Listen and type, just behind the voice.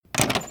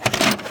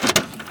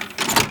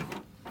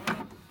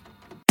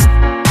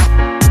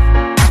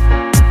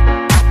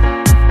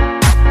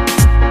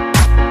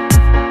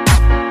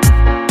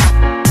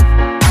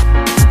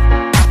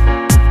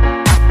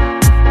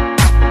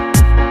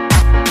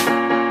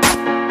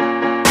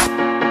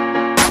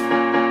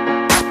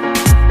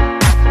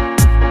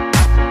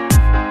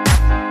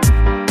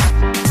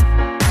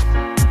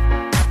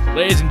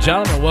Ladies and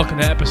gentlemen, welcome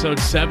to episode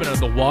 7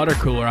 of The Water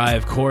Cooler. I,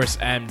 of course,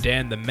 am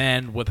Dan the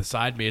Man. With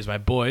beside me is my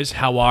boys.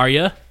 How are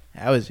you?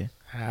 How is you?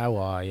 How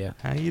are you?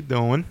 How you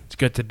doing? It's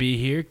good to be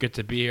here. Good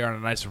to be here on a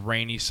nice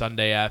rainy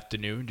Sunday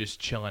afternoon, just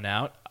chilling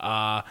out.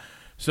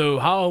 So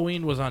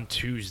Halloween was on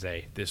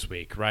Tuesday this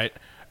week, right?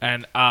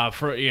 And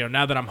for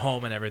now that I'm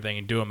home and everything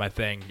and doing my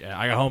thing,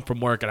 I got home from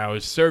work and I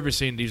was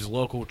servicing these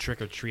local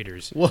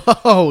trick-or-treaters.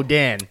 Whoa,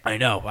 Dan. I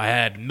know. I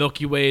had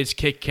Milky Ways,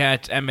 Kit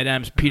Kats,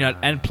 M&M's, peanut,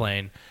 and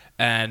plain.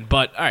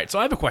 But all right, so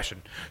I have a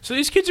question. So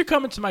these kids are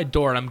coming to my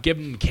door and I'm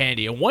giving them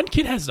candy, and one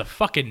kid has the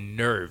fucking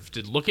nerve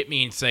to look at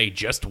me and say,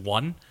 "Just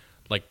one?"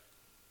 Like,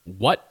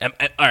 what? All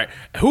right,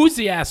 who's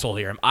the asshole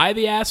here? Am I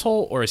the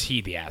asshole or is he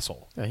the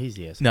asshole? No, he's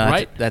the asshole. No,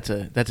 Right? that's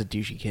a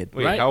douchey kid.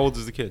 Wait, Right? how old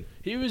is the kid?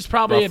 He was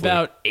probably Roughly.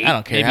 about 8, I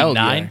don't care maybe how old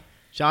you 9. are.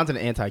 John's an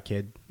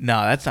anti-kid. No,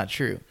 that's not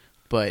true.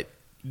 But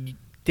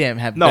damn,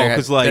 No,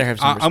 because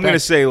I'm gonna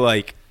say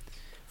like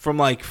from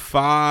like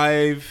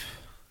 5.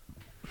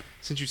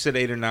 Since you said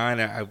 8 or 9,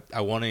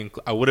 I want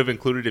to. I would have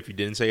included if you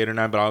didn't say 8 or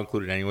 9, but I'll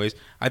include it anyways.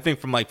 I think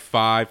from like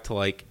 5 to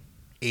like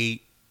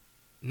 8,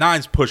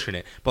 9's pushing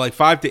it, but like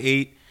 5 to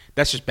 8,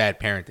 that's just bad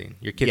parenting.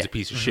 Your kid's Yeah. a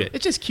piece of shit.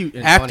 It's just cute.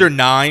 And After funny.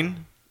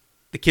 9,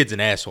 the kid's an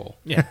asshole.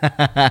 Yeah,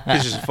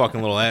 He's just a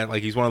fucking little ass.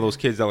 Like he's one of those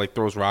kids that like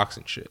throws rocks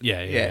and shit.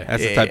 yeah.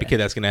 That's the type of kid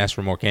that's gonna ask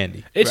for more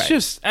candy. It's Right.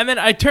 just, and then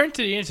I turned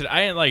to the internet.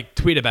 I didn't like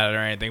tweet about it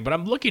or anything, but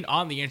I'm looking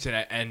on the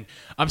internet and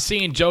I'm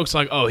seeing jokes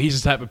like, "Oh,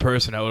 he's the type of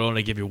person that would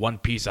only give you one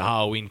piece of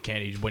Halloween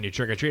candy when you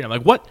trick or treat." I'm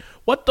like,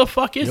 "What the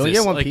fuck is You only this?"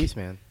 get one Like, piece,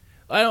 man.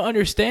 I don't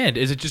understand.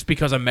 Is it just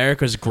because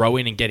America's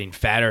growing and getting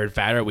fatter and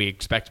fatter, we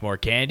expect more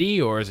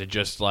candy, or is it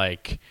just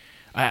like,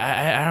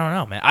 I don't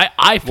know, man.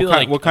 I feel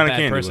like what kind a of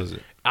bad candy person. was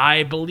it?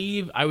 I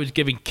believe I was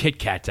giving Kit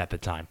Kats at the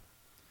time.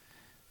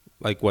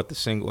 Like what the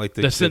single, like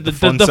The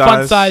fun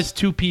fun size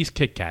 2-piece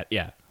Kit Kat,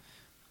 yeah.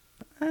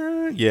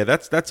 Yeah,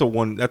 that's a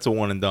one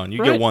and done. You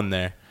Right? get one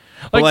there.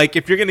 But Like- like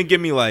if you're gonna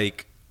give me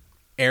like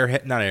not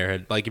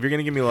Airhead, like if you're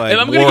gonna give me like If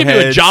I'm going to give you a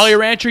Warheads- Jolly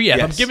Rancher, yeah.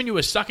 If I'm Yes. giving you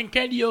a sucking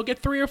candy, you'll get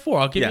 3 or 4.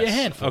 I'll give you a Yes.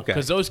 handful Okay.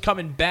 because those come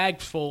in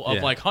bags full of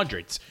Yeah. like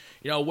hundreds.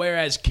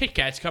 Whereas Kit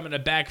Kats come in a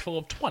bag full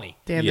of 20.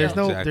 Dan, Yeah,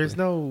 there's exactly.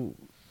 no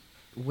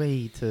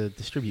way to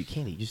distribute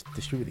candy. Just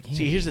distribute the candy.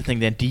 See, here's the thing.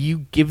 Then, do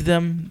you give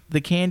them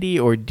the candy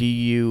or do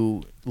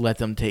you let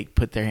them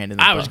put their hand in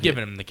the I was bucket?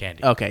 giving him the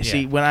candy. Okay. Yeah.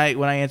 See, when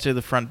I answer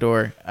the front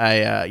door,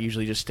 I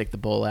usually just stick the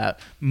bowl out.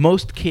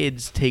 Most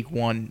kids take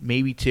 1,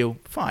 maybe 2.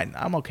 Fine,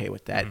 I'm okay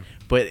with that.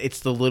 But it's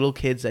the little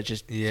kids that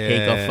just take a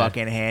Yeah.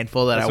 fucking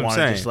handful that That's I what I'm want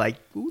to saying. just like,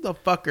 who the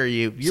fuck are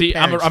you? Your See,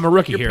 parents- I'm a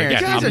rookie your here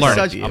parents again. guys I'm are learning.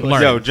 such- I'm Yo,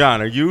 learning. Yo,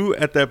 John, are you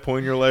at that point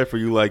in your life where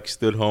you like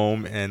stood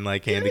home and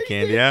like handed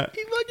candy out?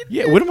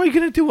 Yeah, what am I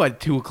gonna do at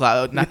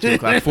 2:00? Not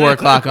 2:00,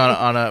 4:00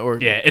 on a or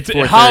Yeah, it's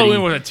 4:30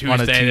 Halloween was a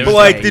Tuesday. There But was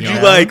like, no- did you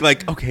know?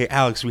 like okay,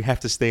 Alex, we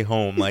have to stay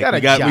home. Like got a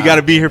we got job.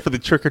 to be here for the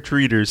trick or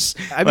treaters.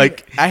 I mean,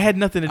 Like I had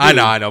nothing to do. I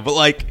know, but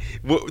like,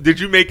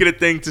 did you make it a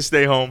thing to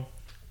stay home?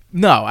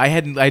 No, I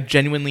hadn't. I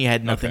genuinely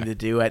had nothing Okay. to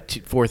do at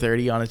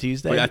 4:30 on a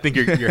Tuesday. Like, I think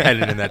you're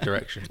headed in that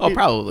direction. Oh,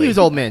 probably. He was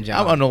old man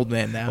John. I'm an old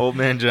man now. Old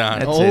man John.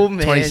 That's Old it.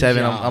 man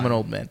 27. John. I'm an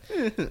old man.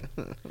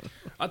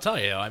 I'll tell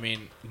you, I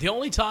mean, the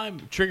only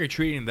time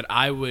trick-or-treating that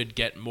I would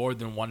get more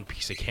than one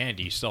piece of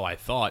candy, so I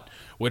thought,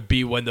 would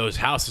be when those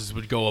houses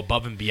would go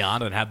above and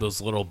beyond and have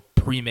those little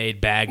pre-made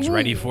bags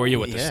ready for you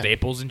with the yeah.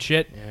 staples and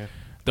shit. Yeah.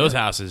 Those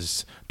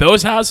houses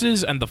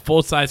and the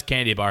full-size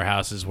candy bar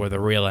houses were the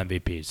real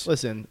MVPs.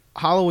 Listen,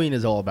 Halloween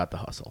is all about the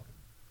hustle.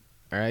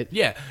 All right.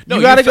 Yeah. No,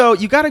 you gotta go.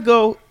 You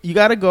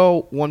gotta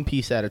go one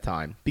piece at a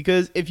time.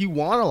 Because if you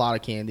want a lot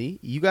of candy,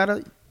 you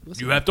gotta.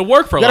 Listen, You have to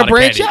work for a you lot gotta of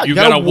branch candy. out. You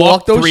gotta gotta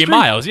walk those 3 streets,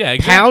 miles. Yeah,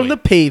 exactly. Pound the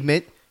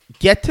pavement,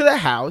 get to the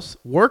house,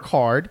 work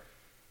hard,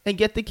 and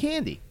get the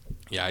candy.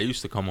 Yeah, I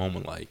used to come home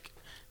with like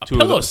A 2 of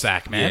pillow those.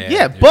 sack, man.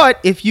 Yeah, but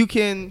if you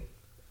can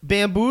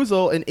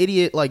bamboozle an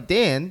idiot like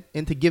Dan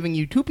into giving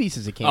you 2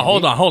 pieces of candy.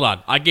 Hold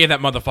on. I gave that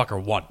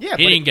motherfucker 1. Yeah,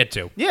 he but didn't get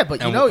 2. Yeah, but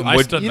you And know,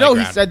 I stood you my know,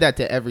 he ground. said that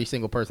to every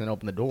single person that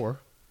opened the door.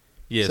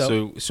 Yeah,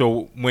 So-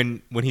 so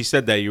when he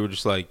said that, you were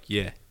just like,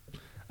 yeah.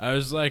 I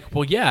was like,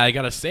 well, yeah, I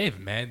gotta save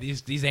him, man.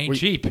 These ain't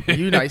cheap. Were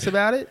you nice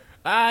about it?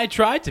 I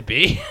tried to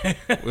be.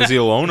 Was he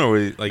alone or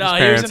was he, like No, his he was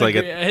parents in like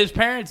his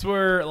parents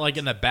were like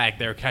in the back.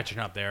 They were catching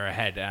up. They were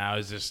ahead, and I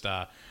was just.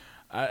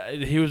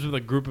 He was with a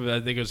group of, I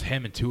think it was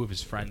him and 2 of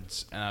his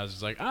friends, and I was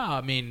just like,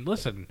 I mean,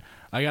 listen,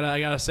 I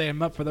gotta save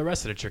him up for the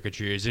rest of the trick or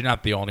treaters. You're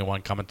not the only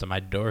one coming to my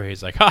door.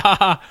 He's like, ha ha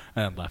ha,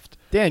 and then left.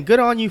 Dan, good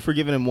on you for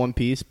giving him 1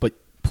 piece, but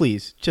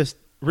please just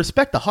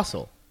respect the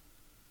hustle.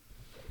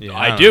 Yeah,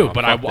 I don't do, know,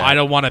 but fuck that. I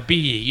don't want to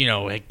be,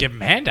 give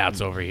him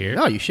handouts over here.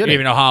 No, you shouldn't.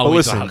 Even though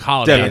Halloween's listen, a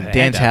holiday. Devin, and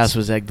Dan's handouts. house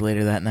was egged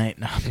later that night.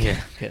 No, I'm kidding.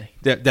 I'm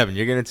kidding. Devin,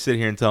 you're gonna sit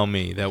here and tell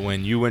me that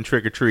when you went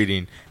trick or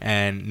treating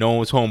and no one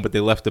was home, but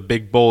they left a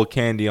big bowl of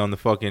candy on the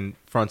fucking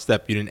front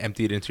step, you didn't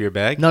empty it into your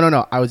bag? No.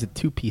 I was a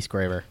 2-piece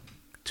graver.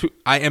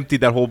 I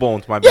emptied that whole bowl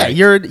into my Yeah, bag.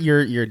 you're a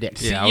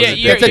dick. Yeah, I Yeah, was a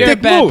you're, dick. you're a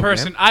dick bad move,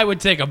 person. man. I would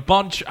take a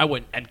bunch. I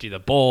wouldn't empty the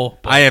bowl.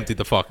 But I emptied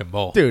the fucking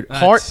bowl, Dude,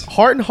 That's-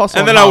 heart and hustle.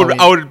 and then on I would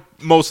Halloween.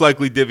 most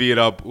likely divvy it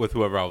up with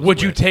whoever I was.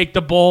 Would you with. take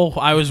the bowl?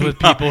 I was with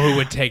people who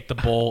would take the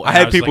bowl. I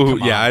had was people like, who,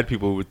 come on. I had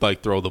people who would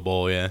like throw the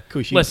bowl. Yeah.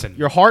 Kush, Listen.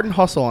 you're heart and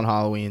hustle on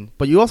Halloween,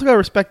 but you also gotta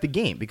respect the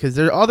game because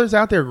there are others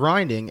out there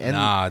grinding. And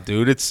Nah,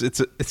 dude, it's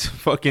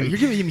fucking. you're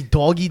giving me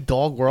dog eat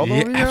dog world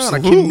Yeah, over here on a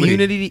absolutely.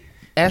 community.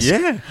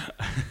 Yeah.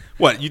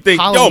 What you think?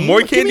 Halloween? Yo,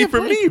 more Give me candy a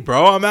for break. me,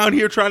 bro. I'm out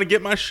here trying to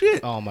get my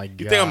shit. Oh my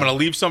god! You think I'm gonna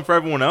leave some for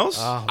everyone else?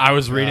 I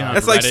was reading on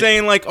That's like Reddit.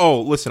 saying like,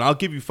 oh, listen, I'll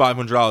give you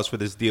 $500 for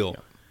this deal,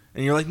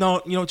 and you're like,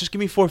 no, just give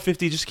me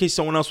 $450 just in case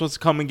someone else wants to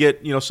come and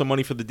get some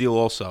money for the deal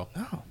also.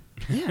 No.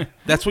 Yeah.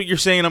 That's what you're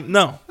saying.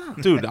 No,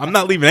 dude, I'm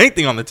not leaving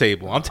anything on the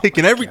table. I'm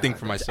taking everything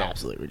for That's myself.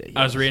 absolutely ridiculous.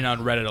 I was reading on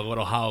Reddit a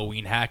little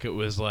Halloween hack. It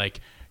was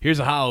like, here's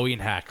a Halloween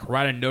hack.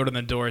 Write a note on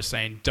the door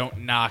saying, don't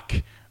knock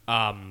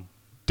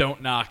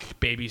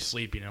baby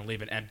sleeping and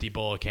leave an empty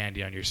bowl of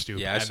candy on your stoop.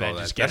 Yeah, I and saw then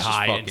that. just get That's just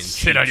high and fucking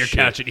sit on cheap your shit.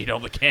 couch and eat all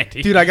the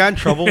candy. Dude, I got in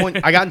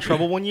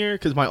trouble one year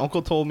because my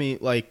uncle told me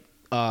like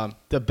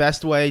the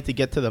best way to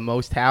get to the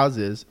most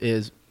houses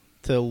is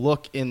to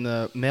look in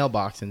the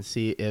mailbox and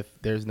see if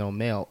there's no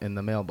mail in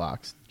the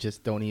mailbox.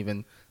 Just don't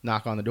even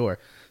knock on the door.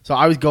 So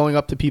I was going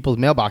up to people's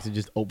mailboxes,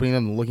 just opening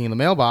them and looking in the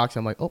mailbox.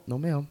 I'm like, oh, no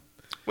mail.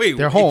 Wait,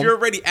 They're if home. you're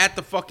already at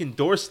the fucking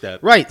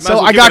doorstep, Right. might as So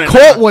well I give got it a caught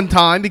knock. one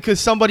time because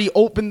somebody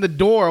opened the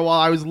door while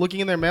I was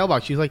looking in their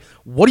mailbox. She's like,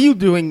 what are you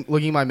doing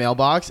looking in my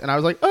mailbox? And I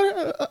was like,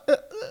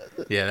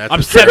 Yeah, that's I'm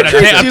a seven. fair-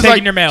 I'm She's taking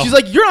like, your mail. She's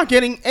like, you're not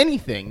getting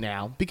anything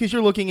now because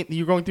you're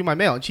going through my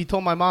mail. And she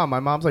told my mom. My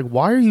mom's like,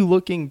 why are you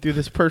looking through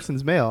this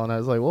person's mail? And I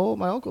was like, well,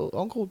 my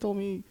uncle told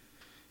me.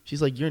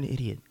 She's like, you're an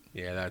idiot.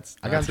 Yeah, that's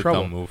I got in a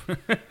trouble. dumb move.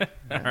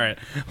 All right,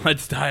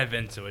 let's dive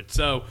into it.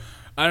 So,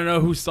 I don't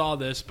know who saw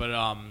this, but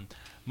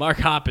Mark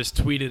Hoppus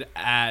tweeted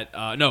at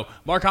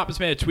Mark Hoppus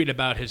made a tweet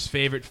about his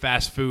favorite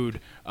fast food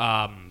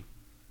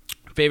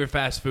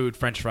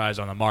French fries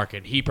on the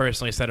market. He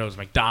personally said it was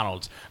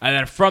McDonald's, and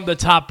then from the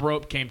top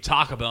rope came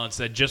Taco Bell and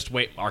said, "Just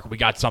wait, Mark, we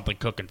got something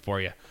cooking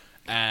for you."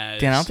 Dan,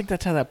 I don't think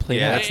that's how that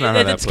played Yeah, out. that's not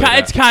how that it's played out.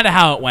 It's kind of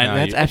how it went. No,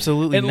 That's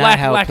absolutely in not lack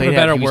how of it a played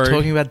better out. He was word.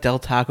 talking about Del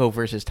Taco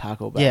versus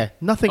Taco Bell. Yeah,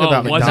 nothing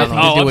about was it? McDonald's.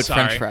 to do I'm with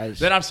sorry. French fries.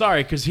 Then I'm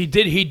sorry because he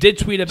did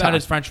tweet about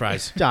his French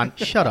fries. John,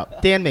 shut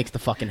up. Dan makes the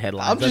fucking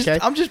headlines.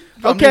 I'm just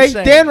Okay,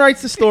 saying. Dan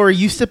writes the story.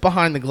 You sit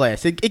behind the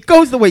glass. It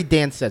goes the way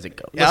Dan says it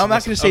goes. Yeah, I'm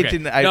not going to say okay. it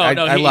didn't. I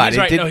No, lied. he's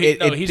right. It, No,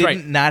 did, it he's didn't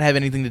right. not have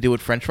anything to do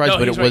with French fries, No,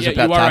 but he's it was right.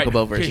 Yeah, about you are Taco right.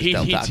 Bell versus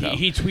Del he, Taco.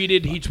 He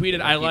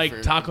tweeted, I you like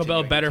for Taco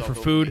Bell continuing better to for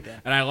talk food, over me,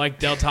 Dan. and I like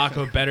Del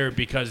Taco better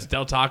because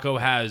Del Taco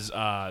has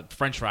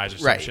French fries or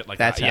some Right, shit like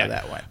that's that. how Yeah.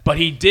 that went. But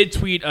he did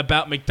tweet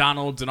about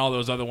McDonald's and all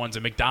those other ones,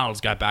 and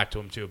McDonald's got back to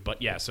him too.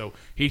 But yeah, so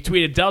he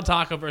tweeted Del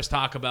Taco versus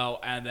Taco Bell,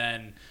 and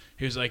then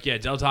he was like, yeah,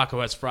 Del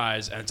Taco has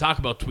fries, and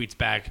Taco Bell tweets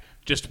back,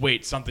 just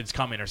wait, something's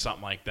coming or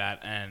something like that.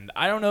 And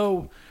I don't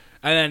know.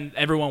 And then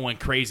everyone went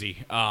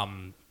crazy.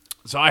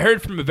 So I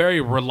heard from a very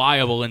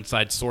reliable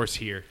inside source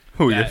here.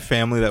 Who, your that-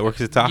 family that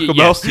works at Taco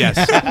Bell? Yes.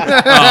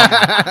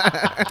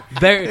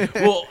 Very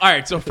well. All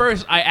right. So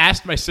first, I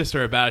asked my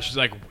sister about it. She's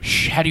like,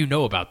 "Shh, how do you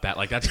know about that?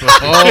 Like that's supposed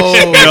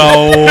to be."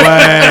 No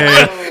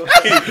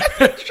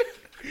way.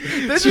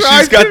 So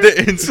she's got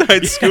the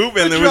inside scoop,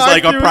 and there was like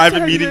a drive-thru private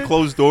attendant. meeting,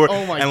 closed door,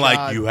 Oh my and like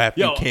God. you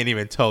Yo, can't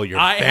even tell your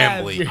I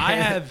family.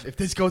 have If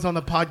this goes on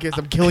the podcast,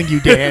 I'm killing you,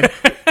 Dan.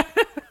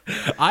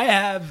 I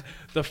have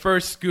the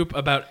first scoop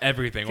about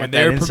everything. When Got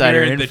they that were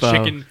insider premiering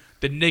info.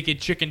 the naked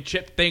chicken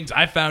chip things,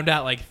 I found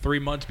out like 3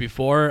 months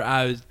before.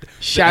 I was,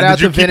 Shout And out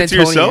did you to keep it to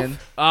yourself?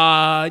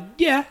 Vinatonian.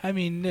 yeah. I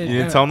mean, You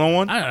didn't tell no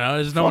one? I don't know.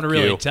 There's no one to Fuck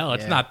really you. tell.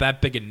 It's Yeah. not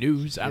that big of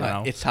news. I don't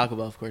know. It's Taco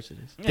Bell, of course it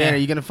is. Dan, are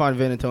you gonna find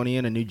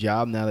Vinatonian a new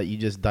job now that you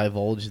just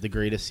divulged the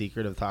greatest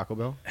secret of Taco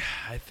Bell?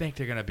 I think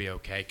they're gonna be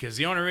okay because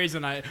the only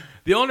reason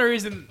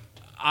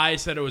I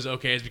said it was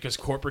okay is because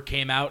corporate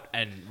came out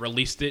and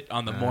released it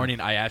on the morning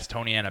I asked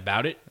Tony Ann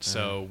about it.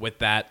 So with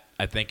that,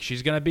 I think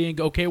she's gonna be in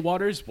okay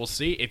waters. We'll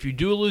see. If you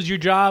do lose your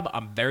job,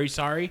 I'm very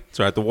sorry.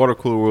 So at the water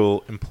cooler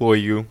will employ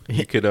you.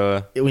 You could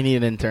We need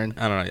an intern.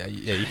 I don't know. Yeah,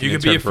 you can You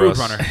could be intern a for food us.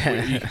 runner.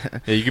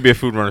 Yeah, you could be a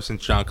food runner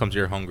since John comes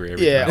here hungry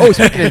every Yeah. time. Oh,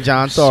 speaking of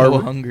John, so So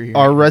our, hungry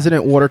our right now.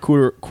 resident water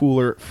cooler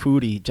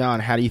foodie, John.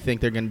 How do you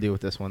think they're gonna do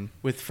with this one?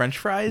 With French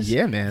fries?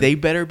 Yeah, man. They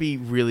better be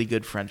really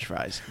good French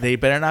fries. They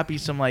better not be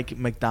some like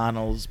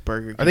McDonald's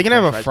burger. Are they gonna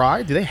have a French fry?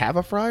 fries. Do they have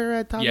a fryer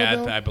at Taco Yeah,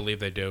 Bell? I believe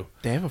they do.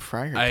 They have a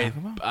fryer at Taco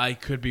Bell? I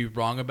could be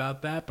wrong about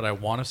that, but I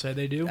want to say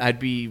they do. I'd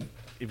be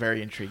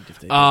very intrigued if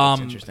they did.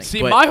 That's interesting.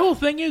 See, But my whole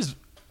thing is,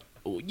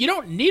 you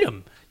don't need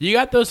them. You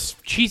got those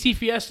cheesy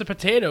Fiesta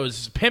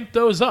potatoes. Pimp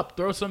those up.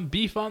 Throw some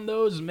beef on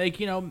those.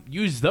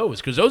 Use those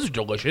because those are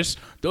delicious.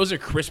 Those are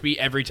crispy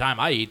every time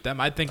I eat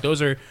them. I think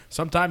those are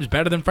sometimes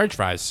better than French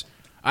fries.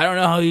 I don't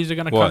know how these are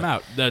gonna What? come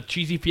out. The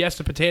cheesy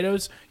Fiesta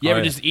potatoes. You Oh, ever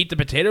yeah. just eat the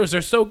potatoes?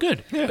 They're so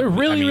good. They're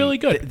really, really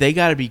good. they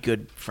got to be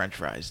good French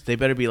fries. They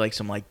better be like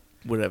some like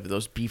whatever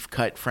those beef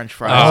cut French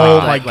fries. Oh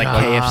like, my like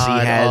God.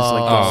 KFC has.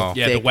 Like Oh. those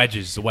Yeah, thick, the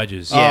wedges. The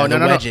wedges. Yeah, oh, the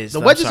no. wedges. The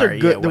I'm wedges are sorry,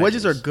 good. yeah, the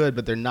wedges are wedges. good,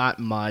 but they're not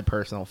my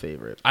personal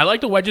favorite. I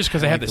like the wedges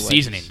because they I have like the the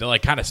seasoning. wedges. They're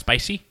like kind of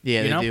spicy. Yeah,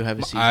 you they know? do have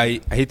a season.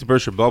 I hate to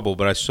burst your bubble,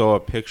 but I saw a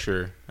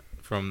picture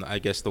from I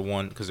guess the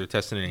one because they're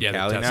testing it in Yeah,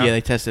 Cali they're now. Yeah,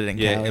 they tested it in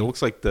Yeah, Cali. it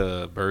looks like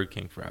the Burger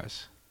King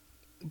fries.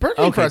 Burger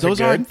King Okay, fries are those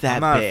good. aren't that I'm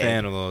not bad. a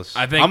fan of those.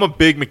 I think- I'm a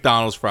big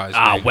McDonald's fries.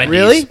 fan. Wendy's.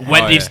 Really? Wendy's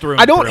Oh, yeah. through.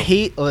 I don't through.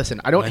 hate.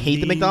 Listen, I don't hate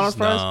the Wendy's? McDonald's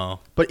fries. No.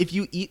 But if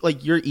you eat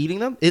like you're eating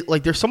them, it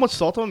like there's so much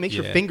salt on them, it makes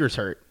your Yeah. fingers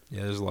hurt.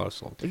 Yeah, there's a lot of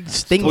salt. It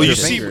stings Well, your you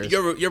see, fingers.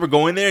 you ever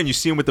go in there and you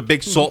see them with the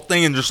big salt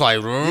thing and just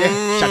like,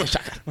 Yeah. Shaka,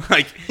 shaka.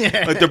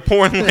 like they're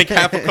pouring like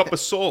half a cup of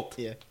salt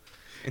Yeah.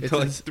 into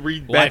like It's- 3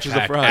 Life batches of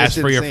hack, fries.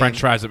 ask for your insane. French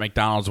fries at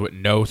McDonald's with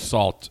no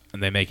salt,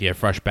 and they make you a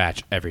fresh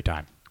batch every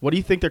time. What do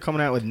you think they're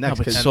coming out with No, next?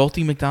 but 'Cause-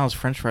 salty McDonald's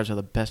French fries are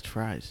the best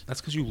fries. That's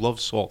because you love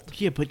salt.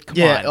 Yeah, but come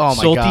Yeah, on. oh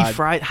my salty God.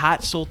 fried,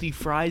 hot salty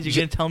fries. You're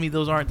gonna tell me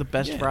those aren't the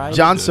best fries?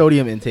 John's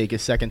sodium intake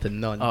is second to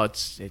none. Oh,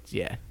 it's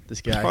yeah. This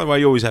That's guy. probably why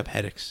you always have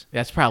headaches.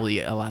 That's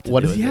probably a lot to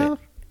What do does he with have? it.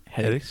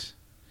 Headaches.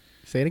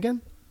 Say it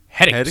again.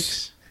 Headaches.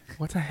 Headaches?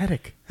 What's a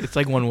headache? It's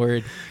like one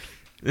word.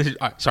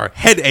 Sorry,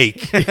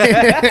 headache. You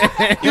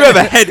have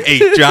a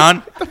headache, John.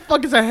 What the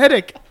fuck is a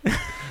headache?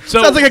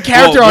 So Sounds like a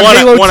character Well, on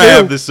Halo 2. I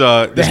have this,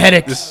 this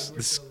headaches.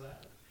 This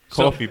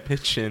coffee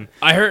pitch in.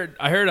 I heard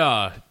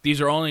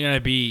these aren't gonna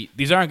be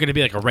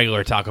like a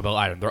regular Taco Bell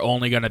item. They're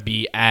only gonna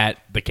be at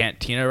the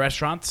Cantina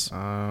restaurants.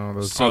 Oh,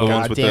 those So the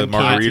ones with the goddamn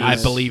margaritas? cantinas.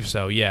 I believe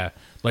so. Yeah,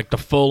 like the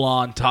full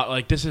on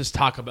like this is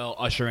Taco Bell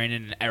ushering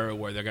in an era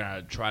where they're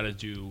gonna try to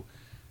do,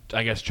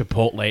 I guess,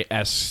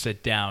 Chipotle-esque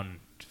sit down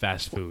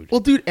fast food. Well,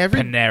 dude,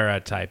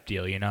 Panera type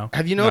deal, you know?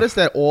 have you noticed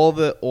that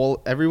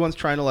everyone's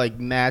trying to like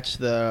match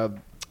the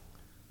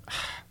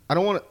I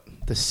don't want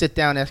the sit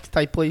down esque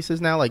type places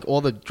now. Like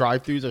all the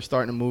drive-throughs are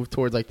starting to move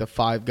towards like the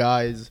Five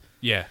Guys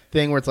Yeah.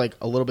 thing where it's like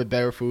a little bit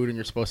better food and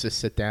you're supposed to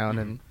sit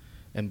down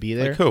and be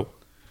there. Like who?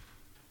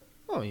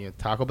 Oh, yeah,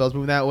 Taco Bell's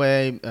moving that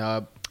way.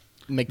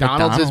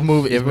 McDonald's is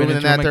moving You ever been in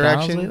into that a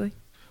McDonald's direction. lately?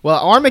 Well,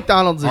 our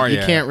McDonald's, Oh, you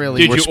yeah. can't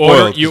really. Dude, We're you spoiled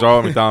order- because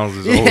our McDonald's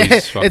is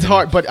always fucking... It's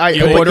hard, but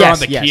You but order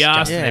yes, on the yes,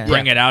 kiosk John. and Yeah. they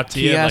bring it out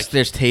to you. Kiosk. Like,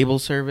 There's table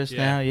service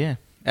Yeah. now. Yeah,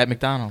 at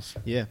McDonald's.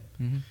 Yeah.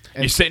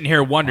 you're sitting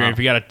here wondering if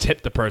you got to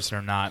tip the person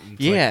or not.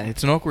 It's Yeah, like,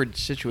 it's an awkward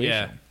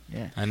situation.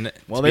 Yeah. And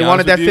Well, to they be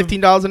wanted honest that with you,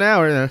 $15 an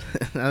hour.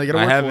 Now they got to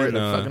I work for haven't,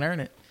 it. Fucking earn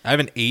it. I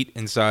haven't ate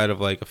inside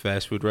of like a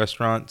fast food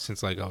restaurant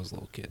since like I was a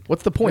little kid.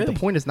 What's the point? Really? The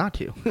point is not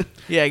to.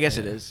 Yeah, I guess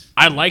it is.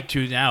 I like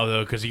to now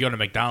though, because you go to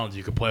McDonald's,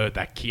 you can play with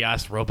that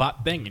kiosk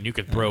robot thing, and you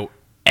can throw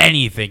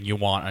anything you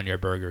want on your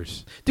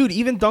burgers. Dude,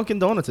 even Dunkin'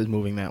 Donuts is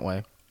moving that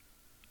way.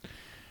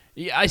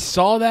 Yeah, I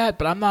saw that,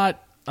 but I'm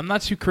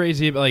not too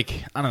crazy. But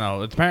like, I don't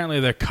know. Apparently,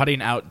 they're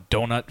cutting out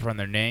donut from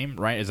their name.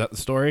 Right? Is that the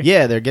story?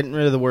 Yeah, they're getting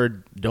rid of the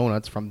word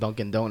donuts from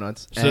Dunkin'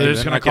 Donuts. So they're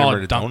just they're gonna not getting call rid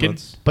it of Dunkin'.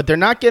 donuts. But they're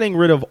not getting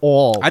rid of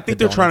all. I think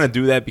the they're trying to donuts.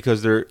 do that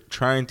because they're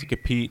trying to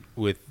compete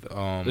with.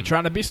 They're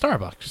trying to be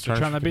Starbucks. They're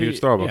trying to be compete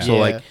with Starbucks. yeah. So Yeah.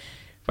 like,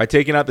 by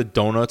taking out the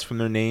donuts from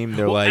their name,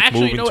 they're Well, like actually,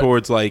 you moving know what?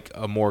 towards like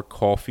a more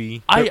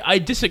coffee. I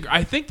disagree.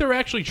 I think they're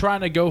actually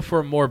trying to go for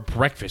a more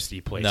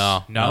breakfasty place.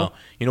 No.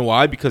 You know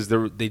why? Because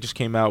they just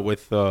came out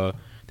with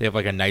they have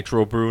like a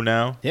nitro brew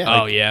now. Yeah.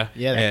 Oh like- yeah.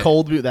 Yeah, that Yeah.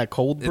 cold brew. That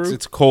cold brew.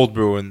 It's cold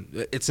brew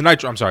and it's a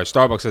nitro. I'm sorry,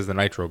 Starbucks has the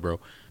nitro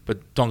brew,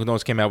 but Dunkin'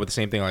 Donuts came out with the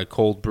same thing, like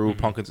cold brew,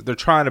 pumpkins. They're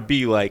trying to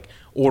be like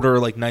order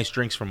like nice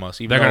drinks from us.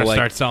 Even They're though, gonna like,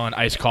 start selling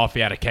iced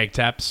coffee out of keg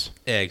taps.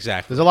 Yeah,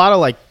 exactly. There's a lot of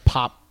like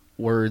pop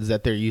words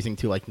that they're using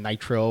too, like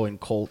nitro and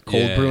cold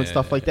brew and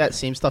stuff like that.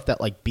 Same stuff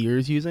that like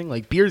beer's using.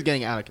 Like beer's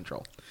getting out of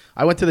control.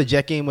 I went to the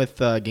Jet game with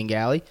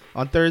Gingali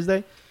on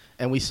Thursday,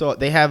 and we saw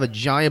they have a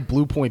giant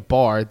Blue Point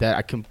bar that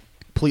I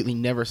completely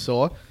never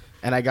saw,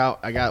 and I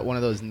got one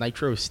of those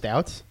nitro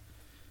stouts.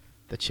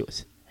 That shit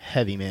was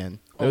heavy, man.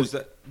 Oh, is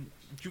that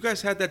you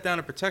guys had that down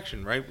in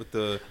Protection, right? With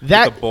the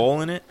ball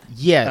in it.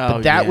 Yeah, Oh,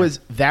 but that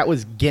yeah.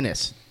 was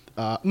Guinness.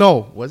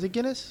 No, was it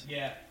Guinness?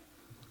 Yeah.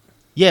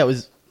 Yeah, it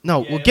was.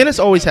 No, well, Guinness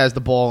always has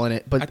the ball in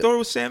it, but I thought it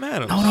was Sam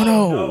Adams.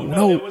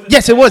 no.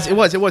 Yes, it was. It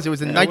was a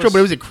nitro, was- but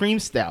it was a cream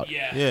stout.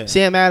 Yeah.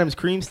 Sam Adams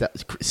cream stout.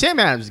 Sam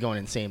Adams is going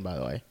insane, by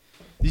the way.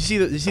 You see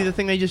the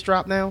thing they just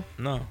dropped now?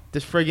 No.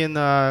 This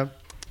friggin'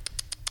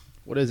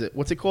 what is it?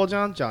 What's it called,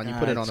 John? John, you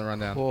put it on the It's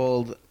rundown.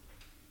 Called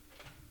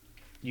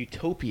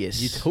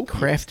Utopias. Utopias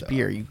craft stuff.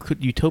 beer.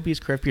 Utopias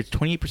craft beer. It's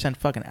 28%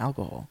 fucking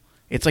alcohol.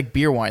 It's like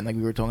beer wine, like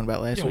we were talking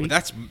about last Yo, week.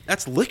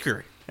 that's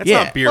liquor. That's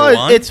Yeah. not beer Well,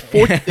 wine. it's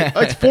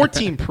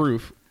 14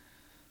 proof.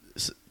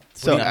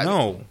 So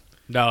no.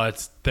 No,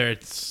 it's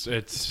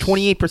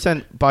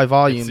 28% by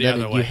volume. It's the Then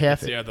other you way. half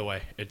It's the it. other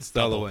way. It's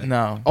The other double. way.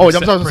 No. Oh, I'm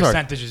sorry.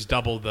 Percentage is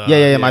double the.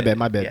 Yeah. My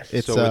bad. Yes.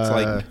 It's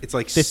So it's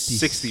like 50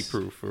 60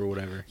 proof or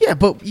whatever. Yeah,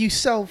 but you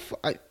sell.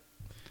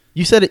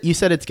 You said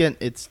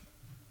it's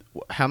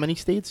how many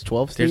states?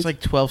 12 states. There's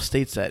like 12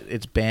 states that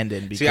it's banned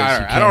in because See, you I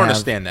can't don't have-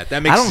 understand that. That I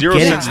makes don't zero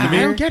get it sense to me.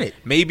 I don't get it.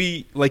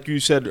 Maybe, like you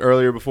said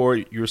earlier before,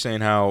 you were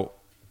saying how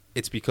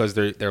it's because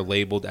they're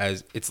labeled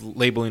as it's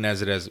labeling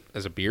as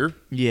a beer.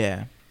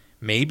 Yeah.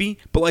 Maybe,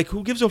 but like,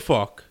 who gives a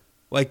fuck?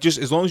 Like, just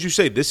as long as you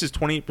say this is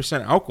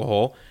 28%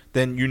 alcohol,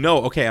 then you know,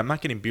 okay, I'm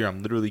not getting beer.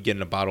 I'm literally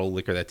getting a bottle of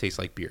liquor that tastes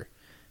like beer,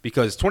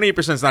 because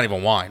 28% is not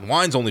even wine.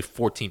 Wine's only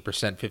 14%,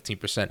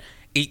 15%,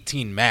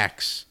 18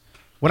 max.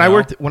 When You know?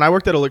 I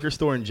worked at a liquor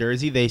store in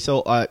Jersey, they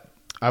sold.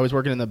 I was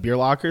working in the beer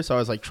locker, so I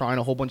was like trying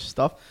a whole bunch of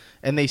stuff,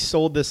 and they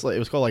sold this. Like, it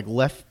was called like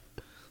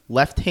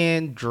left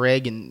hand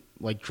dragon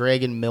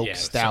milk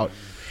stout.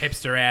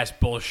 Hipster ass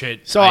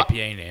bullshit So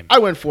IPA name. I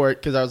went for it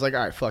because I was like, all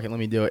right, fuck it, let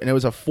me do it. And it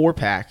was a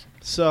 4-pack.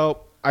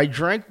 So I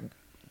drank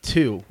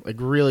 2 like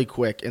really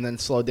quick and then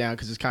slowed down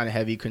because it's kind of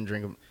heavy. Couldn't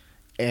drink them.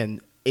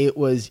 And it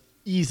was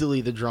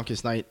easily the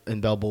drunkest night in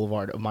Bell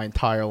Boulevard of my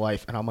entire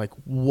life. And I'm like,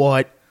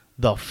 what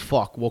the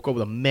fuck? Woke up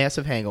with a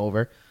massive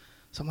hangover.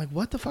 So I'm like,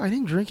 what the fuck? I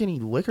didn't drink any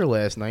liquor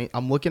last night.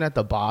 I'm looking at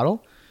the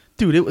bottle.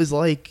 Dude, it was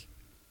like...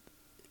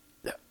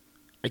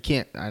 I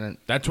don't.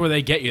 That's where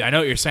they get you. I know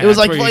what you're saying. It was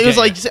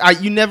That's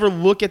like you never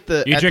look at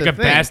the. you at drink the a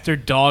thing.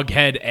 bastard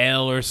doghead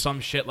ale or some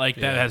shit like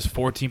that. That has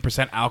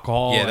 14%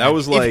 alcohol. Yeah, that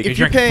was like you if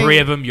you're drink paying- 3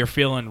 of them, you're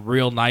feeling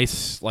real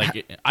nice.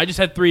 Like I just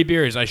had 3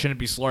 beers. I shouldn't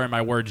be slurring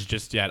my words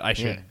just yet. I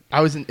shouldn't. Yeah.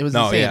 It was No,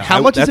 insane. yeah.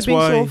 How much is that's it being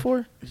why- sold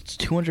for? It's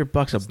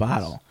 $200 a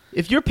bottle.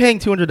 If you're paying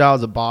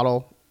 $200 a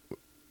bottle,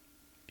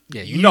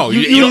 yeah, you know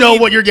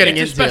what you're getting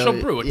It's into. a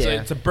special brew. Yeah.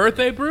 It's a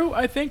birthday brew,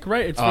 I think,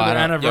 right? It's for I their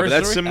don't- anniversary. Yeah, but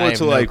that's I similar have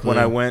to no like clue.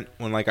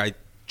 when I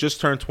just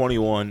turned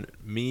 21.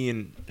 Me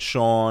and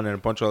Sean and a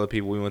bunch of other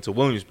people, we went to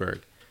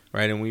Williamsburg,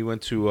 right? And we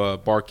went to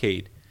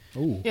Barcade.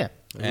 Ooh. Yeah,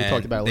 we And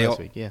talked about it they last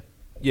all- week. Yeah,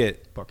 Yeah,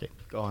 okay,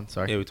 go on.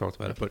 Sorry. yeah, we talked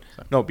about it. But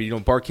Sorry. no, but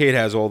Barcade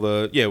has all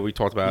the we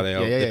talked about it,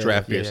 Yeah, the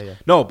draft yeah, beers. yeah.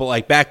 No, but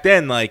like back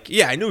then, like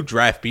I knew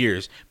draft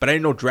beers, but I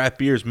didn't know draft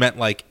beers meant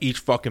like each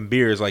fucking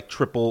beer is like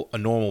triple a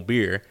normal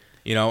beer.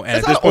 And That's at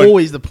this not point,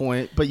 always the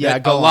point, but yeah,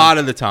 a lot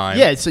of the time,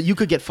 Yeah, so you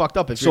could get fucked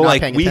up if So you're not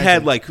like paying we attention.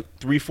 had like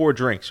 3-4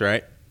 drinks,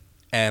 right?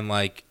 And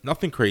like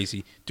nothing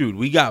crazy, dude.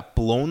 We got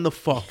blown the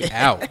fuck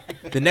out.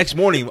 The next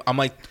morning, I'm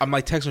like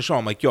texting Sean.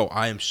 I'm like, yo,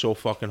 I am so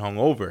fucking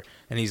hungover.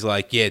 And he's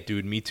like, yeah,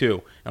 dude, me too.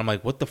 And I'm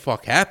like, what the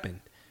fuck happened?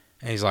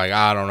 And he's like,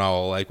 I don't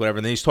know, like whatever.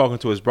 And then he's talking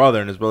to his brother,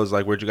 and his brother's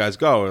like, where'd you guys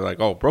go? We're like,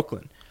 oh,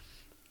 Brooklyn.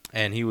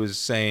 And he was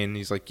saying,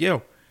 he's like,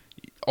 yo,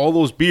 all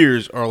those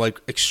beers are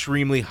like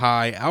extremely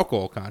high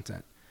alcohol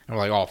content. And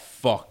we're like, oh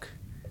fuck,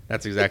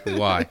 that's exactly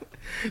why.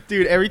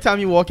 Dude, every time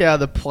you walk out of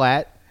the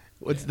Platt,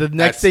 what's the next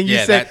That's- thing you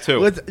yeah, say? that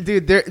too.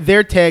 Dude,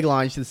 their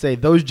tagline should say,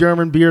 "Those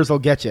German beers will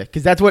get you,"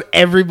 because that's what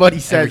everybody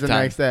says Every the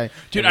time. next day.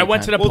 Dude, Every I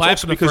went to time. the Well, it's Platt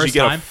also for the because you first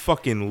get time. a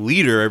fucking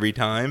liter every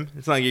time.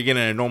 It's not like you're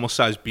getting a normal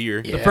sized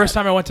beer. Yeah. The first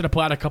time I went to the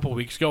Platt a couple of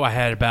weeks ago, I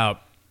had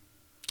about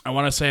 4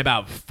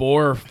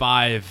 or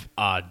 5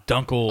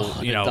 Dunkel,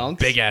 the Dunks?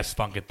 big ass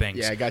fucking things.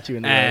 Yeah, I got you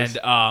in And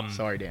those.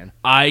 Sorry, Dan.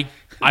 I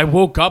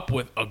woke up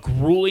with a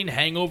grueling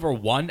hangover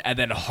and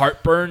then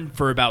heartburn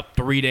for about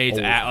 3 days.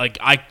 Like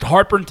I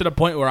heartburn to the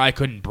point where I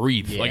couldn't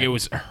breathe. Yeah. Like it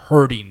was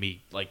hurting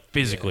me, like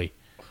physically.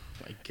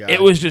 My God.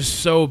 It was just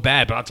so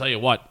bad. But I'll tell you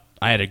what,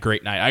 I had a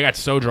great night. I got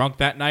so drunk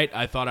that night,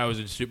 I thought I was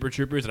in Super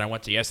Troopers, and I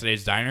went to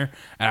yesterday's diner,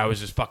 and I was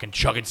just fucking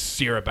chugging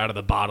syrup out of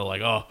the bottle.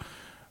 Like, oh,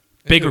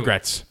 big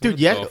regrets. Dude. What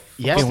the fuck? Hey, what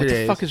the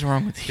Yesterday. fuck is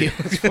wrong with you?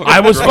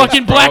 I was Gross,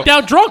 fucking bro. blacked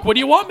out drunk. What do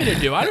you want me to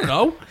do? I don't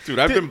know. Dude,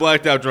 I've been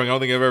blacked out drunk. I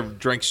don't think I've ever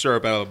drank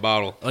syrup out of a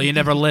bottle. Well, you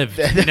never lived.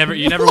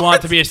 You never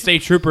wanted to be a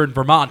state trooper in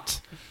Vermont.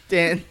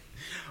 Dan.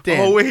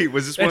 Oh wait,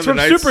 was this one It's of from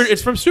the nights?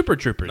 It's from Super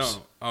Troopers.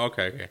 No. Oh,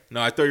 okay.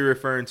 No, I thought you were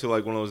referring to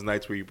like one of those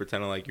nights where you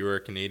pretended like you were a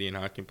Canadian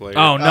hockey player.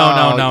 Oh no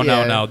Oh,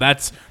 yeah. no!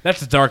 That's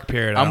a dark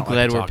period. I I'm don't like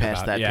glad to we're talk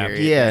past about. that Yeah.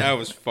 period. Yeah. that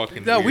was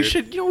fucking. No, weird.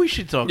 we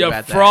should talk Yeah,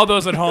 about for that. all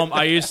those at home,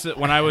 I used to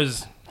when I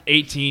was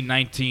 18,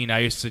 19, I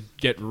used to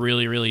get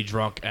really, really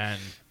drunk and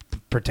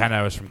pretend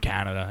I was from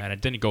Canada, and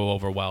it didn't go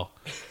over well.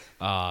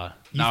 Not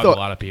with a thought-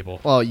 lot of people.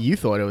 Well, you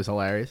thought it was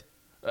hilarious.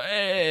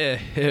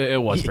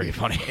 It was pretty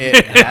funny.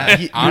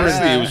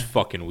 Honestly, it was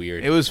fucking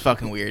weird. It was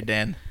fucking weird,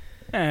 Dan.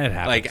 It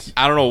happens. like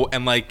I don't know,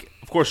 and like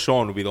of course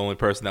Sean would be the only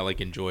person that like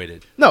enjoyed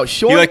it. No, He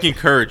Sean. like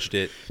encouraged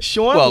it.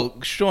 Sean.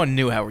 Well, Sean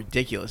knew how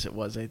ridiculous it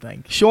was, I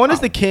think. Sean is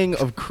the king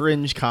of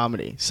cringe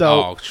comedy. So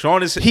Oh,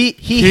 Sean is he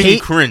king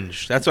hate-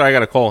 cringe. That's what I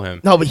gotta call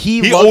him. no, but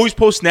he loves- always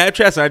posts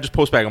Snapchats, and I just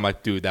post back. I'm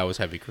like, dude, that was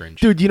heavy cringe.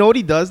 Dude, you know what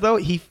he does though?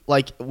 He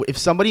like if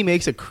somebody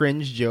makes a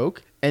cringe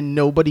joke and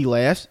nobody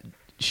laughs,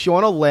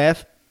 Sean will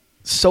laugh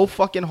so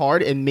fucking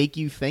hard and make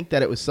you think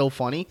that it was so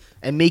funny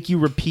and make you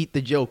repeat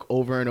the joke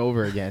over and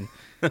over again.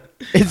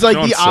 It's like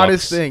Sean the sucks.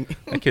 oddest thing.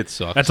 That kid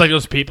sucks. That's like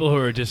those people who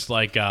are just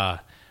like,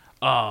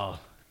 tell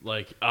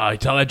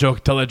that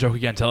joke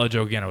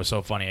again. It was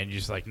so funny, and you're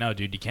just like, no,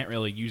 dude, you can't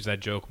really use that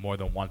joke more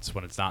than once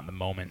when it's not in the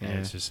moment, and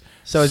it's just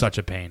So such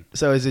a pain.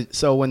 So is it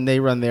so when they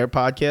run their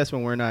podcast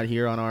when we're not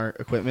here on our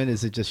equipment,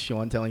 is it just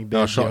Sean telling bad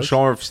no, jokes?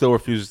 Sean still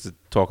refuses to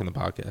talk in the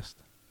podcast.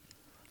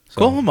 So-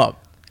 Call him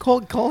up.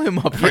 Call him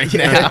up right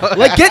now.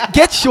 Like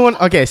get Sean.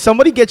 Okay,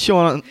 somebody get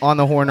Sean on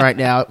the horn right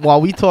now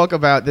while we talk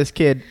about this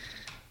kid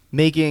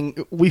finding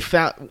Look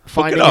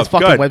it his up.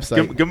 fucking Good. website.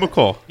 Give him a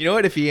call. You know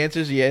what? If he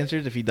answers, he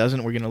answers. If he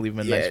doesn't, we're gonna leave him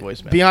a nice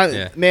voicemail.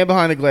 Yeah. Man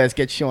behind the glass,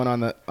 get Sean on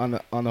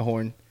the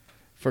horn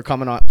for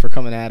coming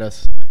at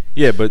us.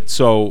 Yeah, but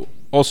so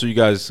also you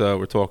guys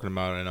were talking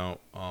about, I know,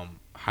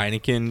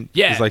 Heineken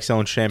Yeah. is like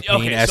selling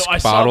champagne-esque so I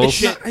saw bottles.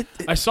 this shit.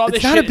 I saw this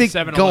It's not shit a big. in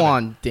 7-Eleven. Go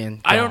on, Dan.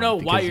 I Go don't know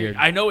on, why because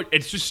I know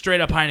it's just straight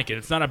up Heineken.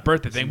 It's not a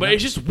birthday thing, but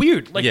it's just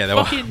weird. Like, Yeah, that-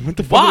 fucking, what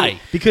the fuck? why?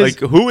 Because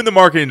Like, who in the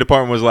marketing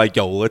department was like,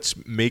 yo, let's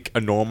make a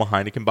normal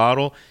Heineken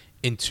bottle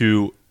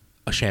into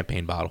a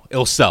champagne bottle.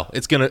 It'll sell.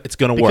 It's gonna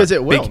work. Because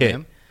it will, Big hit.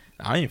 man.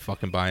 I ain't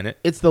fucking buying it.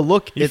 It's the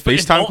look. You It's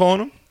FaceTime calling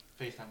them?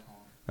 FaceTime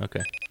calling.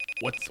 Okay.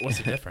 What's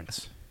the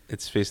difference?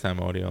 It's FaceTime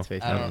audio. It's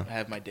FaceTime. I don't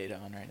have my data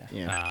on right now.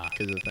 Yeah,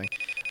 because of the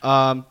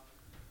thing.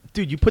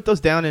 Dude, you put those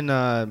down in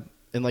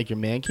like your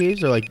man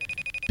caves or like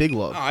Big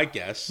Love. Oh, I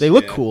guess. They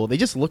look cool. They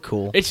just look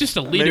cool. It's just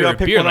a Maybe liter I'll of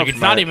pick beer. one Like up it's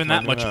for not my- even for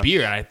that my much house.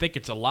 beer, and I think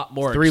it's a lot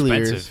more 3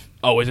 expensive. liters.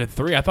 Oh, is it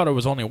 3? I thought it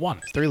was only 1.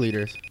 It's 3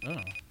 liters. Oh.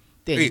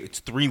 Damn, Wait, it's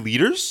 3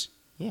 liters?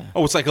 yeah.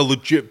 Oh, it's like a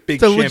legit big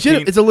It's a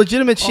champagne. it's a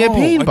legitimate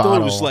champagne I bottle.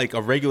 thought it was like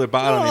a regular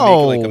bottle and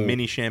No. they make like a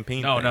mini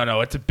champagne. No, thing.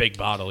 no, it's a big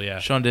bottle. Yeah,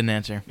 Sean didn't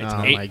answer. it's Oh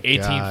my 18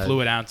 God.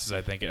 fluid ounces,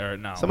 I think. Or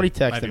no, Somebody it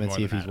text might be him and more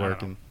see if than he's that. I don't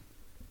working.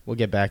 We'll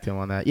get back to him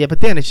on that. Yeah, but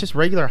Dan, it's just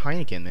regular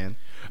Heineken, man. know.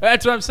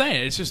 That's what I'm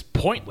saying. It's just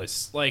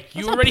pointless. Like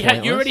you not already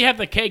pointless. have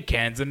the keg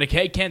cans, and the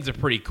keg cans are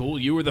pretty cool.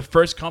 You were the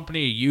first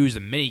company to use the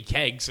mini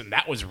kegs, and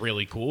that was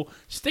really cool.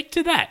 Stick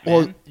to that, man.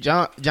 Well,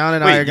 John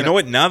and I Wait, are you gonna. know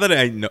what? Now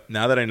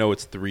that I know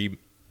it's 3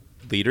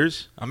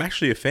 liters, I'm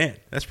actually a fan.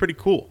 That's pretty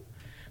cool.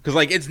 Because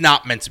like it's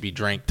not meant to be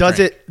drank. Does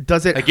it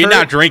like hurt? you're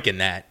not drinking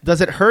that.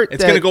 Does it hurt?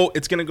 It's that,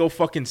 gonna go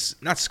fucking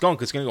not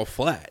skunk. It's gonna go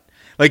flat.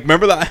 Like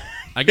remember that?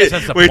 I guess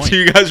that's the Wait, point. do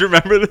you guys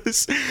remember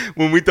this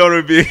when we thought it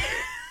would be?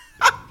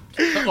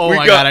 Oh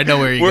my God, I know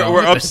where you're going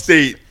We're with this.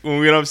 upstate when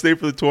we went upstate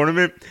for the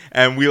tournament,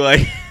 and we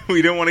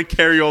didn't want to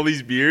carry all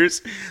these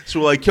beers, so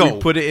we're like, yo,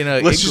 We put it in a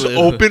let's just igloo.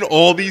 open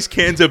all these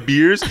cans of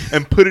beers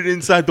and put it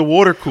inside the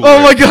water cooler.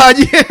 Oh my God!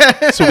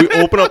 Yeah. So we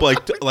open up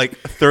like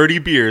 30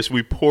 beers.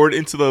 We pour it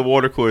into the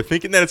water cooler,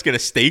 thinking that it's gonna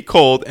stay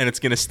cold and it's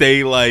gonna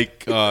stay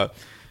like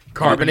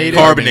Carbonated.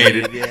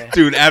 Carbonated, Yeah.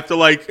 dude. After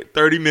like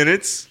 30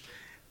 minutes,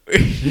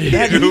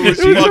 it was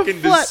It was a fucking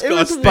flat- it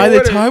was disgusting. By the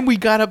Water. time we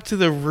got up to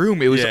the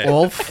room, it was Yeah.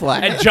 all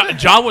flat. And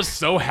John was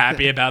so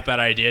happy about that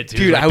idea too.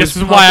 Dude, Like, I this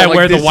was is why I pumped,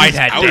 wear like, the this white is-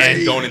 hat. I was Dan.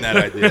 condoning that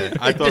idea.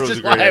 I thought it This was is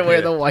a great why I wear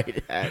idea. the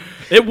white hat.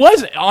 It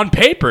was on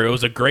paper. It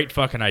was a great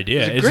fucking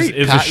idea. It's just- it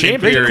was a shame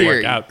it great didn't theory.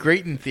 work out.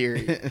 Great in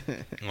theory.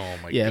 Oh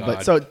my Yeah, god.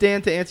 but so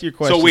Dan, to answer your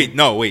question.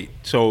 So wait.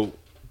 So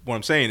what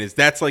I'm saying is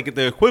that's like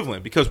the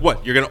equivalent because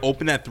what you're gonna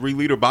open that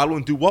 3-liter bottle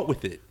and do what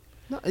with it?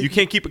 No, You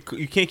can't keep it.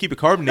 You can't keep it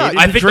carbonated.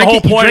 No, I You think the drink whole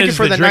it- you point drink it is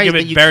for to the drink night, of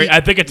then it you very. keep-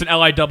 I think it's an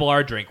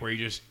LIRR drink where you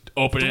just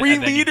open it 3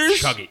 and then you liters?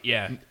 chug it.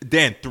 Yeah,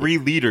 Dan, 3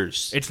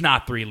 liters. it's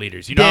not 3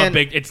 liters. You know how Dan-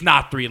 big? It's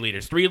not 3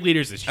 liters. 3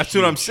 liters is. That's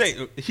huge. what I'm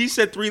saying. He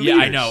said 3 Yeah,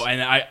 liters. I know,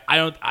 and I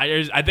don't.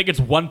 I think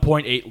it's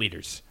 1.8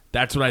 liters.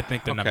 That's what I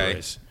think the number Okay.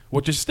 is.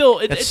 Which is still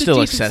That's it's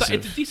still a decent excessive.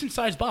 it's a decent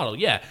sized bottle.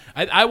 Yeah,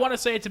 I want to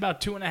say it's about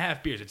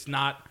 2.5 beers. It's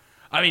not.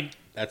 I mean,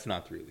 That's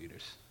not 3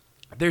 liters.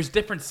 there's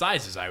different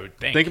sizes. I would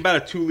think. Think about a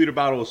 2-liter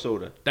bottle of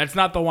soda. That's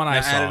not the one I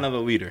Now saw. add another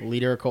liter.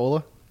 liter of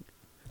cola.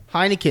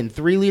 Heineken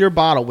 3-liter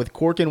bottle with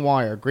cork and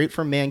wire, great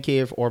for man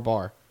cave or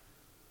bar.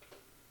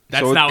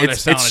 That's So not what they're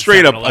it's selling. it's at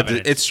straight up.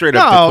 7-Eleven. It's straight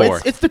up No,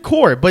 decor. it's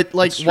decor, but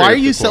like, It's straight why are up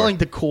you decor. selling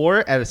decor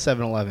at a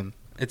 7-Eleven?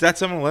 It's at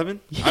 7-Eleven.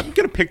 I'm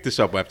gonna pick this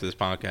up after this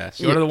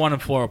podcast. Go to the one in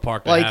Floral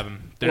Park. They Like, have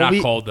them. They're when not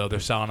we- cold though. They're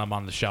selling them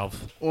on the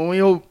shelf. When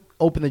we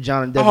open the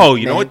John and Debbie. Oh,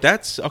 you know man- what?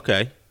 That's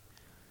okay.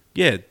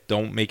 Yeah,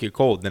 don't make it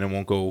cold, then it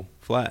won't go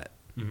flat.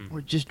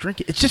 Or just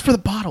drink it. It's just for the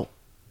bottle.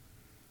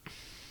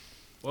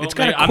 Well, It's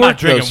got a I'm cork, not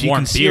drinking though, so you warm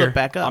can seal beer. it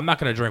back up. I'm not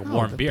gonna drink No,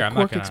 warm the beer. I'm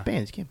cork not gonna.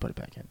 expands. You can't put it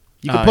back in.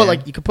 You Oh,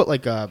 could put yeah.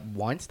 like a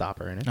wine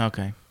stopper in it.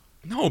 Okay.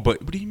 No,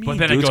 but what do you mean? But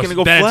then dude? it goes. It's gonna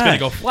go then flat. it's gonna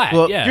go flat.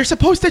 Well, yeah. you're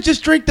supposed to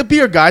just drink the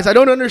beer, guys. I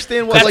don't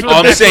understand what. That's like,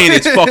 what I'm saying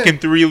it's fucking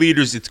 3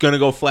 liters. It's gonna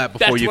go flat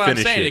before That's you what I'm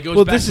finish saying. It it. goes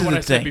Well, back this to is what the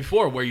I said thing.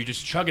 before, where you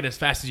just chug it as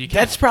fast as you can.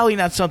 That's probably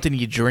not something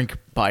you drink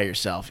by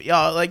yourself.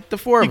 Yeah, like the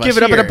four You of us give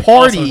it up at here. a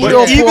party. Also, You But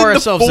don't we'll even pour the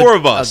ourselves 4 a-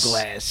 of us, a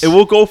glass. it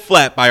will go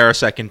flat by our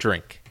second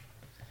drink.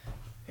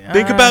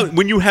 Think Uh, about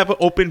when you have an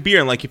open beer,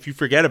 and like if you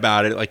forget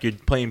about it, like you're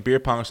playing beer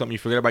pong or something, you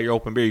forget about your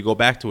open beer, you go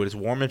back to it, it's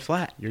warm and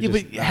flat. You're Yeah,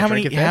 just but not how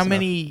drinking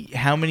many? fast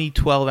How many?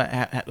 12?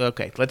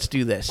 Okay, let's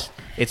do this.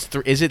 It's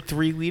is it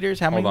 3 liters?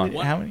 How Hold many?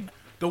 on. How many?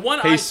 the one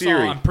Hey, I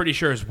Siri. saw. I'm pretty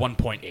sure is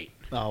 1.8.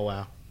 enough. Oh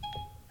wow.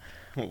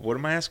 What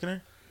am I asking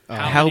her?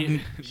 How many-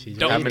 m-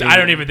 don't- how many- I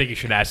don't even think you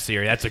should ask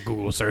Siri. That's a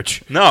Google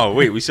search. No,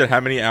 wait. We said how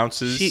many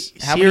ounces?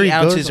 How Siri many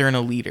ounces goes- are in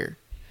a liter?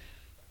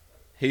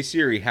 Hey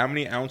Siri, how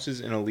many ounces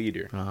in a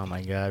liter? Oh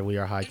my God, we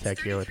are high tech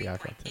here with the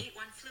iPhone. too.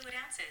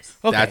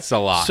 Okay, That's a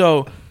lot.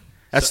 So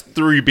That's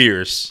 3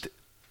 beers.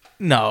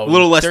 no, A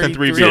little less than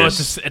 3 So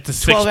beers. it's a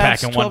 6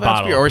 pack in one 12 ounce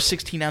bottle. beer or a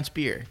 16-ounce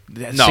beer.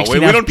 No, wait,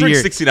 we don't drink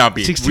 16-ounce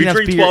beers. 16 We ounce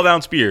drink beer.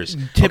 12-ounce beers.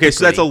 Okay, Typically.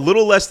 so that's a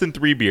little less than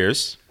 3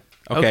 beers.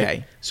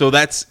 Okay. So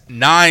that's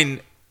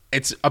 9.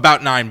 It's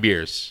about 9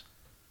 beers.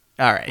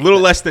 All right, A little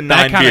less than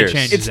That 9 kinda beers.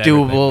 changes It's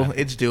everything, doable. man.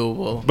 It's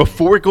doable.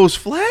 Before it goes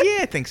flat? Yeah,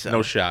 I think so.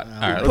 No shot. All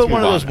right, let's Put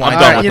one move of those on. wine I'm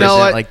done Alright, with you this. know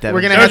what? Like that.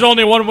 We're gonna There's have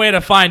only one way to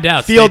find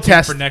out. Field Stay tuned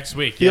test for next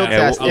week. field yeah.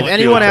 test. we'll If field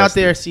anyone out test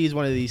it. there sees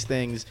one of these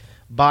things,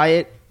 buy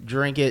it,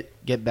 drink it,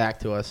 get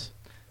back to us.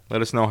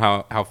 Let us know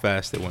how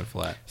fast it went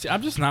flat. See,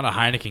 I'm just not a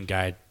Heineken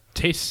guy.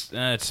 Tastes.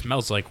 It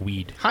smells like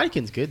weed.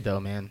 Heineken's good though,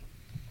 man.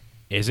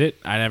 Is it?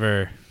 I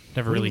never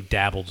really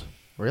dabbled.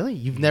 Really?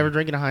 You've never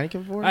drinking a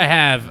Heineken before? I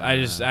have. I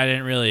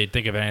didn't really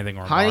think of anything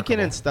remarkable. Heineken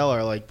and Stella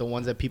are like the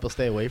ones that people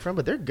stay away from,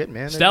 but they're good,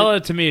 man. They're Stella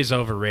to me is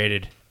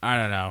overrated. I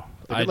don't know.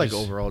 a good like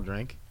overall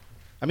drink.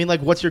 I mean,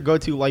 like, what's your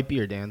go-to light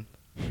beer, Dan?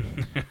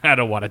 I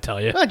don't want to tell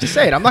you. No, just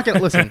say it. I'm not gonna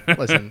listen.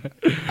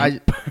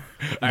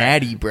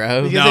 Natty,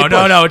 bro.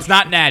 No, it's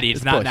not Natty.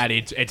 It's not Busch.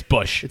 Natty. It's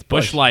Busch. It's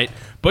Busch Busch. Light.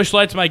 Busch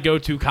Light's my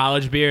go-to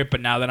college beer,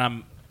 but now that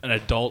I'm an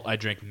adult, I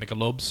drink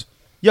Michelob's.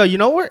 Yo, you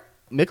know what?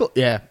 Dad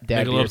beer.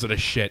 Michelob's are the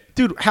shit.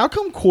 Dude, how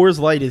come Coors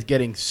Light is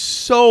getting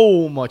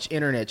so much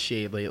internet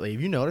shade lately?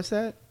 Have you noticed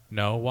that?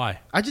 No, why?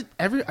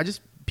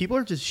 People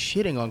are just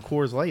shitting on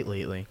Coors Light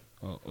lately.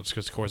 Well, it's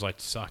because Coors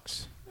Light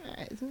sucks.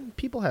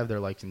 People have their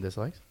likes and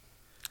dislikes.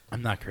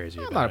 I'm not crazy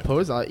I'm about not it.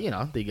 opposed.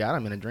 They got it.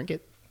 I'm gonna drink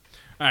it.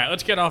 All right,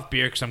 let's get off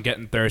beer because I'm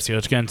getting thirsty.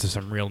 Let's get into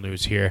some real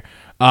news here.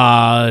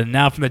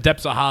 Now, from the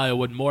depths of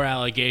Hollywood, more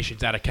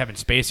allegations out of Kevin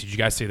Spacey. Did you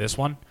guys see this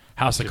one?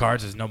 House of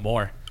Cards is no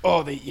more.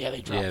 Oh, they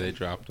dropped. Yeah, they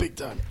dropped big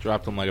time.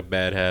 Dropped him like a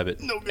bad habit.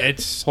 No good.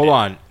 It's Hold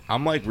on.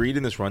 I'm like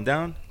reading this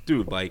rundown.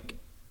 Dude, like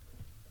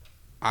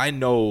I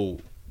know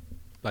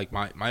like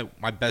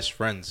my best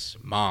friend's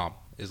mom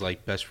is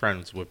like best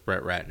friends with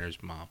Brett Ratner's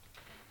mom.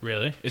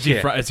 Really? Is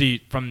Yeah.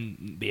 he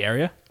from the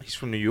area? He's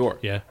from New York.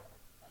 Yeah.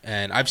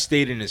 And I've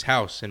stayed in his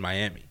house in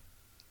Miami.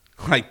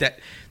 Like that.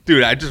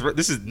 Dude,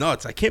 this is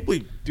nuts. I can't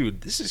believe,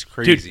 dude, this is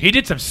crazy. Dude, he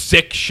did some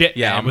sick shit,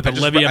 man, with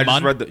Olivia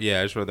Munn. I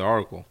just read the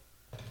article.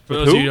 For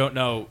those of you who don't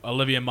know,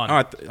 Olivia Munn.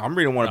 I'm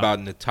reading one about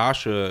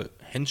Natasha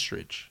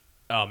Henstridge.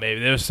 Oh, maybe.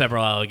 There was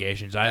several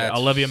allegations.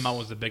 Olivia Munn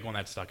was the big one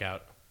that stuck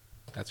out.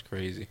 That's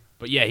crazy.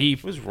 But yeah,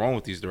 What's wrong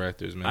with these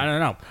directors, man? I don't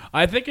know.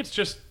 I think it's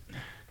just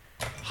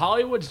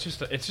Hollywood's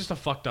just a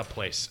fucked up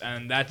place,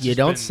 and that's You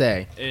don't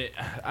say.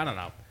 I don't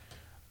know.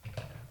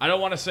 I don't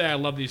want to say I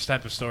love these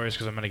type of stories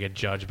because I'm going to get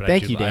judged, but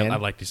Thank you, Dan. I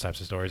like these types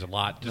of stories a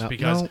lot just No,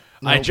 because no.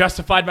 I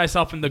justified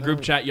myself in the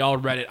group chat. Y'all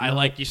read it. I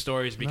like these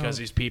stories because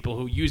these people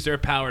who use their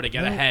power to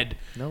get ahead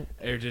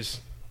are just,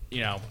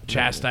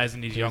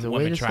 chastising these young a way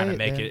women to trying say to it,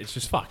 make Dan. it. It's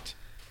just fucked.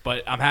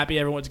 But I'm happy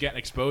everyone's getting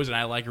exposed, and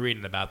I like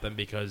reading about them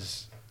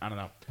because, I don't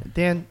know.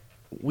 Dan,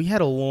 we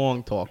had a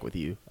long talk with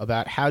you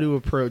about how to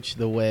approach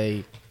the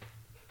way,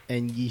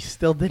 and you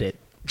still did it.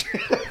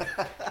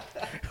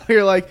 We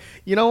were like,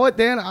 you know what,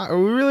 Dan?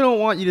 We really don't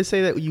want you to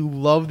say that you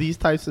love these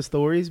types of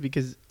stories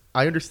because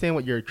I understand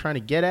what you're trying to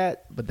get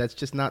at, but that's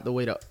just not the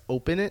way to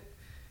open it.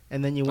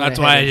 And then you went That's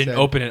why I ahead and didn't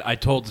said- open it. I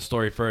told the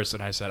story first,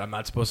 and I said, I'm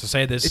not supposed to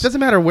say this. It doesn't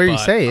matter where you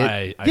but say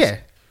it. I Yeah.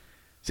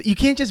 So you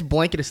can't just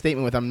blanket a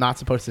statement with "I'm not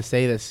supposed to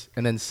say this"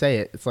 and then say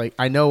it. It's like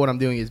I know what I'm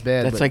doing is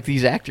bad. That's but like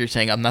these actors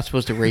saying, "I'm not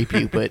supposed to rape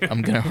you, but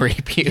I'm gonna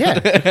rape you."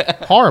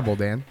 yeah, horrible,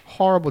 Dan.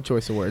 Horrible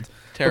choice of words.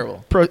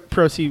 Terrible.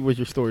 Proceed with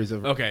your stories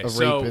of Okay, of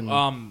so rape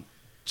and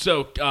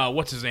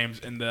what's his name's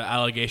in the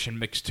allegation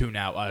mix 2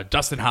 now?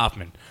 Dustin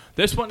Hoffman.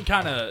 This one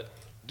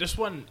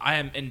I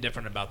am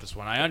indifferent about this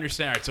one. I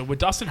understand. All right, so with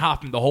Dustin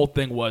Hoffman, the whole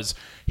thing was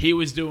he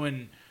was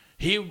doing.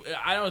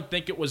 I don't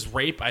think it was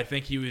rape. I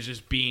think he was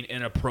just being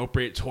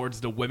inappropriate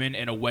towards the women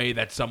in a way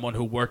that someone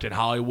who worked in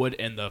Hollywood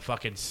in the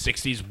fucking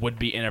 60s would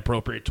be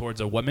inappropriate towards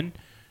a woman.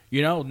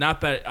 Not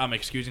that I'm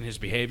excusing his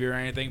behavior or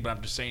anything, but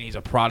I'm just saying he's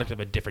a product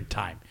of a different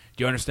time.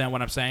 Do you understand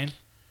what I'm saying?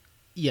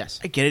 yes,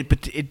 I get it,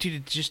 but dude,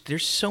 it's just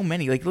there's so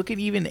many. Like, look at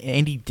even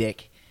Andy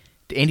Dick.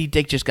 Andy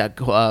Dick just got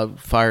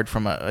fired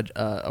from a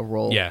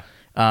role. Yeah.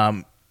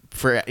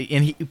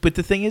 But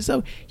the thing is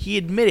though, he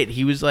admitted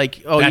he was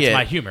like, "Oh That's yeah,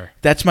 my humor."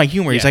 That's my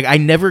humor." He's Yeah. like, "I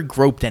never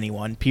groped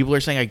anyone." People are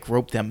saying I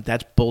groped them.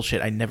 That's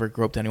bullshit. I never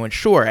groped anyone.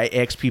 Sure, I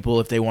asked people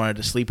if they wanted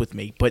to sleep with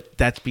me, but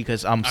that's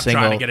because I'm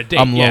single. trying to get a date,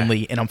 I'm yeah.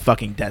 lonely and I'm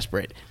fucking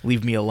desperate.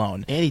 Leave me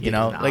alone. Andy Dick is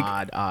an like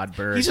odd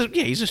bird. he's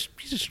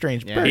a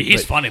strange Yeah. bird.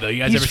 He's but funny though. You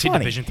guys he's ever seen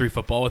funny. Division 3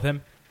 football with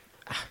him?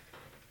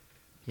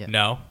 Yeah.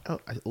 No. a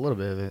little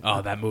bit of it.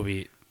 Oh, that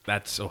movie.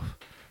 That's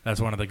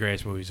one of the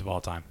greatest movies of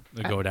all time.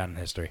 It'll go down in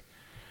history.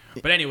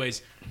 But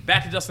anyways,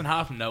 back to Dustin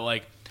Hoffman though.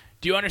 Like,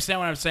 do you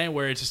understand what I'm saying?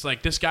 Where it's just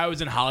like this guy was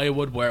in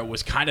Hollywood, where it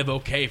was kind of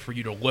okay for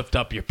you to lift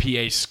up your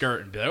PA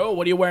skirt and be like, "Oh,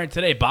 what are you wearing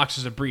today?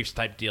 Boxers and briefs,"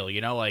 type deal.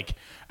 Like.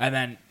 And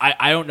then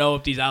I don't know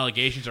if these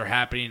allegations are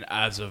happening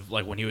as of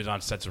like when he was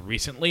on sets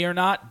recently or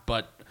not.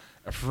 But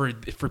for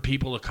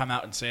people to come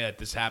out and say that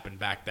this happened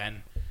back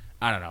then,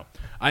 I don't know.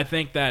 I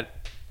think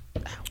that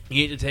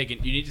you need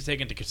to take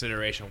into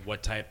consideration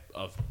what type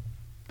of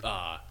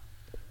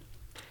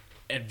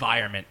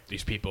environment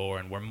these people are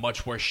in, where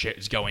much worse shit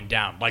is going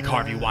down, like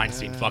Harvey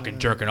Weinstein fucking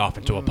jerking off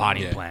into a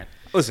potting plant.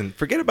 Listen,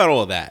 forget about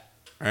all of that.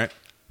 All right,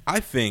 I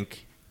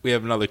think we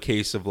have another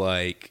case of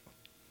like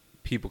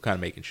people kind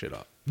of making shit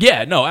up.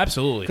 Yeah, no,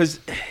 absolutely. Because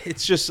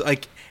it's just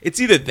like it's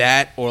either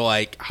that or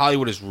like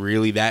Hollywood is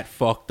really that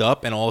fucked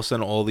up, and all of a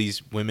sudden all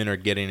these women are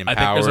getting empowered.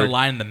 I think there's a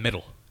line in the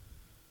middle.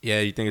 Yeah,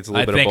 you think it's a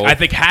little bit of both? I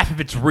think half of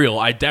it's real.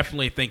 I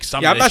definitely think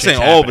some. Yeah, of I'm not this shit's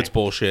saying all of happening. it's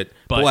bullshit,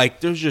 but But- like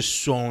there's just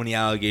so many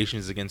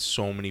allegations against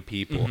so many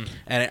people, Mm-hmm.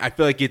 and I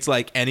feel like it's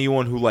like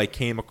anyone who like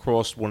came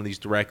across one of these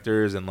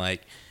directors and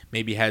like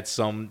maybe had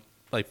some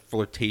like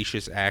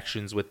flirtatious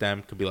actions with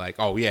them could be like,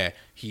 oh yeah,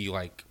 he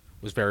like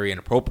was very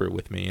inappropriate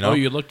with me. Oh,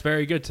 you looked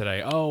very good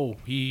today. Oh,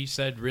 he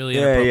said really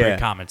Yeah, inappropriate yeah.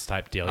 comments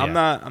type deal. I'm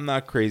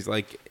not crazy.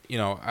 Like,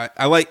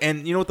 I like,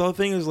 and you know what the other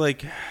thing is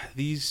like,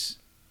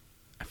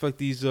 like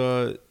these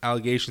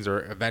allegations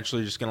are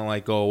eventually just gonna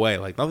like go away?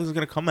 Like nothing's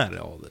gonna come out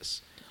of all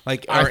this.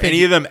 Like, are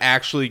any of them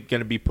actually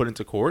gonna be put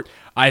into court?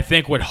 I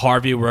think with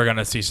Harvey, we're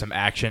gonna see some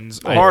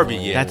actions. Harvey,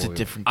 yeah, that's a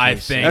different case. I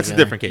think that's a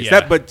different case.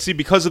 Yeah. But see,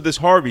 because of this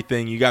Harvey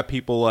thing, you got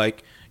people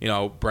like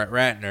Brett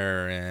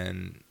Ratner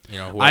and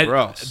whoever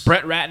else.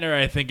 Brett Ratner,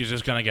 I think, is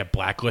just gonna get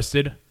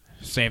blacklisted.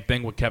 Same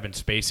thing with Kevin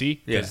Spacey,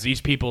 because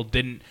these people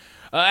didn't.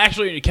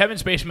 Actually, Kevin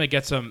Spacey might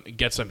get some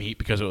heat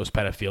because it was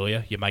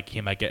pedophilia. He might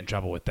get in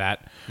trouble with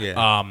that.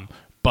 Yeah.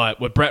 But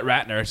with Brett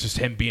Ratner, it's just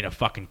him being a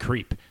fucking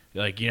creep.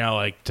 Like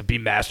to be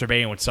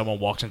masturbating when someone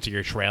walks into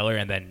your trailer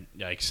and then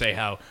say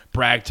how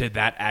brag to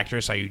that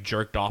actress how you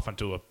jerked off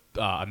onto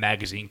a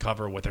magazine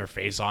cover with her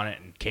face on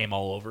it and came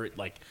all over it.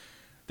 Like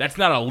that's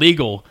not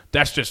illegal.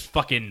 That's just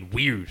fucking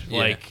weird. Yeah.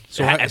 Like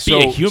so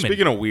be a human.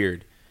 Speaking of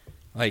weird,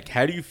 like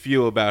how do you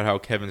feel about how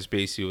Kevin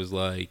Spacey was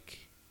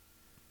like?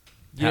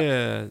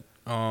 Yeah.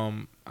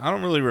 I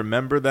don't really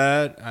remember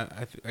that.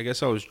 I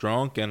guess I was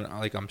drunk and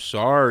I'm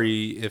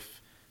sorry if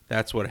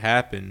that's what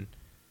happened.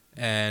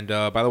 And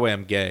by the way,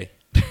 I'm gay.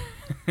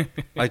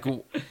 Like,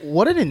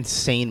 what an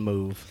insane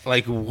move!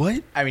 Like,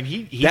 what? I mean,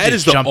 he that just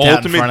is the jumped out in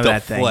ultimate front of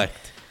that deflect.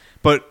 thing.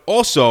 But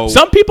also,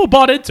 some people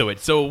bought into it,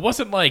 so it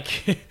wasn't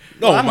like.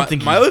 No, well, I don't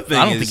think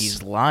think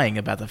he's lying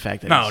about the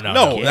fact that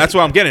no, gay. That's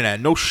what I'm getting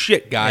at. No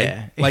shit, guy.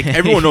 Yeah. Like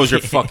everyone knows you're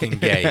fucking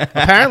gay.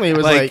 Apparently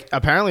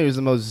it was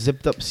the most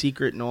zipped up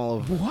secret in all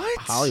of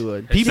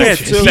Hollywood. People's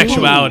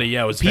sexuality,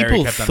 was very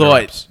people kept under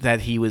wraps. thought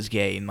that he was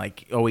gay and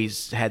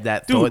always had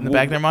that thought in the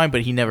back of their mind,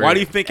 but he never. Why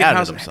do you think in outed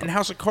House, himself. in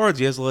House of Cards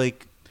he has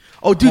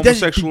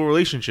homosexual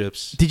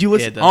relationships? Did you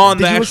listen? Yeah,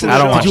 did you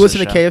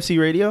listen to KFC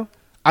Radio?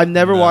 I've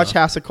never watched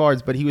House of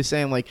Cards, but he was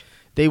saying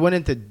they went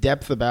into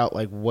depth about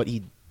what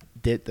he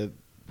did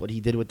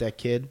with that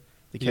kid,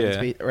 the Kevin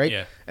Spacey, right?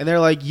 Yeah. And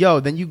they're like, yo,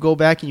 then you go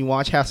back and you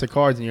watch House of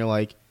Cards and you're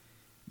like,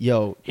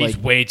 yo, he's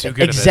way too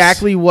good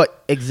exactly at this.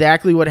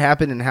 Exactly what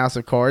happened in House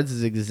of Cards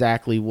is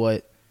exactly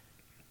what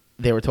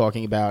they were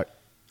talking about.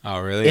 Oh,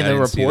 really? In the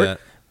report. See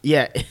that.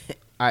 Yeah.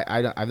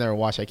 I've never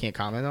watched. I can't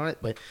comment on it,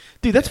 but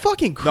dude, that's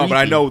fucking creepy. No, but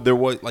I know there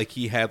was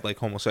he had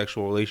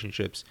homosexual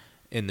relationships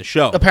in the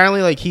show.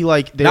 Apparently, I'm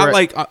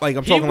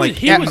talking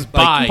he was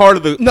bi. part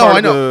of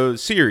the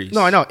series.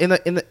 No, I know.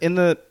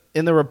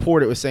 In the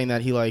report, it was saying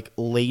that he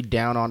laid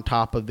down on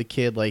top of the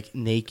kid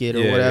naked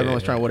or whatever, and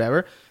was trying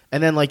whatever.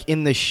 And then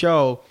in the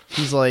show,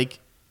 he's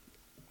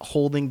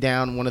holding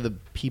down one of the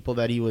people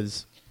that he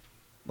was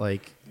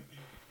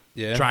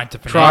trying to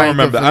I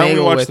remember that. I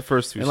only watched the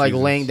first two and seasons.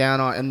 laying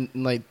down on and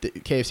the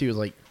KFC was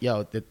like,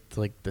 yo, it's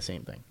the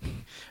same thing.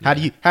 How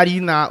do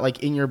you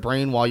not in your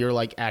brain while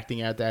you're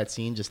acting out that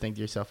scene just think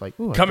to yourself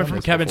ooh, coming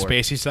from Kevin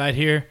Spacey's side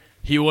here,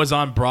 he was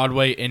on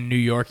Broadway in New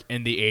York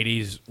in the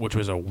 80s, which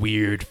was a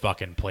weird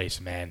fucking place,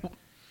 man.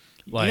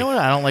 You know what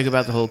I don't like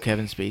about the whole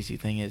Kevin Spacey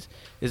thing is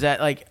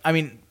that I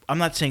mean, I'm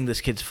not saying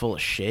this kid's full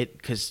of shit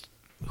because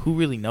who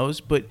really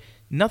knows, but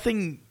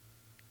nothing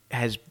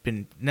has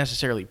been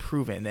necessarily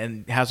proven,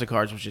 and House of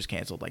Cards was just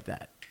canceled like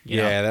that. You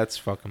know? That's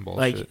fucking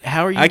bullshit.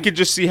 How are you? I could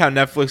just see how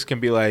Netflix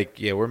can be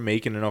we're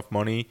making enough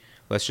money.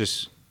 Let's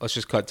just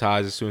cut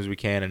ties as soon as we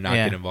can and not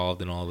get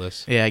involved in all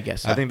this. Yeah, I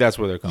guess. I think that's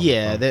where they're coming from.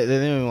 Yeah, they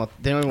don't even want.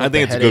 I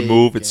think it's a good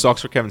move. It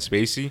sucks for Kevin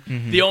Spacey.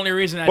 Mm-hmm. The only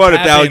reason that's But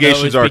if the happening,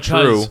 allegations though, are is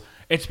because true,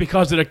 it's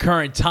because of the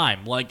current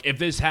time. If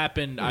this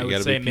happened, I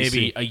would say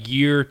maybe a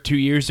year, 2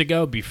 years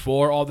ago,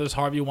 before all this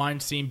Harvey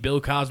Weinstein,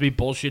 Bill Cosby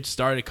bullshit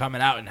started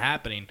coming out and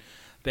happening,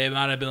 they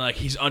might have been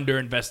he's under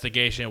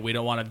investigation. We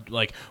don't want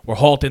to, we're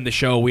halting the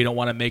show. We don't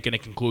want to make any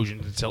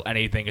conclusions until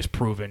anything is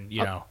proven,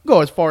 I'll go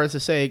as far as to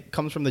say it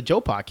comes from the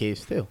Joe Pot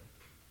case, too.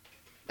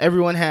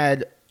 Everyone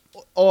had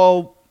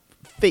all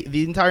faith.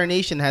 The entire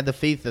nation had the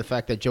faith in the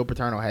fact that Joe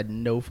Paterno had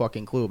no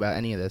fucking clue about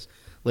any of this.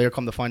 Later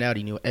come to find out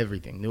he knew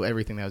everything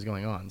that was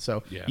going on.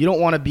 So you don't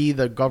want to be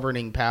the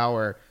governing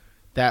power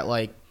that,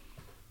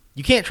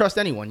 you can't trust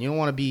anyone. You don't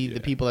want to be the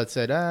people that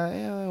said,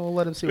 we'll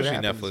let him see especially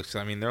what happens. Netflix.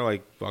 I mean, they're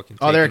fucking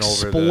they're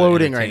taking over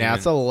exploding right now.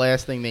 It's the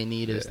last thing they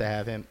need is to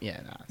have him.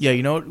 Yeah,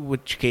 you know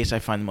which case I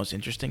find the most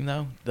interesting,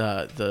 though?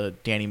 The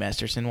Danny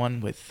Masterson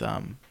one with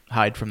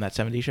Hyde from That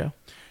 70s Show.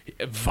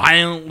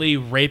 Violently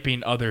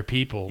raping other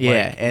people.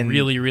 And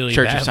really, really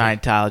Church badly. of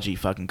Scientology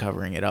fucking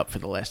covering it up for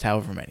the last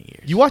however many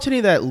years. You watch any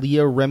of that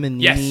Leah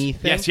Remini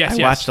thing? Yes.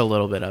 I watched a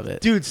little bit of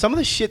it. Dude, some of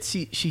the shit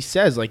she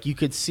says, you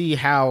could see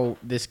how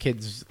this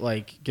kid's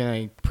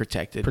gonna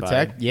protect.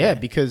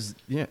 Because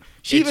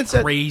she even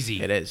said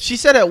crazy. It is. She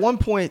said at one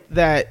point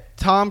that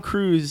Tom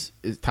Cruise.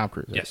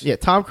 Yes. Yeah,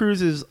 Tom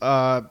Cruise is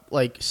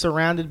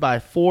surrounded by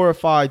 4 or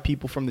 5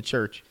 people from the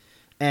church,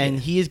 and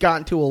he has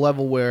gotten to a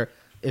level where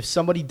if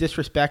somebody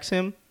disrespects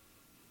him,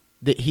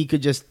 that he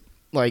could just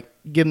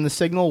give him the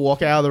signal,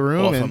 walk out of the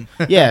room, and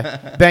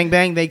bang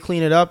bang, they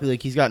clean it up.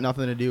 He's got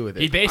nothing to do with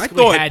it. He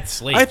basically had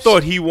slaves. I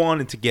thought he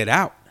wanted to get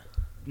out.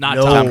 Not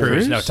No. Tom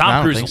Cruise. No, I Tom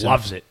don't Cruise think so.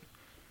 loves it.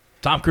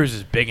 Tom Cruise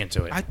is big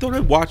into it. I thought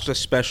I watched a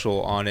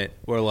special on it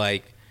where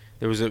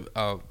there was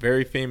a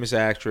very famous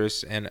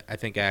actress and I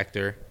think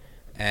actor,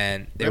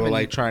 and they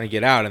were trying to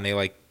get out, and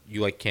they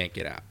you can't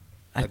get out.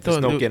 There's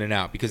no getting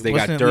out because they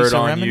got wasn't it dirt Lisa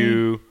on Remini?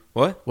 you.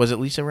 What? Was it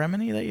Lisa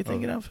Remini that you're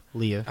thinking of?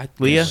 Leah.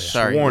 Leah? Sorry,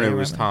 Sorry, sworn Leah it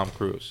was Remini. Tom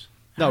Cruise.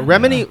 No,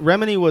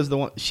 Remini was the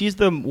one. She's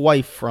the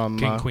wife from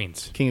King of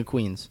Queens. King of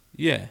Queens.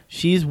 Yeah.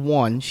 She's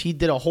one. She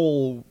did a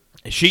whole.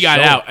 She got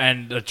show. out,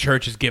 and the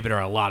church is giving her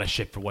a lot of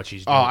shit for what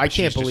she's doing. I but can't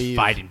she's just believe-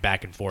 fighting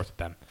back and forth with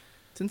them.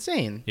 It's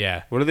insane.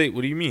 Yeah. What do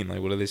you mean?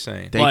 Like, what are they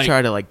saying? They Like-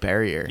 try to like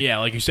bury her. Yeah,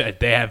 like you said,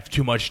 they have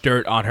too much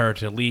dirt on her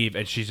to leave,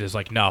 and she's just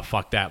like, "No,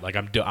 fuck that! Like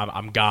I'm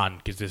gone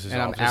because this is And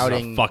I'm this is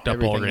outing a fucked up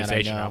everything that I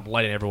organization. know." I'm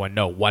letting everyone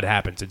know what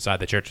happens inside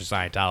the Church of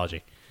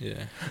Scientology."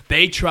 Yeah.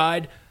 They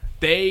tried.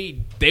 They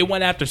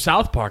went after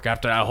South Park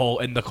after that whole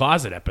In the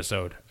Closet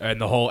episode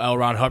and the whole L.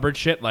 Ron Hubbard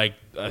shit. Like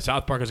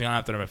South Park has gone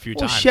after them a few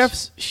Well,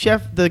 times.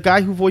 Chef, the guy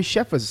who voiced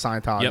Chef was a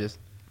Scientologist. Yep.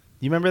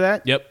 You remember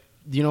that? Yep.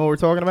 Do you know what we're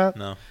talking about?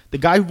 No. The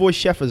guy who voiced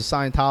Chef was a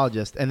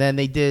Scientologist, and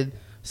then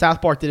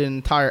South Park did an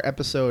entire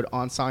episode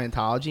on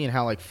Scientology and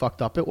how like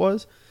fucked up it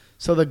was.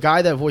 So the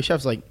guy that voiced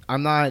Chef's like,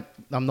 I'm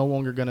no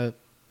longer gonna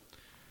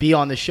be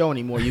on the show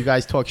anymore. You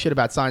guys talk shit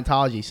about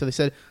Scientology. So they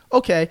said,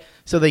 okay.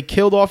 So they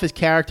killed off his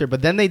character,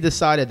 but then they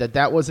decided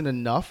that wasn't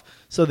enough.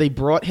 So they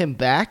brought him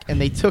back and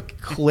they took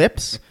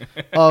clips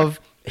of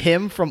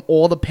him from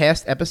all the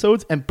past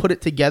episodes and put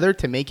it together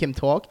to make him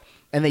talk,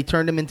 and they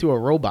turned him into a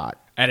robot.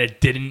 And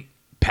it didn't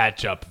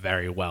patch up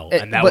very well,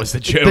 It- and that but was the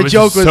joke. The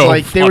joke was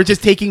like they were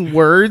just taking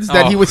words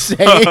that he was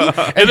saying and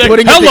like,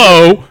 putting it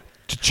hello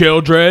to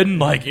children.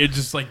 Like it's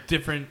just like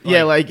different.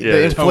 yeah, like Yeah.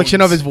 the inflection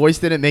tones. of his voice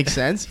didn't make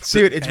sense.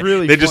 Dude, it's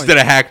really They just funny.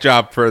 did a hack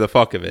job for the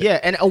fuck of it. Yeah,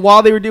 and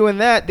while they were doing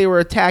that, they were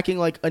attacking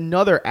like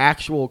another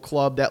actual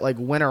club that like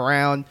went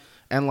around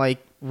and like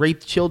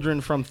raped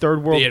children from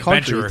third world The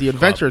countries, Adventurers the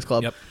Adventurers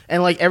Club. Club. Yep.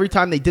 And like every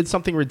time they did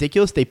something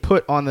ridiculous, they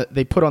put on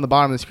the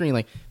bottom of the screen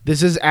like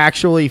this is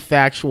actually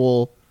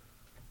factual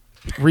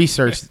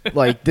research.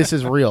 Like this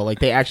is real. Like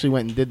they actually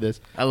went and did this.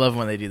 I love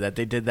when they do that.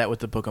 They did that with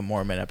the Book of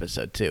Mormon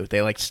episode too.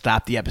 They like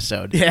stopped the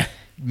episode. Yeah.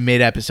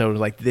 Mid episode,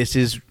 like this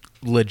is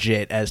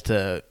legit as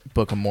to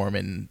Book of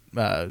Mormon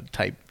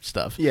type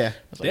stuff. Yeah. I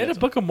was like, They had a that's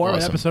Book of Mormon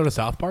awesome. episode of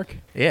South Park.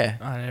 Yeah,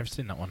 Oh, I never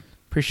seen that one.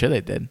 pretty sure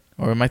they did.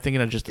 Or am I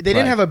thinking of just? They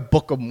didn't have a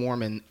Book of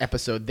Mormon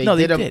episode. They No,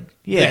 they did. did. They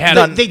Yeah, had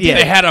No, a, they they, did.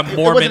 had a It wasn't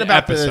Mormon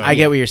about the- episode. I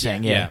get what you're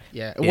saying. Yeah,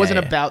 Yeah, it Yeah,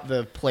 wasn't yeah. about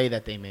the play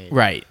that they made.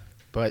 right.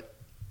 But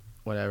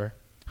whatever.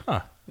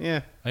 Huh.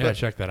 Yeah. I gotta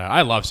check that out.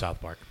 I love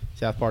South Park.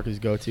 South Park is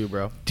go-to,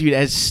 bro. Dude,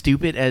 as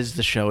stupid as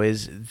the show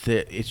is,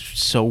 it's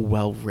so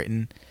well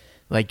written.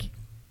 Like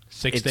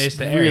 6 it's days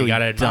to air. really You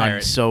gotta admire done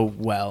it. so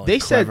well. They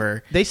and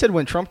clever. said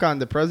when Trump got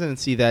into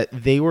presidency that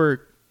they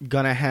were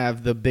gonna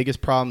have the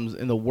biggest problems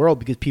in the world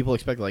because people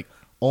expect like,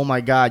 oh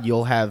my God,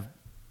 you'll have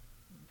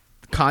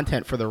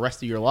content for the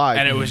rest of your life.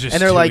 And it was just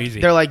and they're too like easy.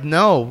 they're like,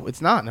 no,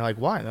 it's not. And they're like,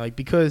 why? And they're like,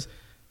 because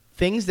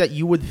things that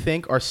you would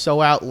think are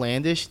so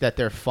outlandish that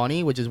they're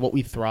funny, which is what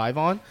we thrive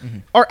on,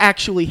 are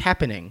actually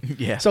happening.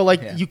 Yeah. So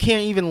like Yeah. you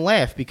can't even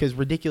laugh because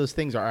ridiculous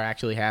things are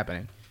actually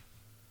happening.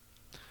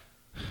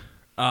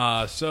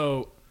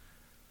 So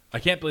I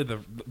can't believe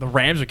the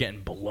Rams are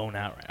getting blown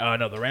out. Right? Oh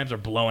no, the Rams are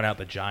blowing out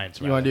the Giants.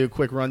 You want to do a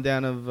quick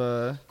rundown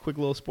of quick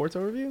little sports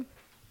overview?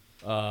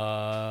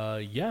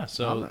 Yeah.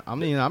 So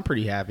I'm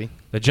pretty happy.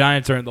 the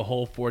Giants are in the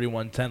hole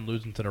 41-10,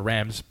 losing to the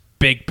Rams.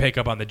 Big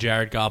pickup on the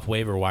Jared Goff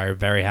waiver wire.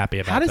 Very happy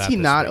about that. How does he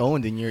this not week.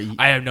 owned in your?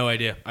 I have no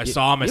idea. I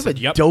saw him. I You have said,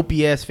 a "Yep,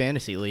 dopey ass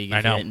fantasy league.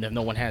 I know. If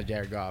no one has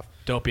Jared Goff.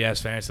 dopey ass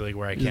fantasy league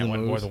where I These can't are the win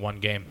more moves. than one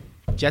game."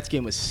 Jets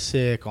game was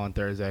sick on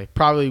Thursday.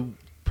 Probably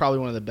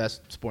one of the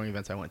best sporting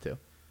events I went to.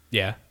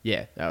 Yeah,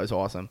 Yeah, that was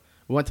awesome.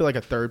 We went to like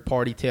a third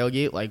party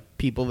tailgate, like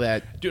people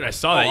that. dude, I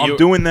saw that. I'm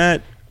doing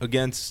that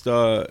against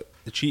the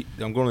Chiefs.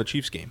 I'm going to the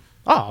Chiefs game.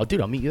 Oh, dude,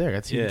 I'll meet you there. I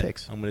got to see the Yeah,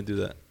 picks. I'm going to do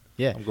that.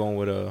 Yeah. I'm going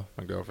with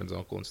my girlfriend's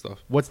uncle and stuff.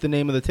 What's the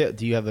name of the tail?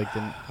 Do you have like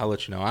the? I'll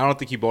let you know. I don't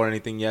think he bought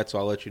anything yet, so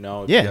I'll let you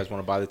know if Yeah. you guys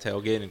want to buy the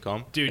tailgate and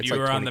come. Dude, It's you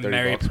like were on the 20,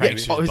 Merry $30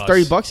 Pranksters Oh, it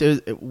was bus.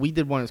 $30. We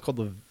did one. It's called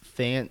the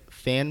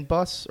fan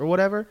bus or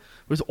whatever. It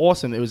was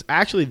awesome. It was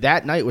actually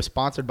that night was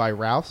sponsored by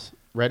Ralph's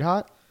Red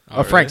Hot. Oh, Oh,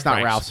 really? Frank's, not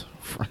Frank's. Ralph's.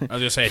 I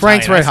was gonna say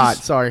Frank's Italian Red Hot.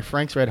 Ices. Sorry,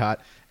 Frank's Red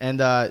Hot. And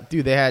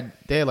dude, they had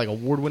like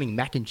award-winning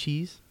mac and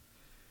cheese.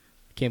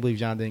 Can't believe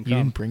John didn't You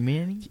come. didn't bring me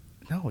any?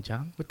 No,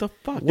 John. What the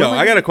fuck? Yo,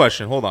 I got a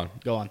question. Hold on.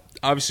 Go on.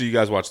 Obviously, you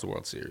guys watched the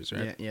World Series,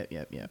 right? Yeah.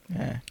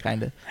 Yeah,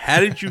 kind of. How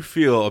did you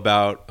feel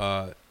about,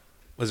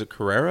 was it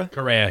Carrera?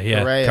 Correa,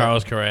 yeah, Correa.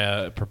 Carlos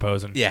Correa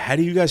proposing. Yeah, how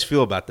do you guys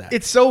feel about that?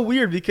 It's so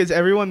weird because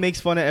everyone makes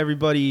fun of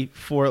everybody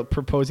for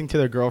proposing to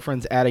their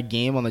girlfriends at a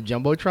game on the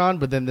Jumbotron,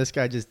 but then this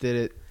guy just did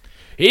it.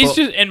 He's Well-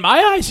 just, in my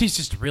eyes, he's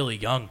just really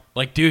young.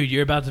 Like, dude,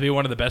 you're about to be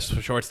one of the best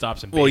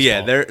shortstops in baseball. Well,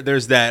 yeah,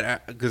 there's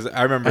that, because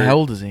I remember. How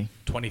old is he?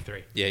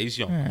 23. Yeah, he's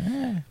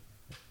young.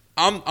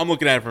 I'm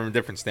looking at it from a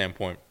different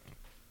standpoint.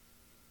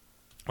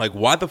 Like,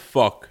 why the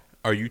fuck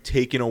are you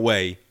taking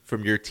away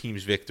from your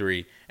team's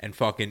victory and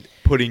fucking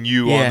putting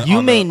you Yeah. on, You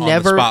on may the,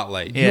 never- on the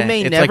spotlight? You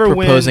may it's never like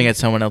proposing win- at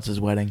someone else's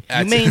wedding. You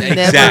That's may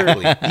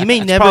exactly. never, you may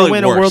It's never probably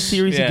win a World worse.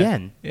 Series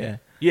again. Yeah.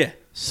 Yeah.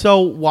 So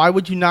why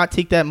would you not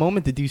take that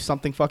moment to do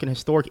something fucking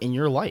historic in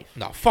your life?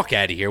 No, fuck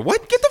out of here.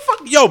 What? Get the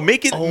fuck. Yo,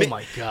 make it. Oh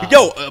my God.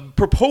 Yo,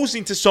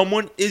 proposing to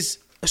someone is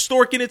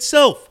historic in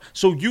itself.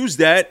 So use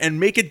that and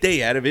make a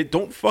day out of it.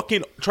 Don't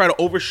fucking try to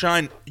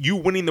overshine you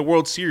winning the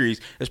World Series,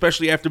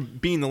 especially after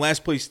being the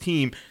last place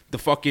team. The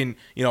fucking,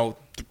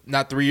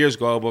 not 3 years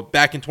ago, but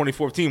back in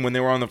 2014 when they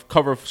were on the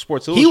cover of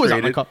Sports Illustrated. He was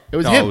on the cover. It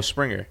was him. It was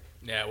Springer.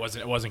 Yeah, it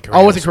wasn't Correa.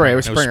 Oh, it wasn't Correa. It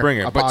was It was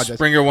Springer. Springer. But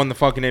Springer won the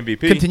fucking MVP.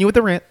 Continue with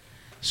the rant.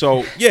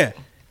 So, yeah.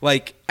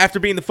 Like, after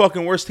being the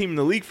fucking worst team in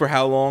the league for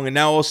how long, and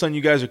now all of a sudden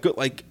you guys are good.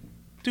 Like,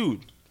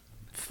 dude,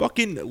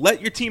 fucking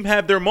let your team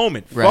have their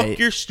moment. Right. Fuck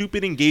your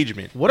stupid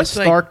engagement. What It's a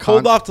like, stark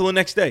Hold off till the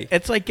next day.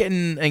 It's like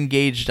getting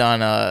engaged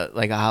on a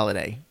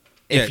holiday.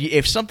 Yeah.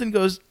 If something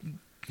goes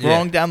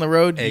wrong down the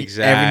road,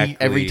 Exactly.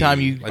 every time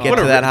you Like, get what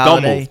to a that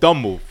holiday,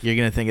 dumb move. you're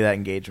gonna think of that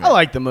engagement. I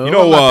like the move. You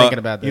know, I'm not thinking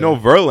about that.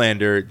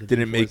 Verlander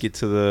didn't make it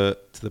to the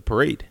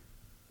parade.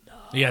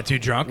 You got too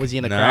drunk? Was he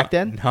in the No, crack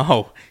den?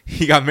 No,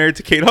 he got married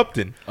to Kate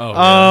Upton.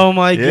 Oh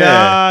my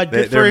God!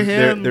 Good for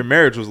him. Their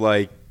marriage was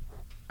like,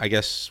 I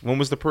guess, when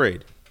was the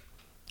parade?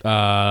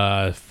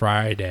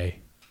 Friday.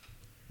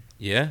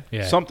 Yeah,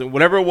 Yeah. something,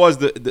 whatever it was.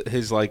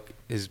 His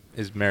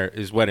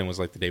wedding was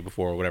like the day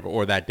before or whatever,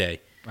 or that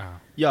day.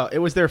 Yo, it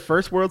was their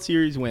first World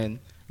Series win,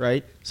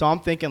 right? So I'm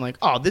thinking like,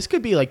 oh, this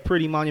could be like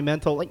pretty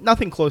monumental. Like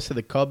nothing close to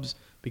the Cubs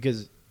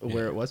because of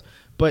where it was,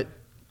 but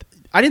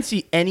I didn't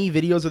see any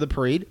videos of the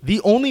parade.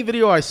 The only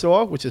video I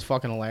saw, which is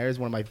fucking hilarious,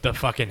 one of my The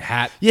fucking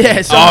hat. yeah.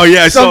 I saw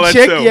that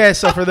chick, too. Yeah.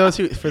 So for those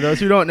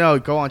who don't know,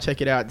 go on check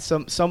it out.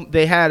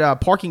 They had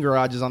parking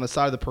garages on the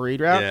side of the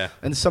parade route, Yeah.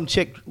 and some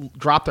chick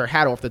dropped her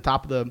hat off the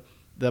top of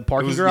the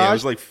parking It garage.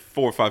 was like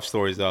 4 or 5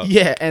 stories up.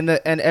 Yeah, and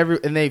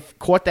they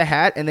caught the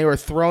hat and they were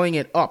throwing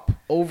it up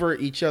over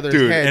each other's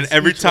Dude, heads. and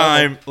every each level.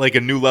 time like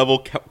a new level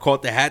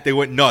caught the hat, they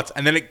went nuts.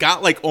 And then it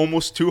got like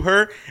almost to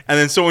her, and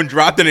then someone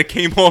dropped it and it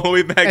came all the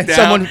way back And down.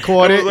 someone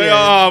caught And it, was like,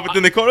 yeah. oh, but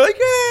then they caught it like,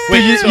 yeah.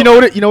 Wait,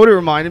 you know what it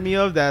reminded me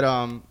of? That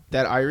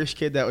Irish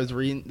kid that was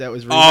reading. Oh, the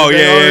thing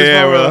yeah, over his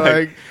yeah, phone, we're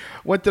like,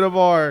 went to the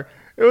bar.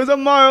 It was a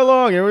mile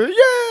long. And we're like,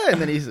 yeah, and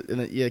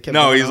then kept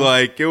No, going he's on.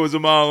 like, it was a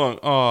mile long.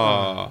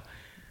 Oh,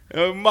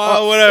 a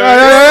mile, whatever.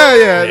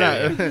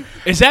 Yeah. No.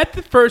 Is that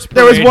the first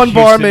There was parade one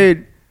Houston-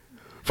 barmaid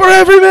for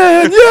every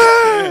man.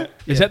 Yeah.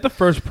 Is that the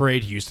first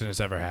parade Houston has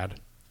ever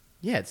had?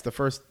 Yeah, it's the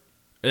first.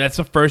 That's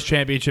the first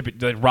championship.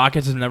 The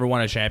Rockets has never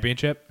won a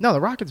championship. No, the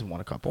Rockets won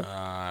a couple.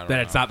 Then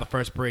it's not the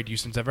first parade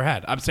Houston's ever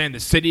had. I'm saying the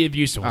city of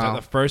Houston was Oh. that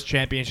the first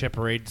championship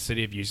parade the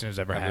city of Houston has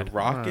ever Have had. the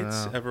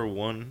Rockets know. ever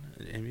won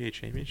an NBA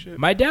championship?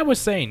 My dad was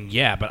saying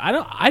yeah, but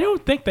I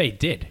don't think they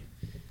did.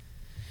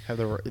 Have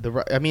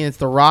I mean, it's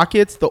the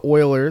Rockets, the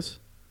Oilers.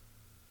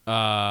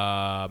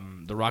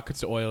 The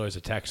Rockets, the Oilers,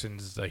 the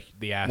Texans, the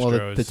Astros.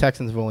 Well, the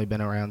Texans have only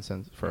been around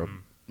since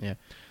yeah.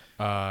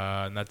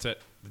 And that's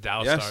it. The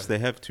Dallas Yes, Stars. they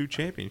have 2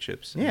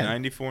 championships. Yeah.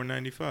 94 and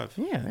 95.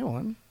 Yeah, they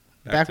won.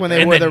 Back Back to when back.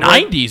 they in wore the the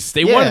red, 90s.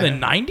 They won in Yeah. the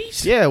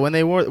 90s? yeah, when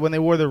they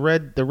wore the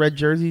red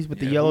jerseys with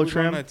the Yeah, yellow who was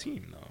on trim. that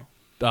team,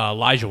 though?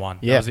 Elijah Wan.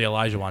 Yeah. That was the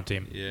Elijah Wan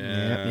team.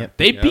 Yeah. Yep.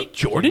 They Yep. beat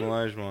Jordan?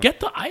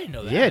 Olajuwon. I didn't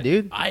know that. Yeah,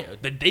 dude.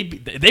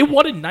 They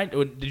won in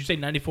did you say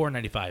 94 or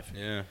 95?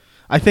 Yeah.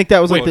 I think that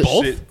was like Wait,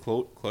 the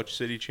both? Clutch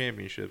City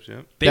championships,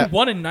 yeah. They That-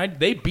 won in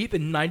they beat the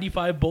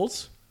 95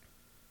 Bulls?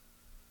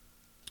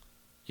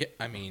 Yeah,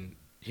 I mean,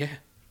 yeah.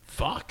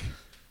 Fuck.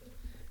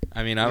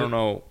 I mean, I don't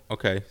know.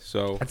 Okay,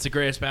 so That's the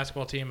greatest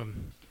basketball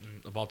team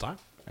of all time.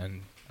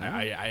 And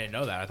I didn't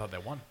know that. I thought they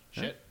won.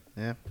 Shit.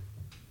 Yeah.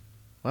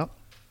 Well,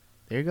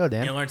 there you go,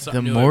 Dan. You learn The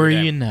something new more every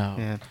day. you know.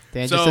 Yeah.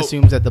 Dan So- just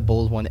assumes that the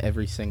Bulls won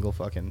every single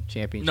fucking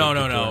championship. No.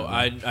 that Jordan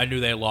won. I knew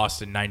they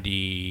lost in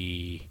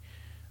 90.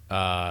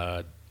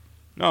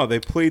 no, they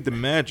played the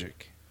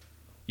Magic.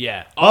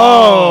 Yeah.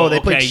 Oh, they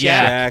okay, played Shaq.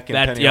 yeah. Shaq and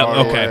That, Penny yeah,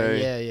 Hardaway.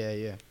 okay. Yeah.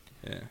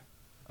 Yeah.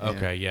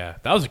 Okay, yeah.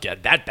 That was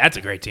good. That's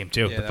a great team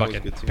too. Yeah, the that was a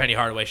fucking good team. Penny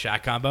Hardaway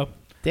Shaq combo.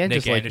 Dan Nick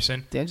just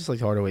Anderson. Dan just likes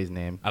Hardaway's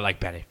name. I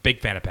like Penny.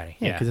 Big fan of Penny.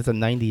 Yeah, Yeah. because it's a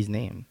 '90s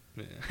name.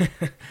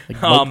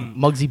 Like Um,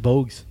 Muggsy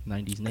Bogues,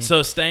 '90s name.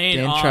 So staying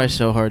Dan on tries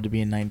so hard to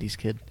be a '90s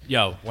kid.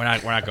 Yo, we're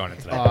not going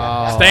into that.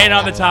 Oh. Staying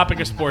on the topic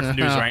of sports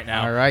news right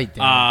now. All right,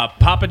 Dan.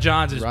 Papa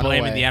John's is Run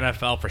blaming away. the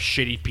NFL for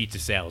shitty pizza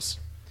sales.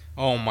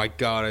 Oh my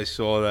God, I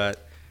saw that.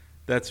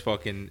 That's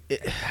fucking.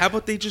 How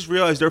about they just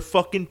realize their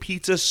fucking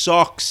pizza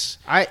sucks?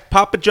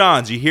 Papa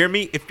John's, you hear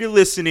me? If you're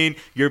listening,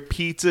 your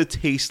pizza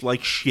tastes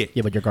like shit.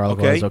 Yeah, but your garlic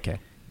okay? butter is okay.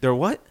 They're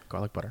what?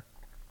 Garlic butter.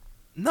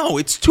 No,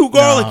 it's too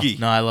garlicky.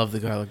 No, I love the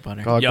garlic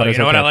butter. Garlic Yo, butter's you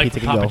know what okay. I like Pizza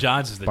from can Papa go.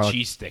 John's is the Garlic-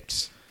 cheese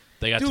sticks.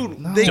 They got Dude,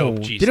 some they-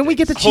 dope cheese Didn't we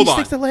get the sticks. cheese Hold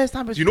sticks the on. last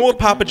time? Do you know what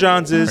Papa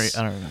John's is?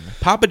 I don't remember.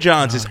 Papa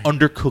John's is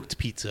undercooked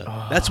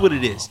pizza. That's what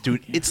it is,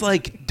 dude. It's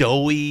like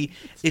doughy.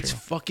 It's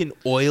fucking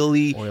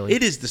oily. Oily.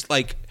 It is this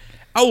like.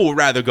 I would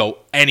rather go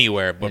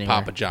anywhere but Anywhere.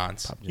 Papa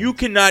John's. Papa You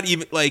cannot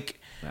even like.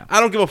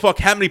 I don't give a fuck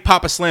how many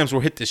Papa Slams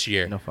were hit this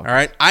year. No fuck. All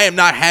right, I am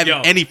not having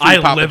Yo, any free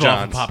I Papa live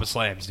John's. off of Papa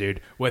Slams, dude.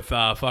 With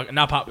not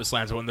Papa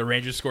Slams, but when the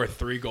Rangers score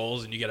 3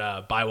 goals and you get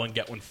a buy one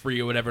get one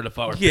free or whatever the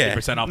fuck, or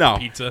 50% off no. the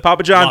pizza.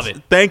 Papa John's, Love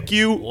it. thank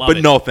you, Love but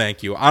it. no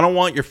thank you. I don't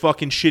want your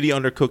fucking shitty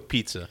undercooked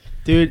pizza.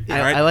 Dude,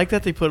 Right. I like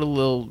that they put a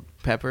little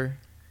pepper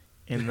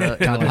in the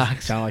Sound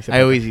box. like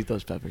I always eat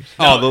those peppers.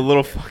 Oh, the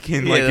little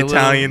fucking like the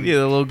Italian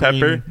little, the little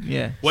pepper. green-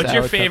 yeah. What's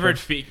your Sour favorite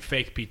pepper.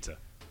 fake pizza?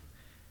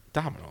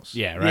 Domino's.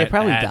 Yeah, Yeah, right.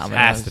 probably has, Domino's.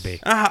 Has to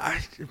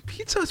be.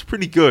 Pizza is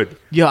pretty good.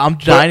 Yo, I'm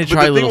dying to But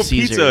try the thing Little with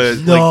pizza Caesars.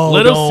 is, No,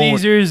 Little don't.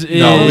 Caesars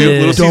is No, Little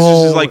Caesars is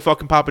Don't. like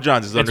fucking Papa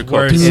John's. It's It's undercooked.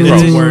 worse. It's It's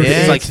gross. worse. Yeah.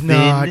 It's like like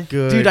not thin.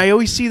 good. Dude, I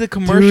always see the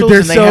commercials they're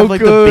and they so have like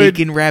good. the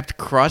bacon wrapped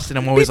crust, and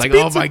I'm always like,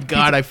 oh pizza, my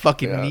god, I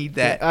fucking Yeah. need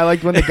that. I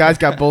like when the guy's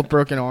got both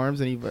broken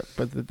arms and he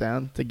puts it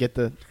down to get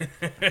the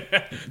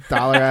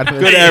dollar out of it.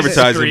 Good Yeah,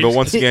 advertising, screech. but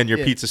once again, your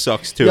Yeah. pizza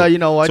sucks too. Yeah, you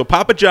know what? So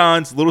Papa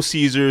John's, Little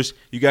Caesars,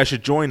 you guys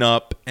should join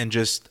up and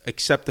just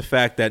accept the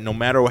fact that no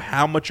matter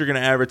how much you're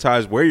going to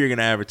advertise, where you're going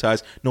to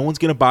advertise, no one's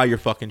going to buy your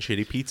fucking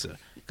shitty pizza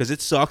because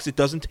it sucks. It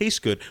doesn't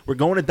taste good. We're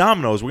going to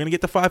Domino's. We're going to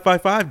get the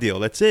 555 deal.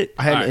 That's it.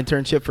 I had All an right.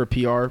 internship for a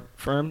PR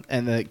firm,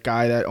 and the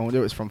guy that owned it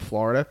was from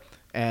Florida.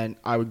 And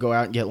I would go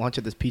out and get lunch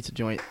at this pizza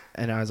joint,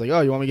 and I was like, "Oh,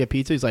 you want me to get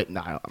pizza?" He's like,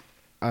 "Nah,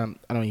 I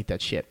don't eat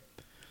that shit."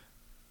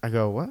 I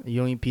go, "What? You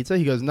don't eat pizza?"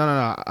 He goes, "No,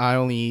 I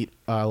only eat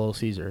Little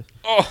Caesars."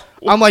 Oh,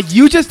 I'm like,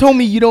 "You just told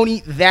me you don't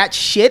eat that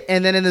shit,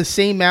 and then in the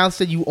same mouth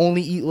said you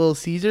only eat Little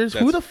Caesars.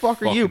 Who the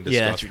fuck are you?" fucking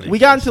Yeah, that's disgusting. We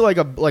got into like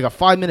a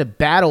 5-minute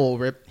battle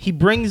over it. He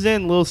brings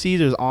in Little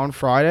Caesars on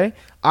Friday.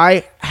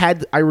 I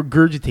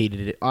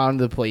regurgitated it on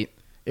the plate.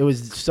 It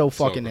was so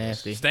fucking gross.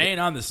 nasty. Staying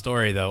on the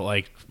story though,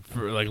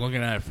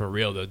 looking at it for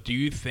real though, do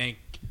you think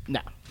No.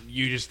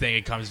 you just think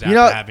it comes down You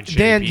know, to having shitty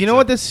Dan, pizza? you know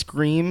what this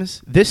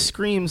screams? This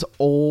screams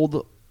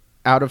old,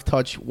 out of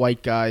touch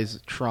white guys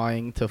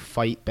trying to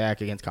fight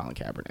back against Colin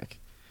Kaepernick.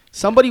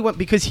 Somebody went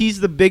because he's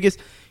the biggest.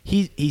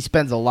 He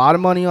spends a lot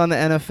of money on the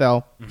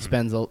NFL.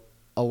 Spends a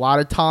lot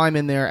of time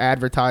in there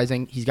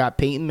advertising. He's got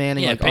Peyton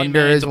Manning Yeah, like Peyton under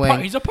Manning's his a wing.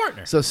 he's a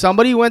partner. So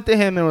somebody went to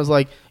him and was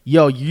like,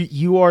 "Yo,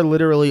 you are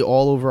literally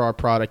all over our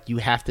product. You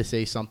have to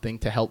say something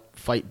to help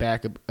fight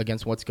back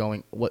against what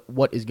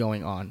is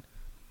going on."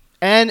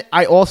 And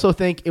I also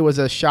think it was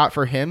a shot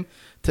for him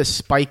to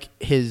spike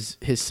his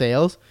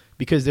sales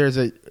because there's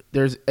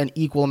an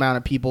equal amount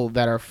of people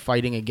that are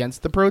fighting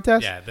against the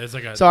protest. Yeah, there's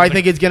like a. So I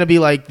think it's gonna be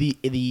like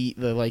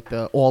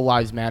the All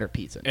Lives Matter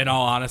pizza. in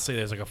all honesty,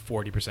 there's like a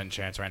 40%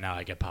 chance right now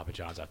I get Papa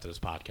John's after this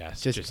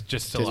podcast.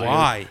 Just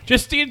why?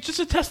 Just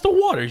to test the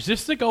waters,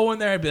 just to go in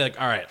there and be like,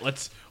 all right,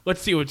 let's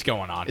see what's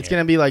going on. It's here.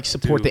 gonna be like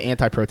support Dude. the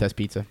anti-protest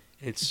pizza.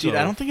 It's Dude, so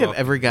I don't think I've fucking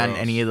ever gotten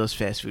gross. any of those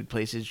fast food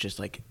places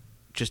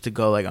just to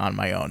go like on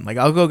my own. Like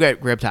I'll go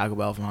grab Taco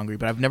Bell if I'm hungry,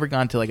 but I've never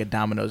gone to like a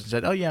Domino's and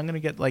said, "Oh yeah, I'm gonna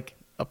get like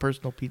a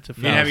personal pizza."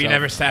 For You myself.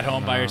 never sat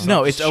home by yourself.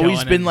 No, it's just always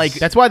chilling been and- like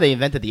That's why they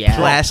invented the app.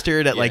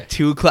 plastered at Yeah. like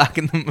 2:00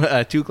 in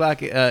the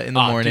 2:00 in the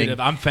Oh, morning. Dude, if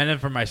I'm fending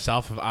for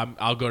myself,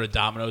 I'll go to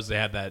Domino's. They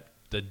have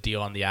the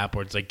deal on the app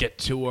where it's like get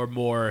 2 or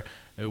more,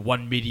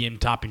 1 medium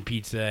topping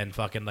pizza and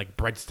fucking like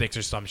breadsticks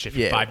or some shit for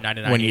Yeah,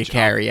 $5.99 when you each.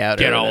 carry I'll out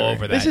or get all whatever.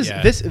 over that. This is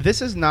yeah.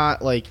 this is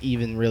not like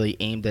even really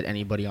aimed at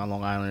anybody on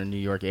Long Island or New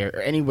York area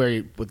or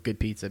anywhere with good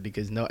pizza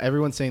because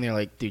everyone's saying they're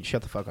like, dude,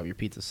 shut the fuck up, your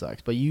pizza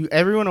sucks. But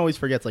everyone always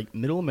forgets like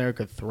Middle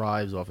America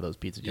thrives off of those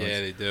pizza joints.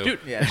 Yeah, they do. Dude,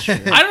 Yeah, sure.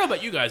 I don't know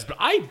about you guys, but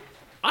I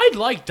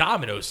like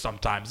Domino's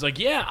sometimes. Like,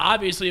 yeah,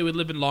 obviously we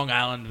live in Long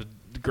Island with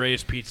the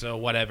greatest pizza,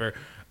 whatever,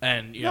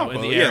 and you know No, in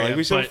but the yeah, area. like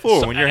we said but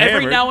before, when you're every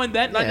hammered- now and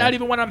then, Yeah. not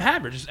even when I'm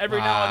hammered, just every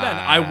now and then,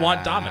 I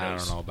want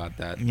Domino's. I don't know about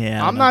that.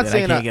 Yeah, I'm I not don't know, dude.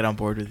 saying I can't that- get on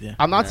board with you.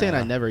 I'm not saying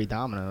Yeah. I never eat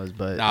Domino's,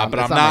 but Nah, but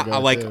I'm that's not my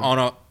like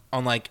go-to.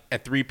 on like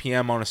at 3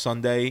 p.m. on a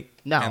Sunday.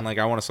 No. And like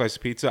I want a slice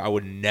of pizza. I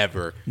would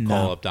never No.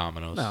 call up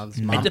Domino's. No, it's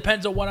No. It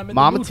depends on what I'm in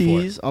Mama the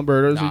mood T's,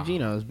 Umberto's, Nah. or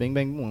Geno's. Bing,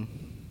 bang,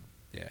 boom.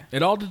 Yeah. for.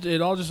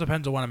 It all just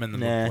depends on what I'm in the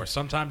Nah. mood for.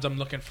 Sometimes I'm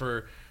looking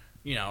for,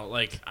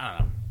 like I don't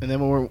know. And then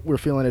when we're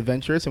feeling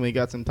adventurous and we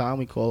got some time,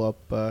 we call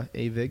up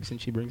A Vigs and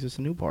she brings us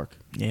to New Park.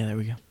 Yeah, there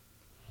we go.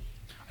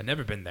 I've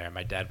never been there.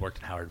 My dad worked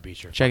in Howard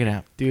Beach. Check it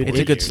out, Dude, It's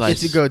a good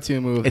slice. It's a go-to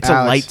move. It's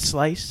Alex, a light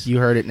slice. You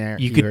heard it there.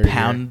 You heard could it here.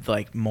 pound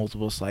like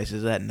multiple slices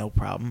of that, no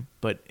problem.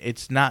 But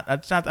it's not.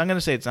 It's not. I'm gonna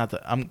say it's not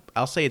the.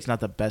 I'll say it's not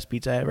the best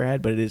pizza I ever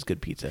had, but it is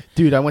good pizza.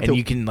 Dude, I went And to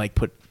you can like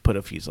put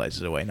a few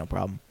slices away, no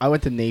problem. I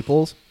went to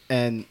Naples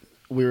and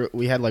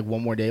we had like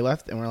one more day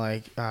left and we're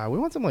like, we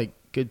want some like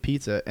good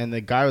pizza. And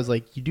the guy was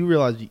like, you do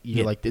realize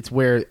Yeah. like it's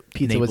where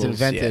pizza was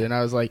Naples, invented. yeah. And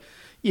I was like,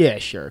 yeah,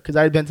 sure. Because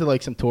I had been to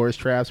like some tourist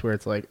traps where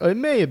it's like, oh, it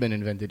may have been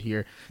invented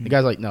here. The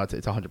guy's like, no, it's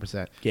 100%. Yeah,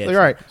 Like, it's all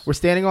right, Naples. we're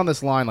standing on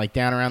this line like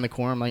down around the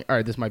corner. I'm like, all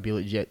right, this might be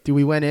legit. Dude,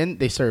 we went in.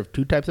 They served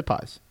 2 types of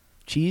pies,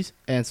 cheese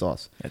and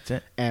sauce. That's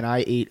it. And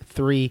I ate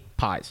 3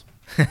 pies.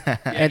 Yeah,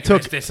 and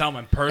took they sell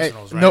them in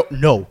personals, right?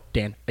 No,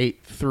 Dan. I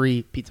ate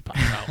 3 pizza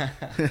pies.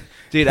 No.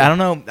 Dude, I don't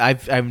know.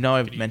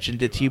 I've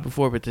mentioned it to you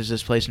before, but there's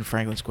this place in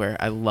Franklin Square.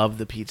 I love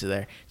the pizza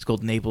there. It's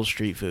called Naples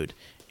Street Food,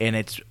 and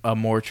it's a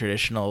more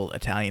traditional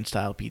Italian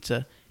style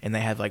pizza. And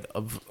they have like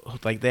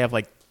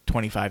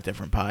 25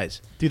 different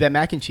pies. Dude, that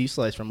mac and cheese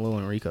slice from Lou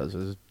Enrico's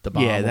was the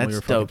bomb. Yeah, when we that's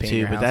were fucking dope painting too.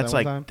 your But house that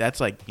one time. that's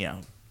like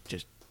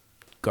just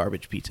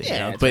garbage pizza. Yeah, You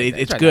know? it's But right- it's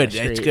it's right good.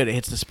 down the It's street. good. It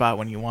hits the spot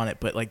when you want it.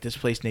 But like this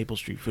place, Naples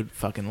Street Food,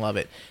 fucking love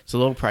it. It's a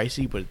little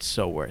pricey, but it's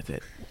so worth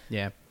it.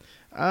 Yeah.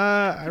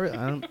 I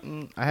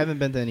haven't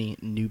been to any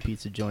new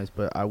pizza joints,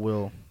 but I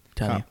will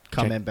Tell you.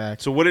 comment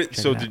back. So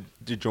did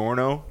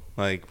DiGiorno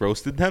like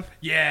roasted them?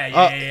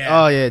 Yeah.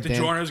 Oh yeah,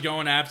 DiGiorno's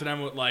going after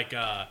them with like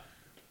I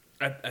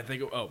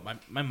think. Oh,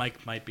 my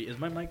mic might be. Is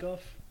my mic off?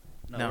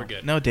 No, we're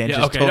good. No, Dan, yeah,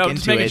 just okay. talk No, into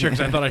just making it. sure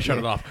because I thought I shut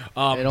it off.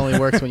 It only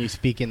works when you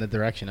speak in the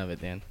direction of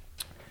it, Dan.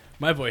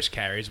 My voice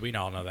carries. We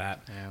all know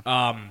that.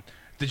 Yeah.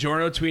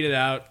 DiGiorno tweeted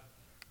out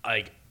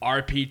like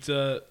our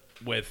pizza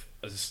with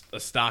a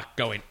stock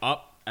going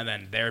up, and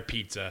then their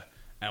pizza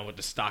and with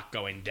the stock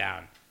going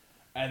down,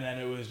 and then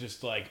it was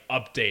just like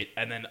update,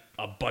 and then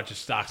a bunch of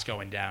stocks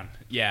going down.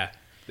 Yeah,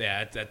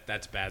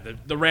 that's bad.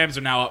 The Rams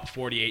are now up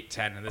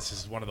 48-10, and this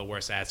is one of the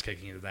worst ass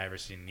kickings that I've ever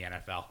seen in the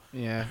NFL.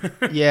 Yeah.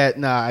 Yeah,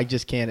 no, I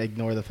just can't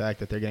ignore the fact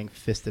that they're getting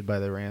fisted by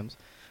the Rams.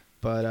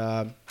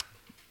 But,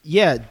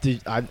 yeah,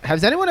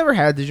 has anyone ever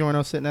had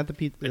DiGiorno sitting at the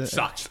pizza? It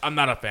sucks. I'm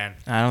not a fan.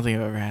 I don't think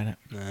I've ever had it.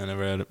 Nah, I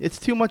never had it. It's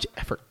too much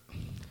effort.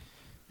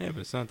 Yeah,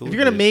 but it's not If delicious.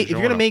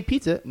 you're gonna make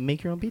pizza,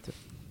 make your own pizza.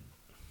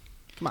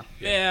 Come on.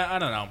 Yeah, I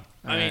don't know.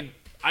 I Alright. mean,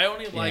 I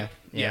only like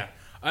Yeah.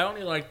 I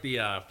only like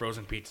the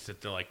frozen pizzas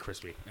that they're like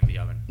crispy in the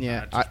oven.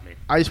 Yeah, That's just me.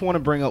 I just want to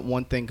bring up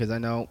one thing because I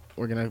know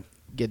we're gonna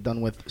get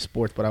done with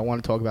sports, but I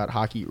want to talk about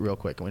hockey real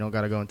quick, and we don't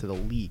got to go into the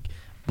league.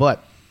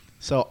 But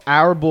so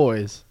our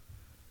boys,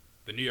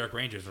 The New York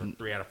Rangers are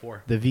 3 out of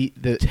 4.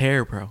 the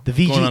Tear, bro. The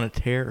VG Going on a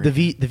tear. the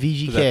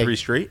VGK, Was that 3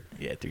 straight?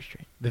 Yeah, 3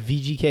 straight. the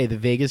VGK, the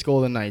Vegas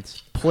Golden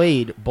Knights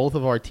played both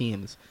of our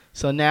teams.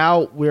 So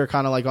now we're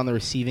kind of like on the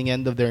receiving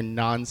end of their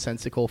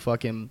nonsensical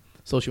fucking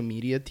social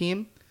media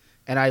team.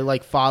 And I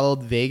like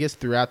followed Vegas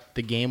throughout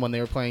the game when they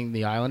were playing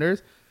the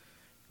Islanders.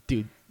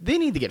 Dude, they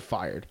need to get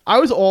fired. I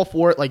was all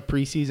for it like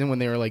preseason when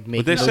they were like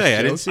making What'd they those say? I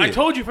didn't jokes. see I it.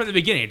 told you from the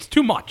beginning, it's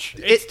too much.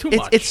 It's too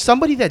much. It's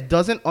somebody that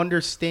doesn't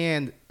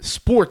understand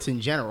sports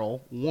in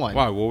general. One.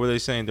 Why? What were they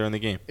saying during the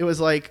game? It was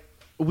like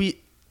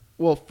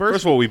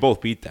First of all, we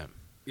both beat them.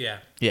 yeah.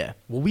 Yeah.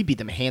 we beat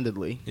them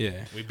handedly.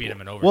 Yeah. We beat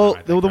them in overtime. Well, I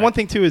think, the right? one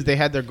thing too is they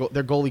had their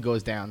goalie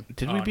goes down.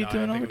 Did Oh, we beat no,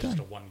 them in I think it was overtime?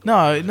 just a one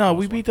goal. It was a No, close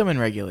we one. beat them in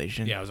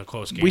regulation. Yeah, it was a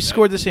close game. We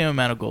scored the same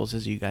amount of goals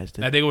as you guys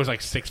did. I think it was like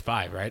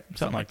 6-5, right?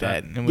 Something like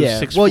that. And it was Yeah.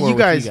 6-4 Well, you with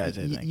guys, I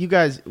think. you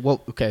guys.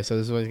 Well, okay. So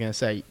this is what I was gonna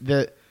say.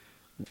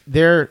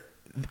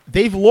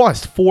 They've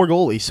lost 4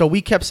 goalies. So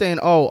we kept saying,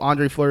 "Oh,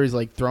 Andre Fleury's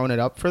like throwing it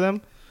up for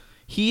them."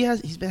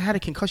 He's had a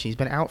concussion. He's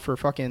been out for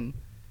fucking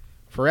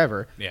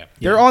forever. Yeah.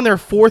 They're on their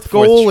 4th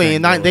Fourth goalie,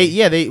 string and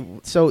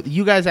goalie. So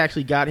you guys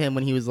actually got him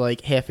when he was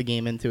like half a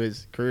game into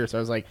his career. So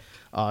I was like,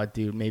 "Oh,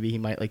 dude, maybe he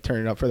might like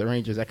turn it up for the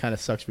Rangers." That kind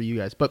of sucks for you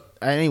guys. But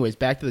anyways,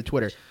 back to the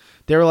Twitter.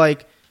 They were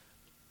like,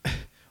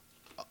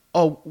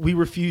 "Oh, we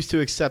refuse to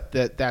accept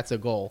that that's a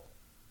goal."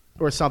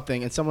 Or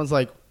something, and someone's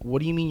like,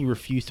 "What do you mean you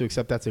refuse to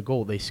accept that's a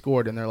goal? They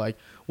scored," and they're like,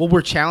 "Well,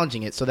 we're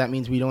challenging it, so that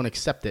means we don't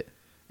accept it."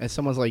 And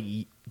someone's like,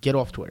 "Get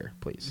off Twitter,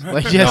 please."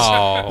 Like, just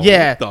No,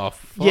 yeah, what the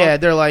fuck? yeah.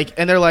 They're like,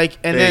 and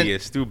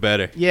Vegas, do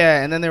better. then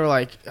yeah, and then they were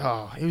like,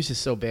 "Oh, it was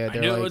just so bad." I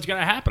They're knew like, it was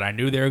gonna happen. I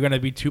knew they were gonna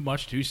be too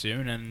much too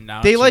soon, and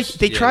now they it's like just-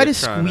 they try to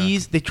they're trying to-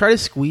 squeeze they try to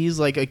squeeze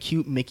like a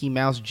cute Mickey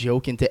Mouse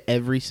joke into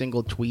every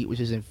single tweet, which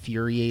is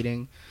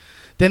infuriating.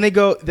 Then they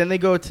go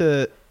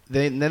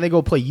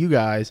play you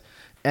guys,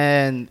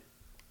 and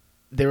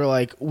they were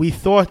like, we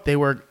thought they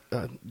were.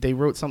 They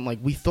wrote something like,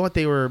 we thought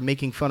they were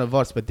making fun of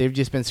us, but they've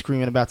just been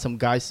screaming about some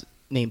guy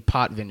named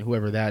Potvin,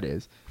 whoever that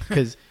is,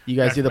 because you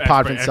guys do the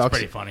Potvin That's sucks.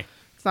 pretty funny.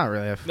 It's not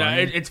really that No,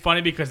 funny. it's funny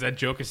because that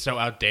joke is so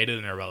outdated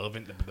and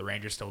irrelevant that the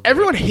Rangers still. Do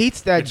Everyone it.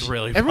 hates that. It's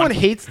really everyone funny.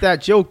 hates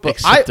that joke, but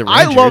Except the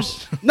I Rangers.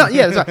 love. No,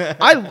 yeah, it's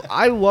not-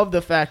 I love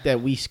the fact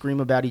that we scream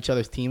about each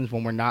other's teams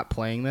when we're not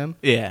playing them.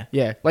 Yeah.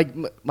 Yeah, like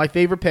my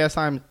favorite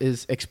pastime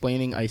is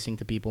explaining icing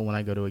to people when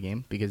I go to a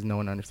game because no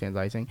one understands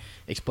icing.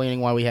 Explaining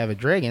why we have a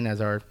dragon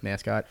as our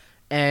mascot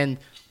and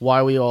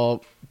why we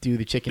all do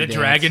the chicken The dance.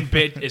 dragon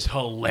bit is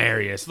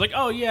hilarious. Like,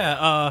 oh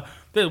yeah,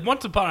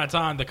 once upon a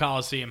time the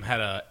Coliseum had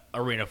a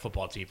arena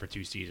football team for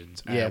 2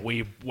 seasons. And Yeah.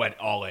 we went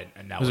all in,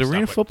 and now Was we're it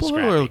arena stuck with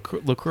football or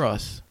Scrappy.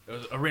 lacrosse? It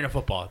was arena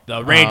football.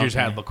 The Rangers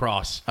okay. had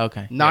lacrosse.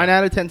 Okay. 9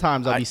 out of 10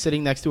 times I'll I- be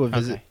sitting next to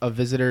Okay. a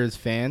visitor's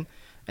fan,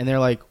 and they're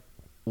like,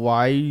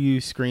 "Why are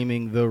you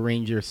screaming the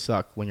Rangers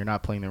suck when you're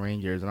not playing the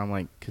Rangers?" And I'm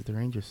like, "Because the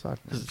Rangers suck."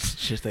 man." It's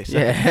just they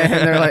Yeah, said.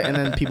 and they're like, and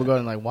then people go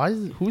and like,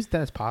 who's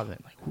Dennis Potvin?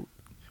 Like,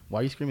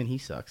 why are you screaming he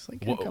sucks?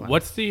 Like, come on.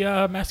 What's the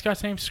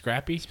mascot's name?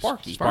 Scrappy.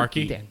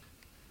 Sparky. Dan.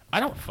 I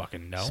don't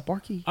fucking know.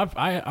 Sparky.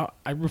 I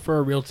refer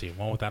a real team,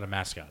 one without a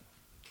mascot.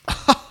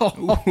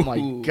 Oh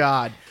my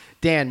God,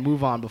 Dan,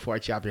 move on before I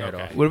chop your head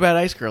Okay. off. What about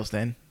Ice Girls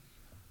then?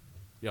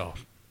 Yo,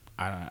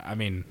 I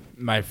mean,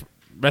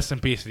 rest in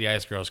peace to the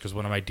Ice Girls because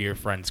one of my dear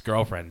friend's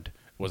girlfriend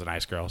was an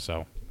Ice Girl.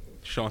 So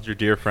Sean's your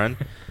dear friend.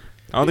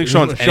 I don't think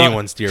Sean's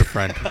anyone's dear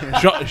friend.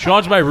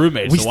 Sean's my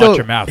roommate. We so still- watch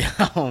your mouth.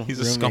 Oh, He's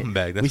a roommate.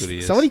 scumbag. That's what he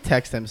is. Somebody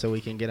text him so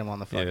we can get him on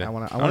the phone. Yeah.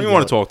 I don't even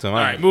want to talk to him. All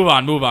right, move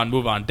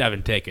on.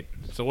 Devin, take it.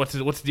 So what's the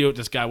deal with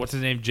this guy? What's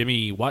his name?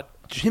 Jimmy what?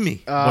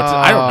 Jimmy.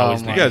 I don't know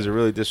his Oh, name. You guys are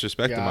really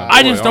disrespecting God. my boy,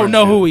 I just don't aren't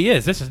know you? who he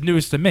is. This is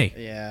news to me.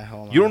 Yeah,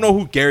 hold on. You don't know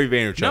who Gary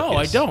Vaynerchuk No,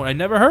 I is. don't. I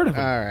never heard of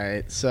him. All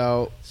right,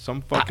 so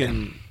Some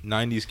fucking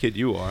 90s kid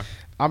you are.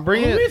 I'm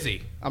bringing Who it. is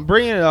he? I'm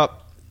bringing it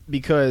up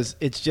because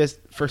it's just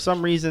for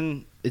some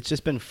reason it's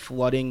just been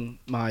flooding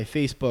my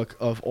Facebook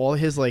of all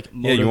his like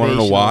motivational you wanna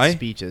know why?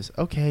 speeches.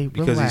 Okay,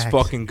 Because relax. he's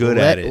fucking good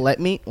at it. Let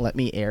me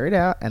air it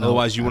out, and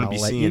Otherwise you I'll wouldn't be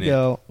let seeing you it.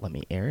 go. Let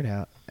me air it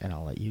out, and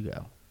I'll let you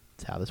go.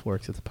 That's how this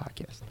works with the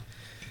podcast.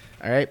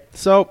 All right,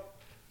 so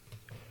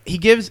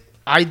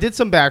I did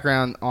some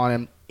background on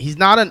him. He's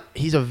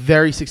a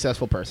very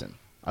successful person.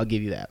 I'll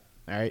give you that.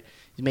 All right,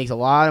 he makes a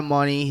lot of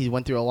money. He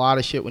went through a lot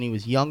of shit when he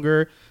was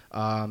younger.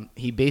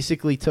 He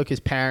basically took his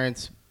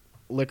parents'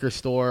 liquor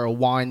store, a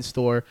wine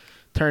store,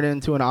 turned it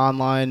into an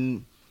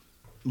online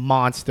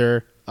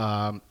monster,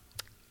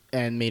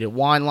 and made a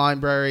wine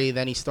library.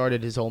 Then he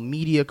started his own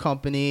media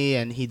company,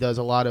 and he does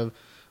a lot of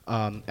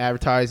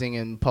advertising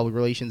and public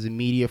relations and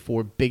media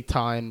for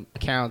big-time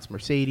accounts,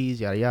 Mercedes,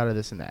 yada, yada,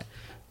 this and that.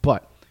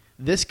 But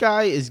this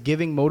guy is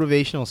giving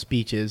motivational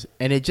speeches,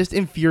 and it just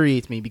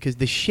infuriates me because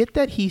the shit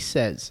that he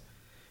says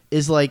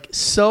is, like,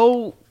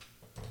 so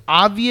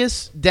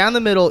obvious, down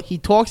the middle. He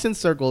talks in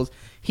circles.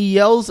 He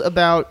yells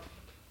about,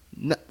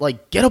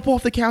 like, get up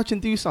off the couch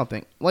and do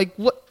something. Like,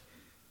 what?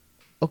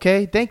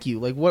 Okay, thank you.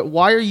 Like, what?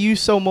 Why are you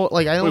so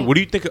like? I don't. Wait, what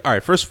do you think? All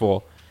right, first of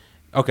all,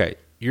 okay,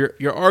 your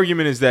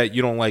argument is that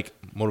you don't like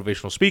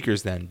motivational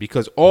speakers, then,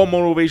 because all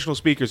motivational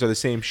speakers are the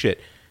same shit.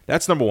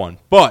 That's number one.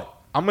 But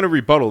I'm gonna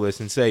rebuttal this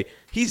and say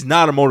he's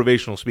not a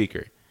motivational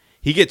speaker.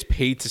 He gets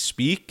paid to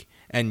speak,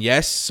 and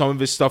yes, some of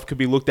his stuff could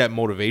be looked at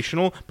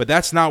motivational, but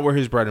that's not where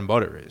his bread and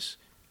butter is.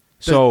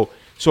 So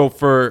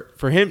for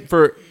him,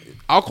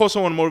 I'll call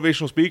someone a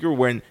motivational speaker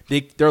when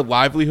their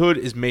livelihood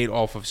is made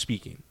off of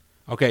speaking.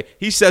 Okay,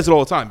 he says it all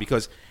the time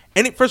because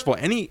first of all,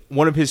 any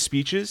one of his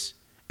speeches,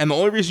 and the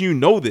only reason you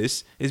know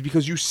this is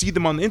because you see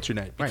them on the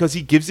internet because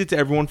he gives it to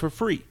everyone for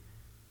free.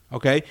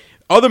 Okay,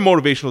 other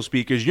motivational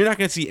speakers, you're not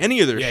going to see any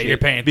of their shit. You're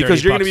paying $30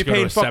 because you're going to be to go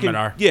paying to a fucking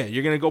seminar. Yeah,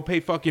 you're going to go pay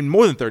fucking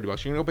more than $30.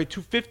 You're going to go pay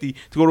 $250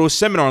 to go to a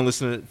seminar and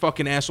listen to a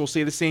fucking asshole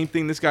say the same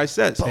thing this guy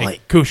says. But Hey,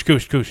 like- Koosh,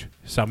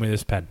 sell me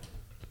this pen.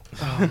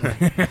 Oh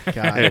my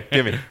God. Hey,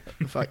 give me,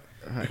 Fuck.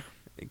 All right.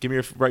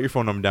 write your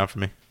phone number down for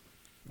me.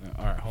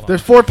 All right, hold on.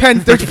 There's 4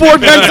 pens. There's 4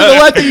 pens to the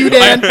left of you,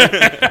 Dan.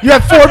 You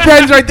have 4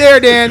 pens right there,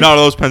 Dan. No,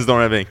 those pens don't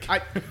have ink.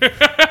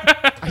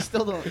 I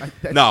still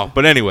don't. No,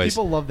 but anyways,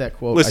 People love that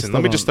quote. Listen, I still let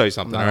me don't- just tell you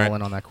something, I'm not all right? all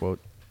in on that quote.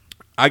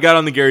 I got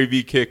on the Gary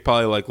Vee kick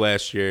probably like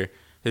last year.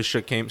 His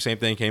shit same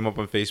thing came up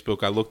on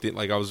Facebook. I looked at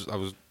I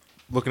was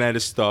looking at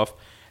his stuff,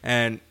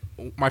 and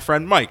my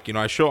friend Mike,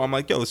 I'm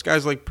like, yo, this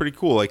guy's like pretty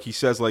cool. Like he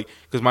says, like,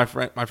 because my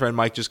friend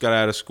Mike just got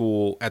out of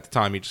school at the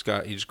time. He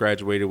just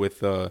graduated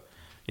with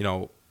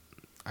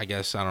I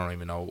guess I don't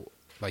even know,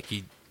 like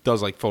he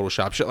does like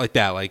Photoshop shit like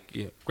that, like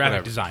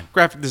Graphic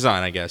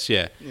design, I guess,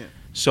 yeah.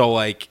 So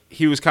like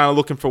he was kind of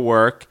looking for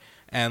work,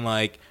 and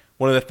like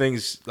one of the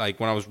things, like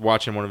when I was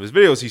watching one of his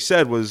videos, he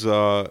said was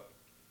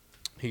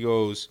he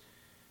goes,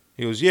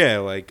 yeah,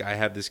 like I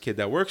have this kid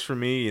that works for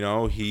me,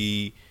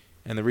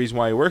 and the reason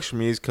why he works for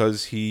me is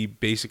because he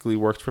basically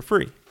worked for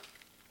free.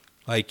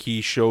 Like he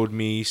showed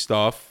me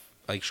stuff,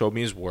 like showed me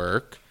his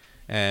work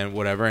and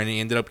whatever, and he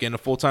ended up getting a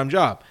full-time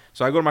job.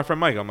 So I go to my friend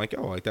Mike. I'm like,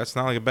 oh, like that's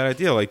not like a bad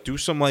idea. Like do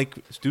some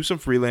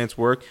freelance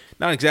work,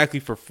 not exactly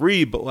for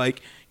free, but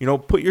like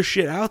put your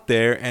shit out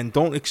there and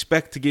don't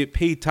expect to get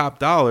paid top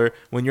dollar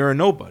when you're a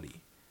nobody.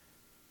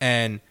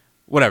 And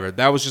whatever.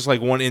 That was just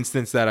like one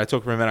instance that I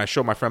took from him, and I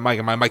showed my friend Mike,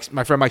 and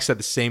my friend Mike said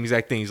the same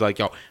exact thing. He's like,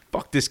 yo,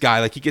 fuck this guy.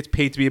 Like he gets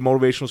paid to be a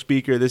motivational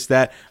speaker, this,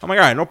 that. I'm like,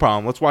 all right, no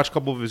problem. Let's watch a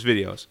couple of his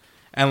videos.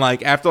 And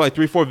like after like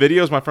 3-4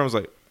 videos, my friend was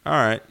like, all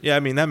right, yeah, I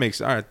mean all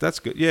right, that's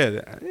good.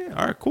 Yeah,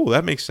 all right, cool,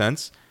 that makes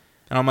sense.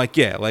 And I'm like,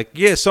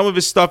 yeah, some of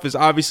his stuff is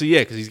obviously,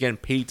 because he's getting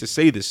paid to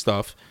say this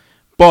stuff.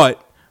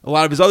 But a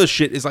lot of his other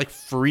shit is like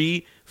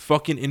free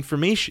fucking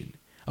information.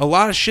 A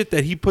lot of shit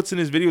that he puts in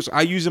his videos,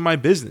 I use in my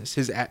business.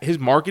 His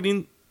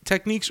marketing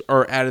techniques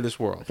are out of this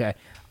world. Okay,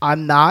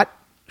 I'm not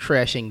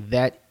trashing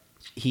that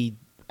he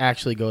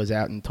actually goes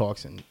out and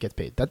talks and gets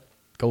paid.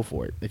 Go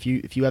for it. If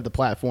you have the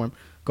platform,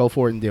 go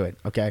for it and do it.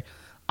 Okay,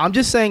 I'm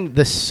just saying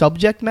the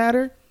subject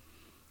matter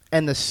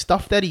and the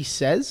stuff that he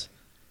says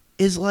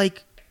is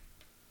like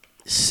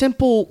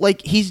simple.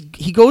 Like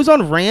he goes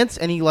on rants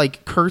and he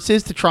like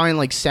curses to try and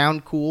like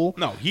sound cool.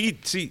 No,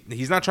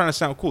 he's not trying to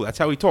sound cool. That's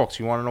how he talks.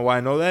 You want to know why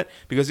I know that?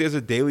 Because he has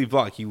a daily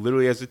vlog. He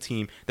literally has a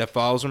team that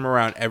follows him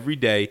around every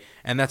day,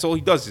 and that's all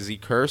he does is he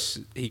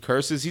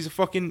curses. He's a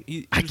fucking.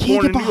 I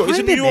can't get behind He's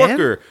a New it, man.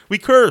 Yorker. We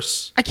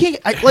curse. I can't.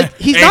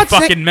 He's Hey, not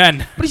fucking saying,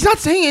 men. but he's not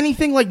saying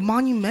anything like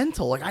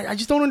monumental. Like I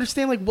just don't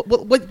understand. Like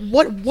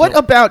what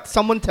about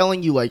someone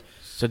telling you like.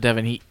 So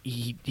Devin,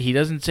 he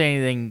doesn't say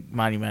anything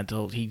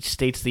monumental. He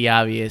states the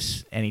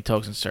obvious, and he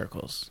talks in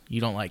circles. You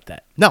don't like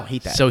that. No,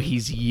 hate that. So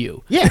he's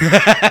you. Yeah,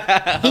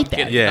 hate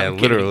that. Yeah, I'm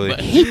kidding, literally.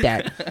 but- Hate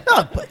that.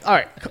 No, but all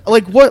right.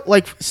 Like what?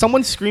 Like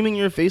someone screaming in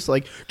your face,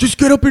 like just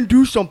get up and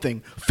do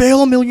something.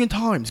 Fail a million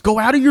times. Go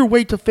out of your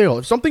way to fail.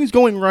 If something's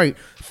going right,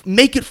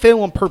 make it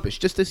fail on purpose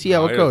just to see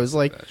how it goes.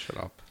 Like shut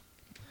up.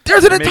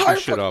 there's an You're making entire.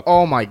 shit up.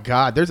 Oh my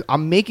God.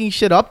 I'm making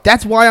shit up.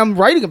 That's why I'm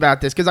writing about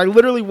this because I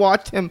literally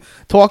watched him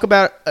talk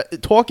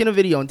in a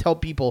video and tell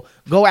people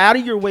go out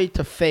of your way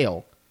to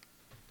fail.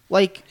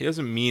 Like, he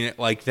doesn't mean it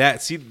like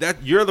that. See,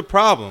 that you're the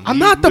problem. I'm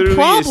not the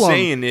problem. Is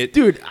saying it,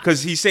 dude,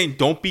 because he's saying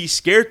don't be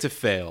scared to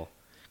fail.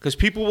 Because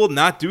people will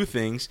not do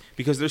things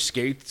because they're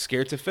scared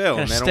to fail. You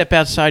and gotta they step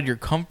outside your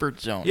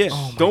comfort zone. Yeah,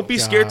 Oh my don't be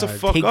scared to God.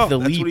 fuck Take up. the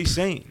That's leap. what he's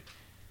saying.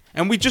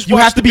 And we just You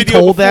watched have to the be video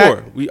told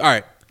that? before. All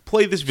right,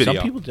 play this video.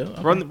 Some people do.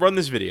 Okay. Run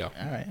this video.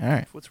 All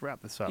right. Let's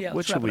wrap this up. Yeah, what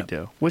let's should wrap we it up.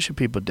 do? What should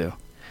people do?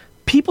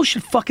 People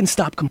should fucking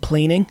stop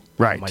complaining.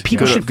 Right.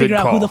 People should figure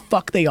out who the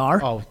fuck they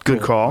are. oh, Good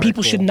cool. call.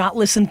 People should not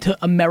listen to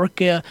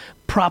America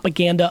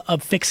propaganda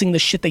of fixing the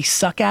shit they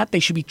suck at. They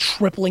should be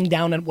tripling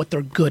down on what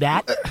they're good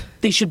at.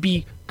 They should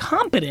be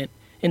competent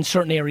in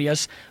certain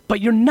areas, but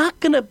you're not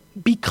going to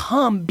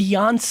become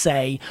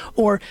Beyonce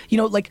or,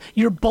 like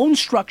your bone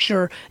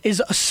structure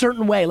is a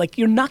certain way. Like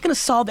you're not going to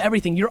solve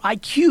everything. Your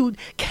IQ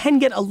can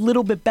get a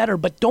little bit better,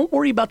 but don't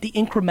worry about the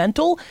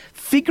incremental.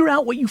 Figure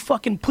out what you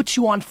fucking puts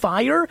you on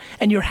fire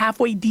and you're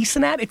halfway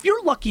decent at. If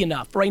you're lucky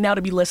enough right now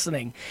to be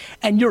listening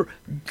and you're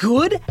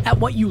good at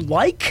what you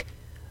like,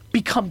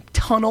 become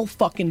tunnel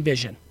fucking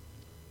vision.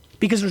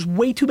 Because there's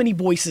way too many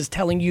voices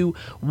telling you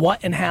what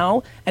and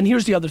how. And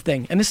here's the other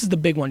thing, and this is the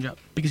big one, Joe,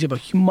 because you have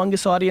a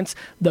humongous audience.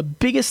 The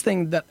biggest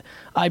thing that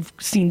I've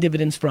seen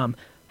dividends from,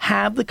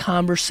 have the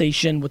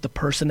conversation with the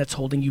person that's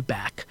holding you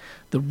back.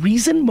 The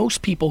reason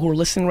most people who are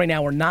listening right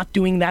now are not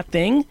doing that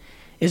thing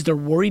is they're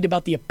worried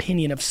about the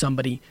opinion of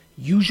somebody,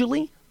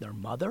 usually their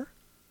mother.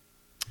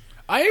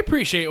 I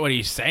appreciate what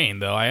he's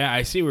saying, though.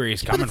 I see where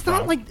he's coming But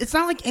from. it's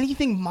not like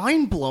anything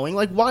mind blowing.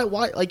 Like why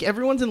like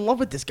everyone's in love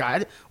with this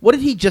guy. What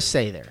did he just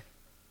say there?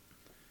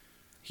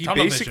 He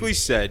Tunnel basically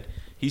vision.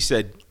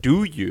 said,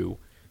 do you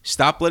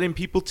stop letting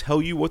people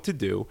tell you what to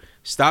do?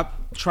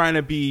 Stop trying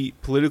to be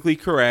politically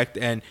correct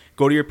and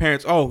go to your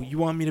parents. Oh, you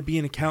want me to be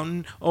an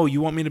accountant? Oh,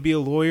 you want me to be a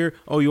lawyer?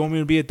 Oh, you want me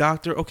to be a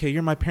doctor? Okay,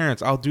 you're my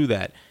parents. I'll do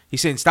that.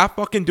 He's saying, stop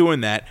fucking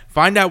doing that.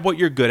 Find out what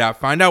you're good at.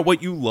 Find out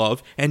what you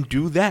love and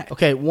do that.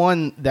 Okay,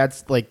 one,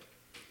 that's like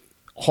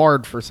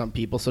hard for some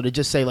people. So to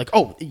just say like,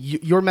 oh,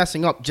 you're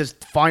messing up, just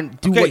do Okay,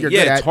 what you're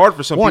yeah, good at. it's hard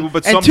for some One. people,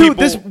 but and some two, people-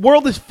 this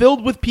world is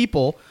filled with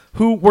people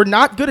who were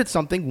not good at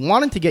something,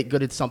 wanted to get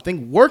good at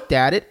something, worked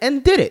at it,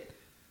 and did it.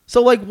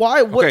 So like,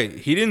 why? What? Okay,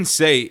 he didn't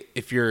say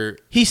if you're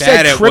He bad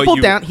said at triple what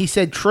you, down. He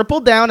said triple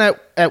down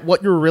at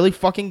what you're really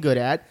fucking good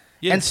at,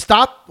 Yeah. and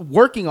stop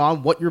working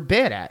on what you're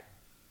bad at.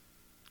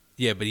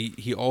 Yeah, but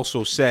he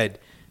also said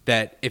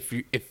that if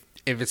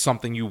it's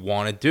something you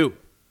want to do,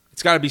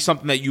 it's got to be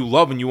something that you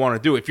love and you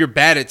want to do. If you're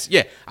bad at,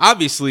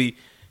 obviously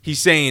he's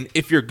saying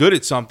if you're good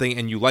at something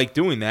and you like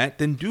doing that,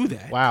 then do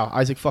that. Wow,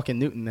 Isaac fucking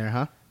Newton there,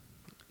 huh?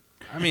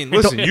 I mean,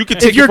 listen, you could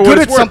If take you're it for good what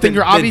at it's worth, something,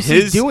 you're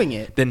obviously his- doing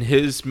it. Then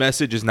his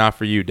message is not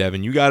for you,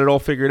 Devin. You got it all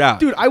figured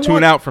out. Dude, Tune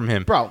want- out from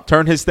him, bro.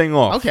 Turn his thing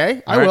off.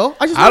 Okay, All I right? will.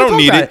 I just I want to don't talk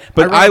need about it,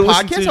 but run I a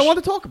listen podcast. to. I want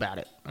to talk about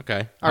it.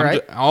 Okay, All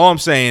right. All I'm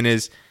saying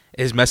is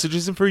his message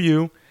isn't for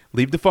you.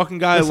 Leave the fucking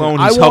guy Listen, alone.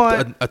 I He's want-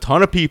 helped a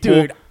ton of people.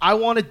 Dude, I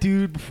want a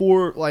dude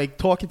before like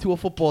talking to a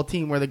football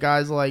team where the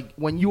guy's like,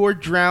 when you're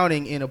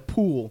drowning in a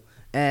pool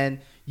and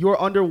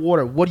you're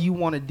underwater, what do you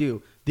want to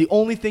do? The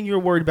only thing you're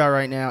worried about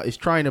right now is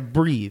trying to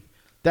breathe.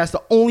 That's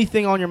the only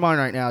thing on your mind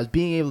right now is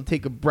being able to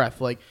take a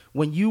breath. Like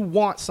when you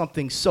want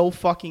something so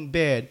fucking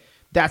bad,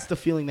 that's the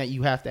feeling that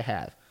you have to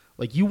have.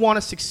 Like you want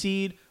to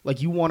succeed,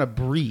 like you want to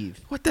breathe.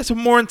 What? That's a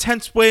more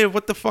intense way of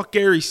what the fuck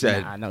Gary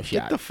said. Nah, no Get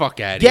shot. the fuck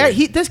out of Yeah,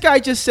 here. this guy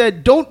just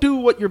said, don't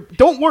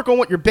work on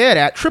what you're bad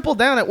at. Triple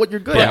down at what you're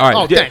good Yeah, at. all right.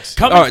 Oh, yeah. thanks.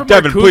 Coming All right, from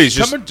Devin, Marcus, please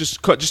coming-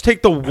 just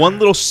take the one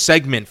little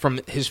segment from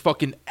his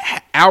fucking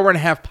hour and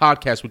a half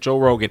podcast with Joe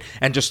Rogan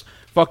and just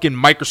fucking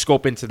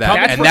microscope into that,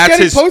 That's and what's that's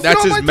getting his posted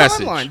on his my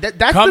message. timeline.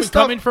 That's the stuff.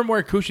 Coming from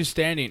where Kush is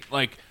standing,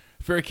 like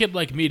for a kid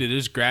like me to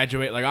just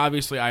graduate, like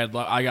obviously I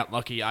got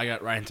lucky, I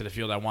got right into the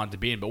field I wanted to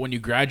be in. But when you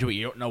graduate,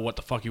 you don't know what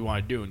the fuck you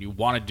want to do, and you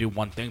want to do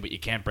one thing, but you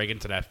can't break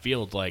into that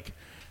field. Like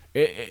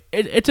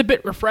it's a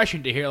bit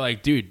refreshing to hear,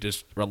 like, dude,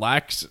 just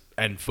relax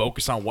and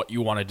focus on what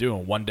you want to do,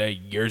 and one day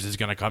yours is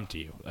gonna come to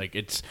you. Like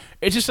it's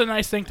just a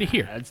nice thing to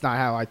hear. That's not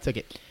how I took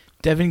it.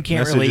 Devin can't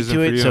Message relate isn't to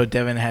for it, you. so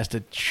Devin has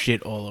to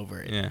shit all over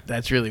it. Yeah.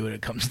 That's really what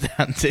it comes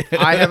down to.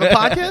 I have a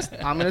podcast.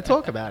 I'm going to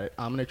talk about it.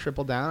 I'm going to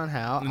triple down on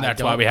how. And I that's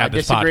don't- why we have I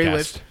this disagree podcast.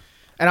 with.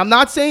 And I'm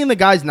not saying the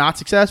guy's not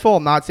successful.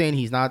 I'm not saying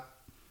he's not.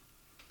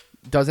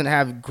 Doesn't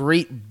have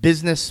great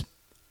business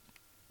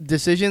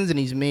decisions, and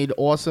he's made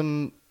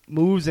awesome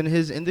moves in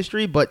his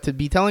industry. But to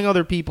be telling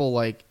other people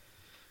like,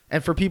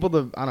 and for people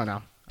to, I don't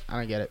know, I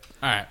don't get it.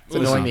 All right, It's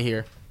annoying to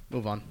hear.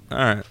 Move on. All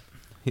right.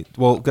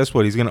 Well, guess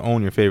what? He's gonna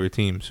own your favorite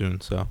team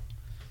soon, so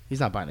He's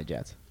not buying the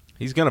Jets.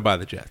 he's gonna buy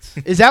the Jets.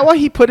 Is that why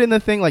he put in the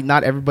thing like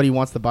not everybody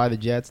wants to buy the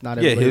Jets? Not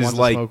Yeah, everybody his wants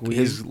to smoke weed.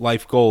 his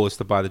life goal is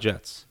to buy the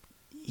Jets.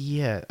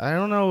 Yeah, I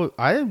don't know.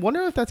 I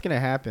wonder if that's gonna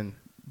happen.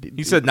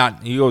 He said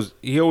not. He goes.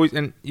 He always,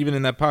 and even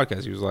in that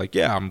podcast, he was like,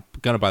 "Yeah, I'm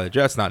gonna buy the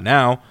Jets. Not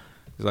now."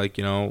 He's like,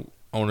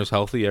 owner's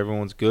healthy,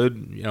 everyone's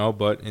good,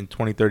 but in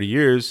 20, 30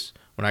 years,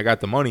 when I got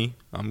the money,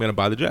 I'm gonna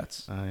buy the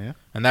Jets. Oh yeah.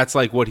 And that's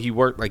like what he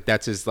worked. Like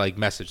that's his like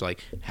message.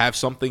 Like have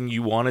something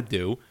you want to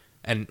do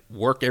and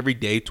work every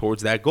day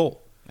towards that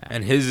goal.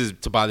 And his is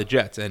to buy the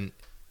Jets. And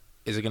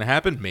is it gonna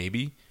happen?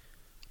 Maybe.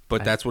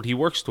 But that's what he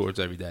works towards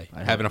every day,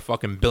 having a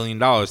fucking $1 billion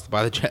to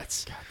buy the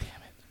Jets. God damn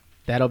it.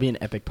 That'll be an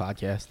epic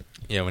podcast.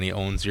 Yeah, when he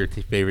owns your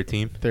favorite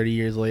team. 30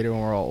 years later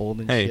when we're all old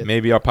and Hey, shit.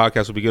 maybe our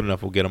podcast will be good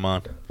enough. We'll get him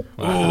on.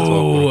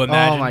 Oh,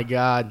 imagine. Oh, my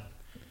God.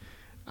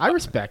 I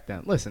respect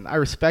them. Listen, I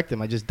respect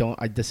him. I just don't.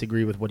 I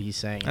disagree with what he's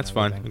saying. That's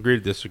fine. Agree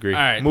to disagree. All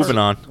right, Moving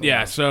on.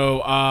 Yeah,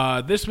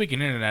 so this week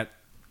in internet,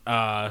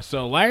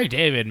 so Larry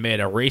David made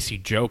a racy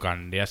joke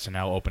on the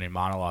SNL opening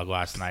monologue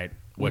last night.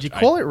 Would you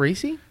call it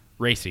racy?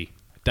 Racy.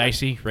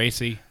 Dicey?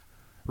 Racy?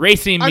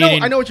 Racy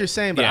meaning... I know what you're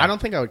saying, but Yeah. I don't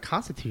think I would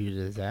constitute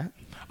it as that.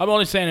 I'm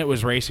only saying it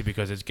was racy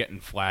because it's getting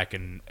flack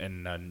in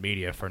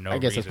media for no reason.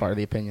 I guess that's part of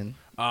the opinion.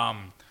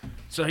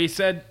 So he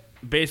said,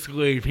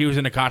 basically, if he was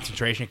in a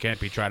concentration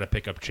camp, he tried to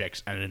pick up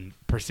chicks and then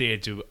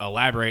proceeded to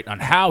elaborate on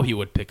how he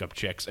would pick up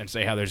chicks and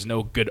say how there's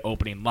no good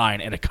opening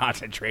line in a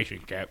concentration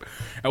camp.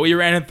 And we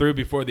ran it through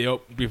before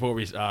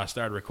we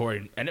started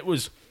recording, and it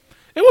was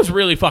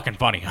really fucking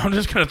funny. I'm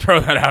just going to throw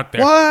that out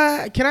there.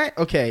 What?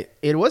 Okay,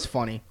 it was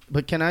funny,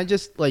 but can I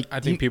just, I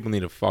think people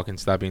need to fucking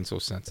stop being so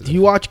sensitive. Do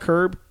you watch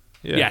Curb?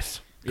 Yeah. Yes.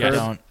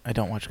 I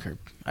don't watch Curb.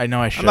 I know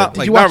I should. not- Did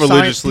Like, you watch not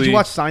religiously. Did you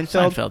watch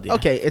Seinfeld? Seinfeld, yeah,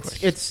 Okay, of it's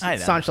course. I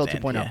Seinfeld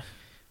understand, 2.0. yeah.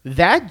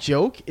 That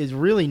joke is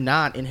really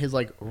not in his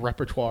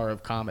repertoire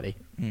of comedy.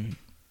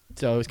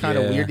 So it was kind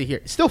of Yeah. weird to hear.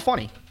 It's still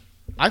funny.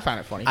 I found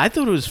it funny. I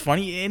thought it was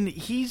funny, and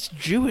he's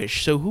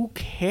Jewish, so who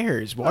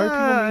cares? Why are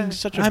people making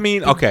such a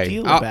big okay.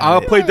 deal about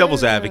I'll it? play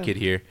devil's advocate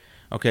here.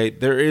 Okay,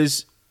 there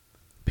is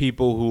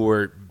people who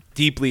were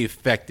deeply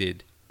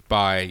affected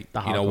by The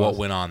what Holocaust.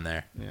 went on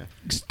there.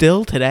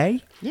 Still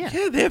today, yeah.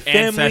 they have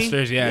family.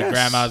 Ancestors, yeah, Yes.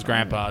 grandmas,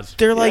 grandpas.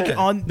 they're like Yeah.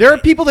 on. There are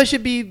people that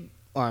should be.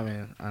 Oh, I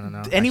mean, I don't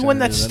know. Anyone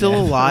Actually, that's other still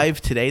than that.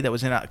 alive today that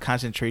was in a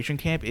concentration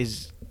camp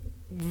is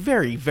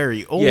very,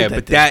 very old. Yeah, at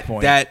but this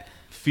point. that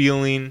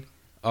feeling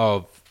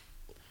of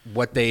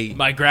what they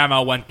My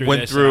grandma went through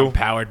this, and I'm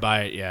powered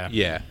by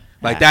it,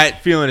 like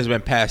that feeling has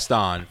been passed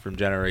on from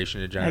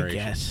generation to I generation.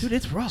 guess. Dude,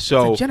 it's rough.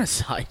 So- it's a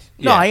genocide.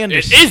 No, Yeah. I It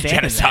understand. is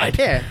genocide.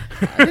 Yeah,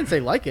 I didn't say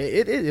like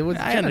it. It was.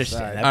 I genocide.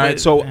 understand that. All right, But-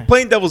 so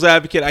playing devil's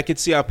advocate, I could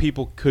see how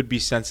people could be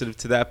sensitive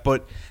to that,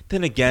 but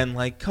then again,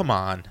 come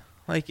on,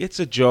 it's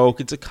a joke,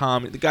 it's a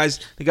comedy. The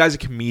guy's a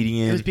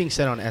comedian. It was being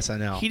said on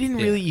SNL. He didn't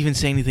really even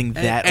say anything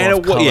that and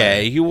off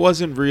color. he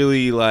wasn't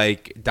really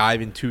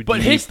diving too deep.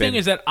 But his thing and-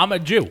 is that I'm a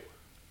Jew.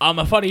 I'm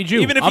a funny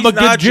Jew. even if I'm he's a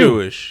good not Jew.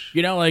 Jewish,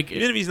 You know,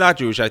 even if he's not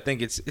Jewish, I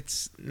think it's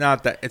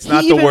not the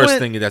even worst went-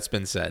 thing that's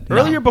been said.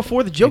 Earlier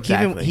before the joke,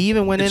 Exactly. he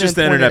even went It's in just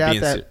and the pointed internet out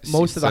being that se-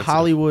 most of the sensitive.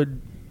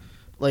 Hollywood,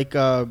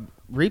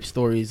 rape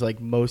stories,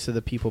 most of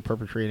the people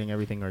perpetrating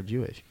everything are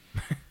Jewish.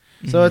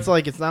 So it's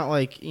it's not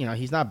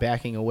he's not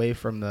backing away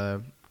from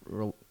the,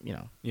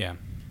 Yeah.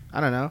 I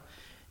don't know.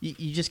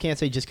 You just can't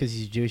say just because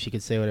he's Jewish he can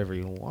say whatever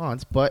he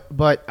wants. But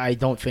I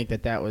don't think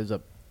that was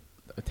a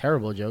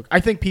terrible joke. I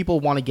think people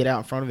want to get out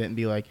in front of it and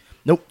be like,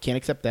 nope, can't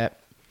accept that.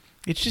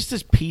 It's just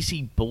this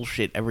PC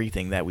bullshit.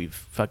 Everything that we've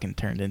fucking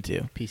turned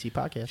into. PC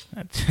podcast.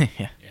 That's, yeah.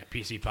 Yeah,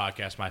 PC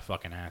podcast, my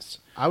fucking ass.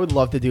 I would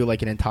love to do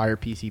an entire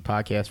PC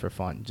podcast for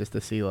fun, just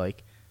to see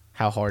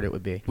how hard it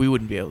would be. We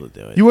wouldn't be able to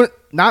do it. You would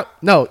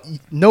no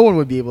one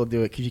would be able to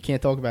do it because you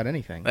can't talk about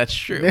anything. That's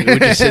true. We would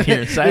just sit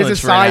here in silence There's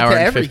a for an side hour to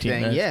and everything.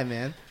 15 minutes. Yeah,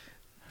 man.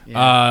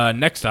 Yeah.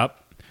 Next up,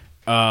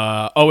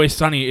 Always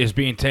Sunny is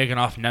being taken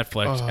off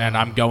Netflix, and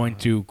I'm going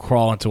to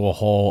crawl into a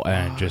hole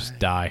and just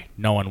die.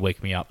 No one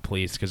wake me up,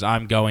 please, because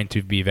I'm going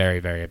to be very,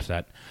 very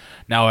upset.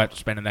 Now I have to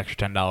spend an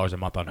extra $10 a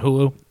month on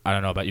Hulu. I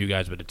don't know about you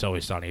guys, but It's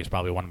Always Sunny is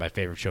probably one of my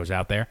favorite shows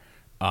out there.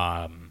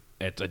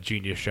 It's a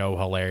genius show,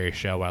 hilarious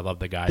show. I love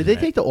the guys. Did they in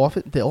it. take the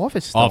Office? The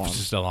Office still Office on?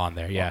 is still on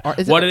there, yeah.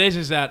 Is What it- it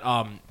is that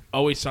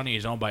Always Sunny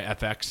is owned by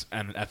FX,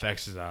 and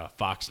FX is a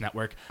Fox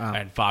network,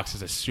 and Fox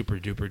is a super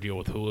duper deal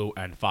with Hulu,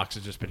 and Fox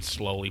has just been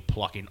slowly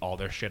plucking all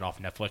their shit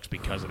off Netflix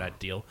because of that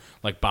deal.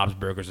 Like Bob's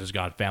Burgers is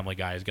gone, Family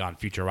Guy is gone,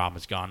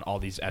 Futurama's gone, all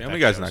these FX Family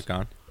Guy's shows. not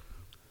gone.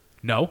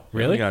 No, Family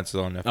really? Guy's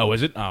still on Netflix. Oh,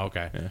 is it? Oh,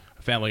 okay. Yeah.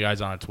 Family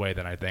Guy's on its way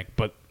then, I think.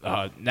 But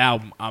now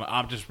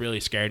I'm just really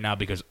scared now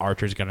because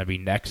Archer's going to be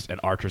next, and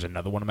Archer's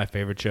another one of my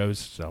favorite shows.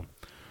 So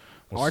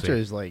we'll Archer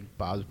see. is like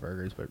Bob's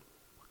Burgers, but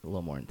a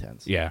little more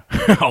intense. Yeah,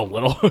 a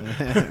little.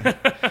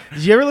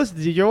 Did you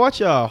ever watch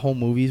home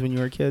movies when you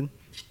were a kid?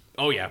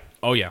 Oh yeah.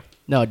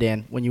 No,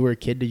 Dan. When you were a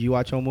kid, did you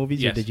watch home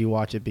movies, Yes. or did you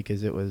watch it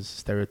because it was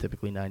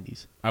stereotypically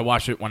 90s? I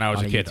watched it when I was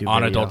On a a kid YouTube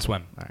on video. Adult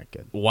Swim. All right,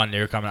 good. One, they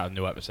were coming out with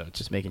new episodes.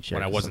 Just making sure.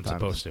 when I 'cause wasn't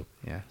sometimes- supposed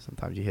to. Yeah,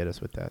 sometimes you hit us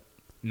with that.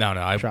 No,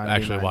 I Trying to be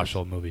actually 90s. watched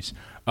old movies.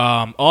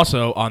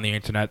 Also on the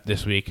internet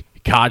this week,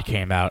 COD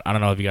came out. I don't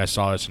know if you guys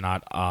saw this or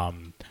not,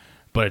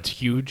 but it's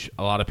huge.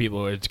 A lot of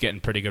people, it's getting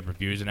pretty good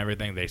reviews and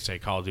everything. They say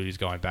Call of Duty's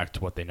going back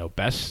to what they know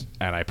best,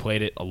 and I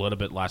played it a little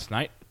bit last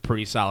night.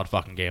 Pretty solid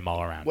fucking game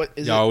all around. What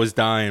is Yo, I it? was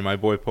dying. My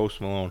boy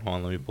Post Malone. Hold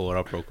on, let me pull it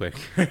up real quick.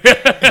 You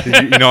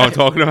know what I'm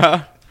talking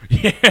about?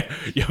 Yeah,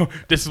 yo,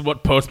 this is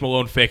what Post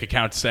Malone fake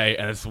accounts say,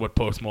 and this is what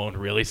Post Malone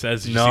really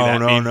says. Did you see that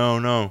meme?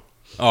 No.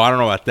 Oh, I don't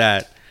know about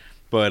that.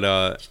 But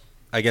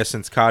I guess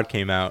since COD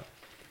came out,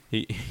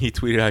 he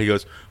tweeted out, he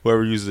goes,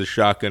 whoever uses a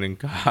shotgun in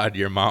COD,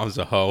 your mom's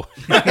a hoe.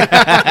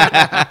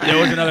 There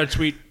was another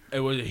tweet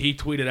he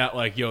tweeted out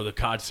like, "Yo, the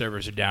COD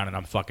servers are down and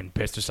I'm fucking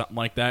pissed" or something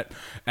like that.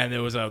 And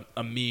there was a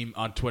meme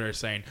on Twitter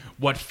saying,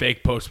 "What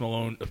fake Post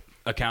Malone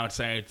account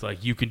saying it's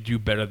like you can do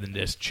better than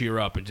this, cheer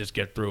up and just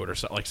get through it," or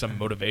something, like some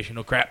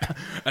motivational crap.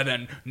 And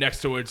then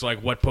next to it's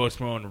like what Post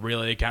Malone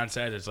really account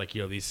says, it's like,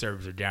 "Yo, these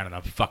servers are down and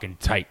I'm fucking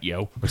tight,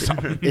 yo," or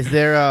something. Is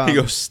there He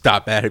goes,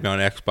 "Stop at me on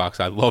Xbox.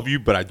 I love you,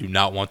 but I do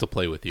not want to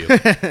play with you."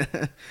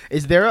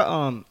 is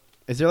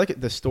there like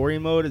the story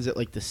mode? Is it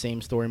like the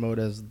same story mode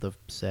as the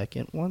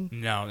second one?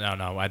 No.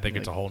 I think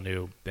it's a whole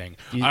new thing.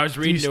 Do I was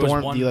reading there was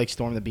one. Do you like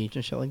storm the beach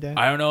and shit like that?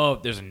 I don't know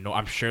if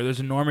I'm sure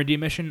there's a Normandy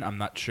mission. I'm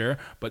not sure,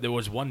 but there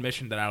was one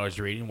mission that I was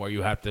reading where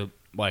you have to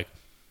like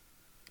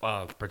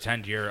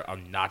pretend you're a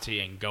Nazi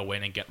and go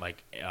in and get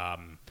like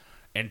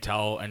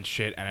intel and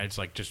shit, and it's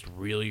like just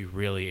really,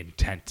 really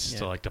intense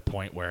to like the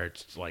point where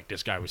it's like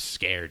this guy was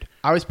scared.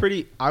 I was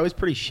pretty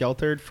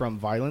sheltered from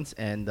violence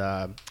and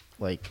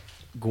like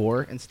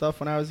gore and stuff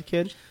when I was a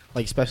kid,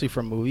 like especially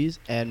from movies.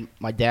 And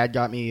my dad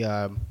got me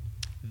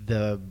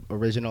the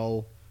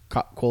original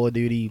Call of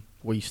Duty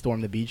where you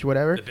storm the beach or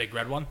whatever. The big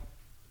red one?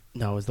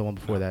 No, it was the one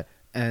before that.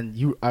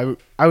 And I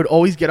would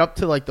always get up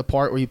to like the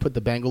part where you put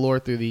the Bangalore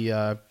through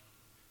the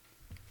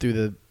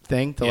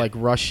thing to like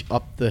rush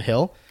up the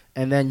hill,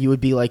 and then you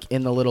would be like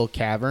in the little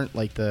cavern,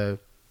 like the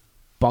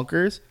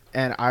bunkers.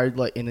 And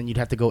and then you'd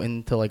have to go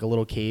into like a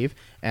little cave,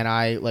 and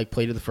I like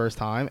played it the first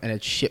time, and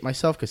it shit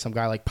myself because some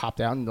guy like popped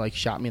out and like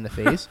shot me in the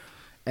face,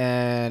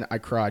 and I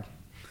cried.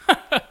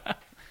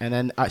 And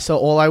then so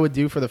all I would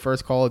do for the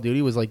first Call of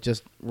Duty was like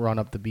just run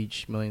up the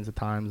beach millions of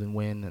times and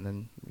win, and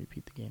then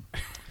repeat the game.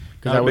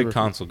 Not a big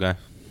console guy.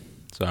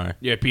 Sorry.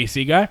 You're a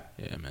PC guy?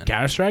 Yeah, man.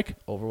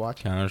 Counter-Strike?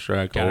 Overwatch,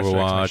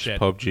 Overwatch,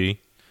 PUBG.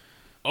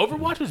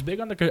 Overwatch was big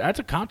on that's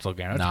a console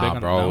game. That's big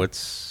on bro,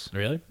 it's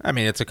really. I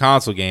mean, it's a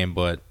console game,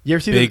 but you ever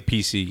see big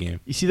PC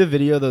game. You see the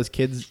video of those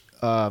kids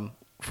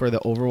for the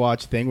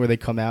Overwatch thing where they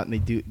come out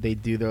and they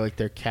do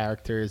their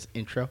character's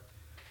intro?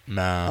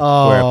 Nah.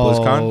 Oh, Where at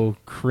BlizzCon?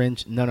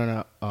 Cringe!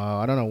 No.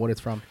 I don't know what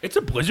it's from. It's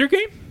a Blizzard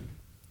game.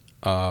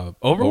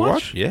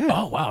 Overwatch? Yeah.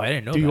 Oh wow, I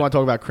didn't know. Do you want to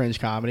talk about cringe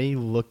comedy?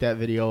 Look that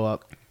video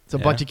up. It's a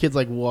bunch of kids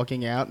like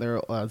walking out.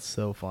 It's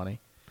so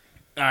funny.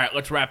 All right,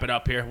 let's wrap it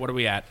up here. What are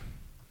we at?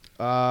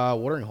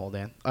 Watering Hole,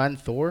 Dan. And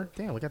Thor.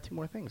 Damn, we got 2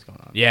 more things going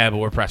on. Yeah, but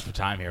we're pressed for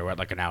time here. We're at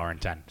like an hour and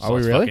 10. So Are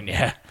we really?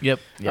 Yeah. Yep.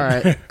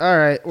 All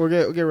right. We'll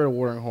get rid of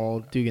Watering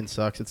Hole. Dugan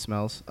sucks. It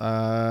smells.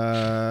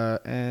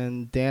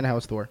 And Dan,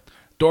 how's Thor?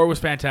 Thor was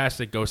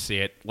fantastic. Go see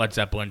it. Led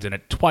Zeppelin's in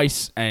it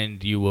twice,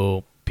 and you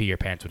will pee your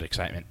pants with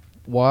excitement.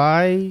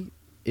 Why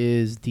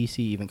is DC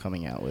even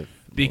coming out with?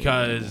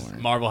 Because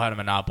Marvel had a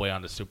monopoly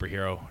on the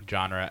superhero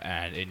genre,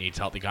 and it needs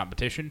healthy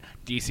competition.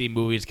 DC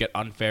movies get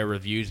unfair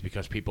reviews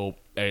because people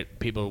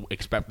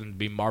expect them to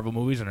be Marvel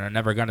movies, and they're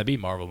never going to be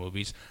Marvel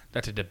movies.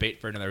 That's a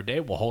debate for another day.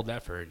 We'll hold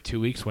that for 2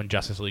 weeks when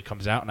Justice League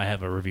comes out, and I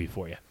have a review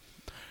for you.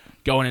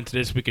 Going into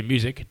this week in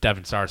music,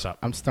 Devin, start us up.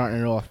 I'm starting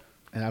it off,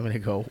 and I'm going to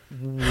go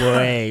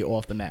way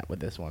off the mat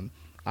with this one.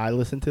 I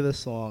listened to this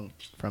song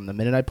from the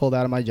minute I pulled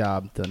out of my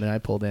job to the minute I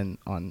pulled in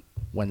on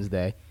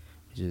Wednesday,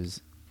 which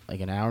is like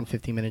an hour and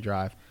 15-minute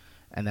drive,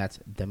 and that's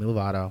Demi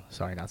Lovato.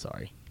 Sorry, not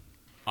sorry.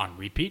 On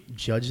repeat?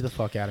 Judge the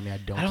fuck out of me. I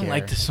don't don't care.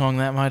 like the song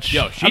that much.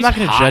 Yo, she's I'm not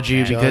going to hot, judge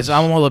you man. because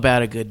I'm all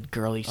about a good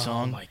girly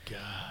song. Oh my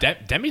god.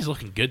 Demi's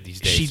looking good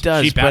these days. She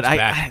does, but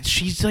back.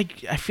 she's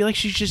like, I feel like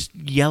she's just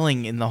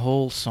yelling in the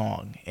whole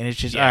song, and it's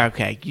just,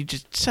 okay, you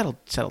just settle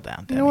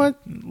down. Demi. You know what?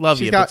 Love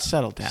She's you, got- but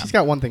settle down. She's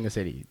got one thing to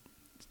say to you.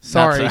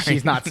 Sorry, sorry.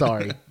 she's not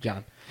sorry,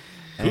 John.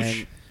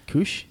 Koosh.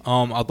 Koosh?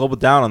 I'll double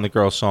down on the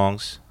girl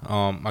songs.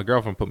 My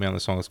girlfriend put me on the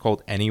song. It's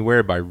called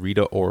Anywhere by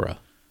Rita Ora.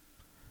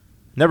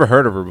 Never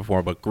heard of her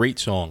before, but great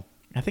song.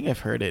 I think I've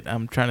heard it.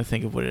 I'm trying to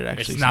think of what it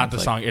actually. It's not the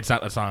sounds song. like. It's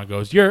not the song that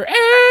goes, "You're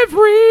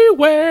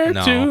everywhere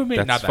No, to me."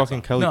 that's Not that fucking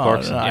song. Kelly No,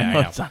 Clarkson. no, Yeah, I know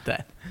yeah. it's not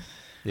that.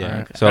 Yeah.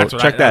 Okay. So That's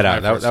what check that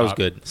out. that's my That was first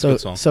good. So,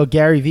 Good song. so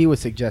Gary Vee would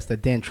suggest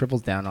that Dan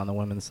triples down on the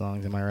women's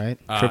songs. Am I right?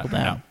 Triple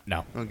down.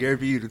 No. Gary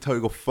Vee to tell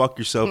you to go fuck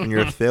yourself and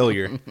you're a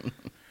failure.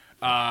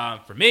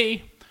 For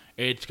me,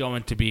 it's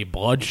going to be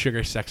 "Blood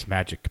Sugar Sex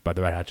Magic" by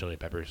the Red Hot Chili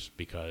Peppers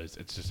because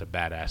it's just a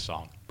badass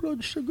song.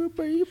 Blood sugar,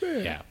 baby.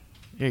 Yeah.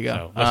 Here you go.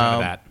 So listen to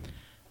that.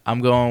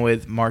 I'm going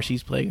with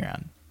Marcy's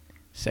Playground,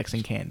 Sex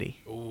and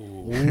Candy.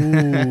 Ooh,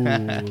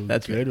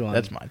 That's good me. one.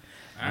 That's mine.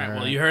 All right.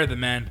 Well, you heard the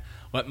man.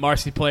 Let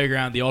Marcy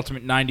Playground, the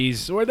ultimate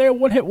 '90s. Were they a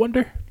one-hit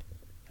wonder?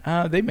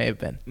 They may have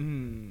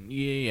been.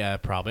 Yeah,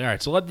 probably. All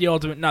right. So let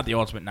not the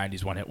ultimate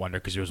 '90s one-hit wonder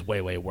because it was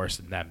way, way worse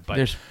than them. But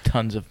There's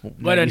tons of.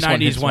 let a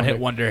 90s one-hit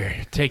wonder. wonder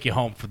take you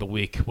home for the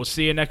week. We'll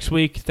see you next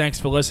week.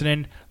 Thanks for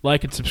listening.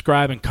 Like and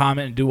subscribe and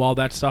comment and do all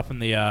that stuff in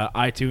the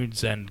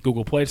iTunes and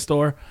Google Play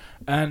Store.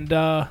 And,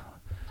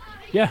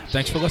 yeah,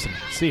 thanks for listening.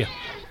 See ya.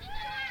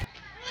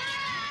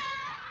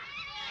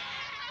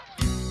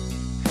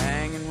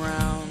 Hanging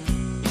round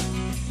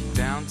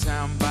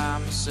downtown by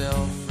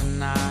myself,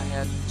 and I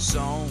had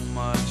so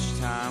much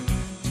time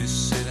to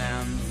sit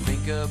and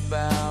think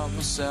about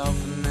myself,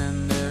 and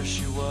then there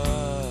she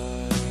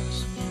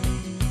was,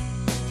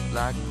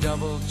 like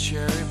double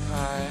cherry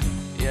pie,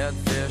 yeah,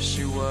 there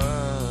she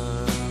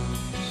was.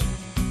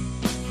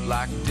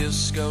 like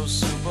disco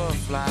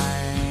superfly.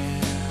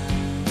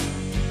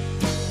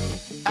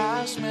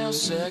 I smell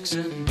sex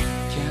and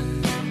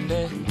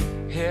candy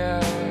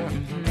here.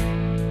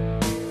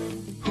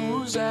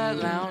 Who's that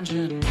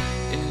lounging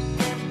in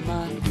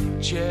my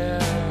chair?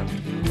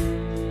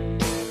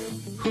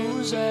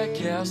 Who's that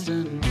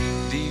casting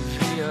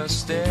devious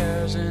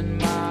stares in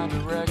my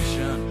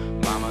direction?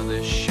 Mama,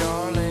 this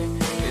surely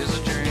is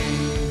a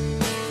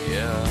dream.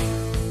 Yeah,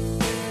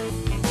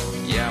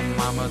 yeah,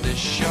 mama, this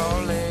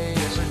surely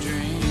is a dream.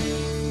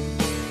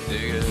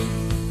 Dig it.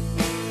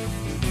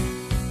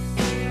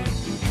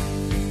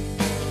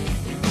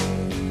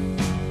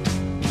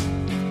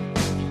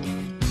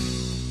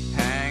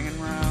 Hanging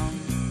round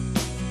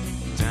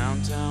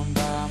downtown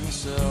by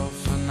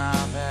myself, and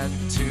I've had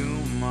too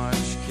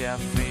much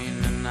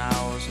caffeine, and I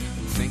was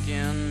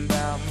thinking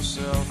about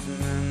myself, and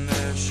then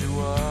there she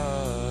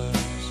was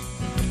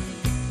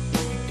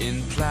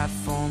in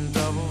platform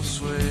double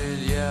suede.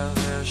 Yeah,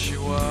 there she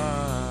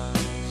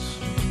was,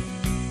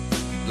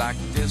 like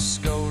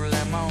disco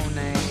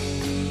lemonade.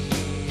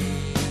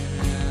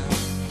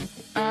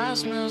 I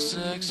smell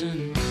sex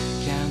and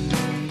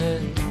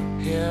candy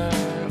here.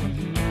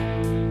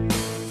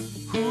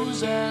 Who's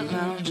that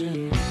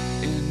lounging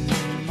in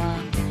my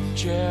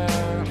chair?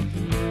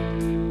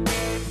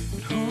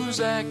 Who's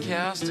that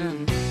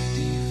casting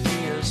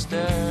devious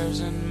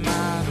stares in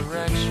my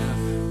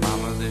direction?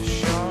 Mama, this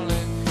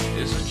surely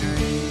is a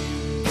dream.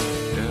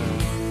 Yeah,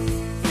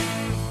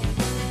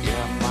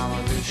 yeah, mama,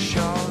 this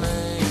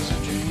surely is a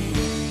dream.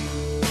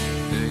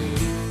 Yeah,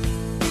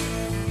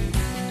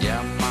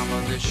 yeah, mama,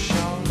 this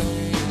surely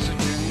is a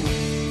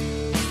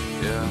dream.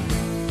 Yeah.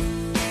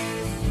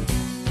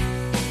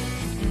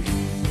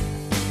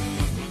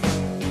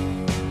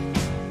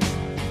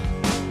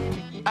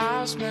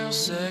 I smell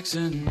sex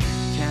and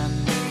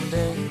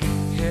candy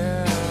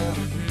here.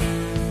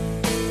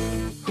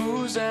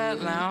 Who's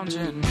that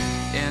lounging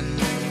in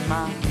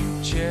my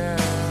chair?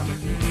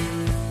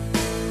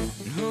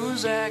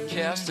 Who's that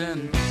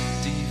casting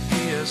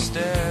devious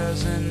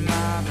stares in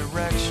my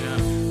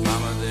direction?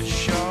 Mama, this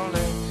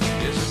surely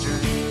is a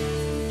dream.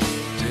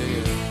 Dig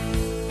it.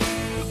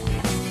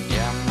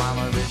 Yeah,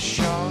 mama, this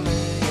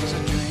surely is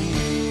a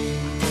dream.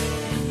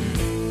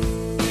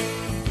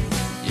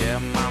 Yeah,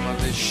 mama,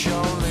 this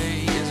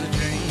surely is a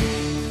dream.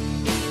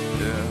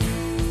 Yeah,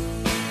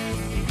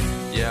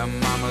 yeah,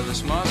 mama,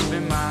 this must be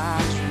mine.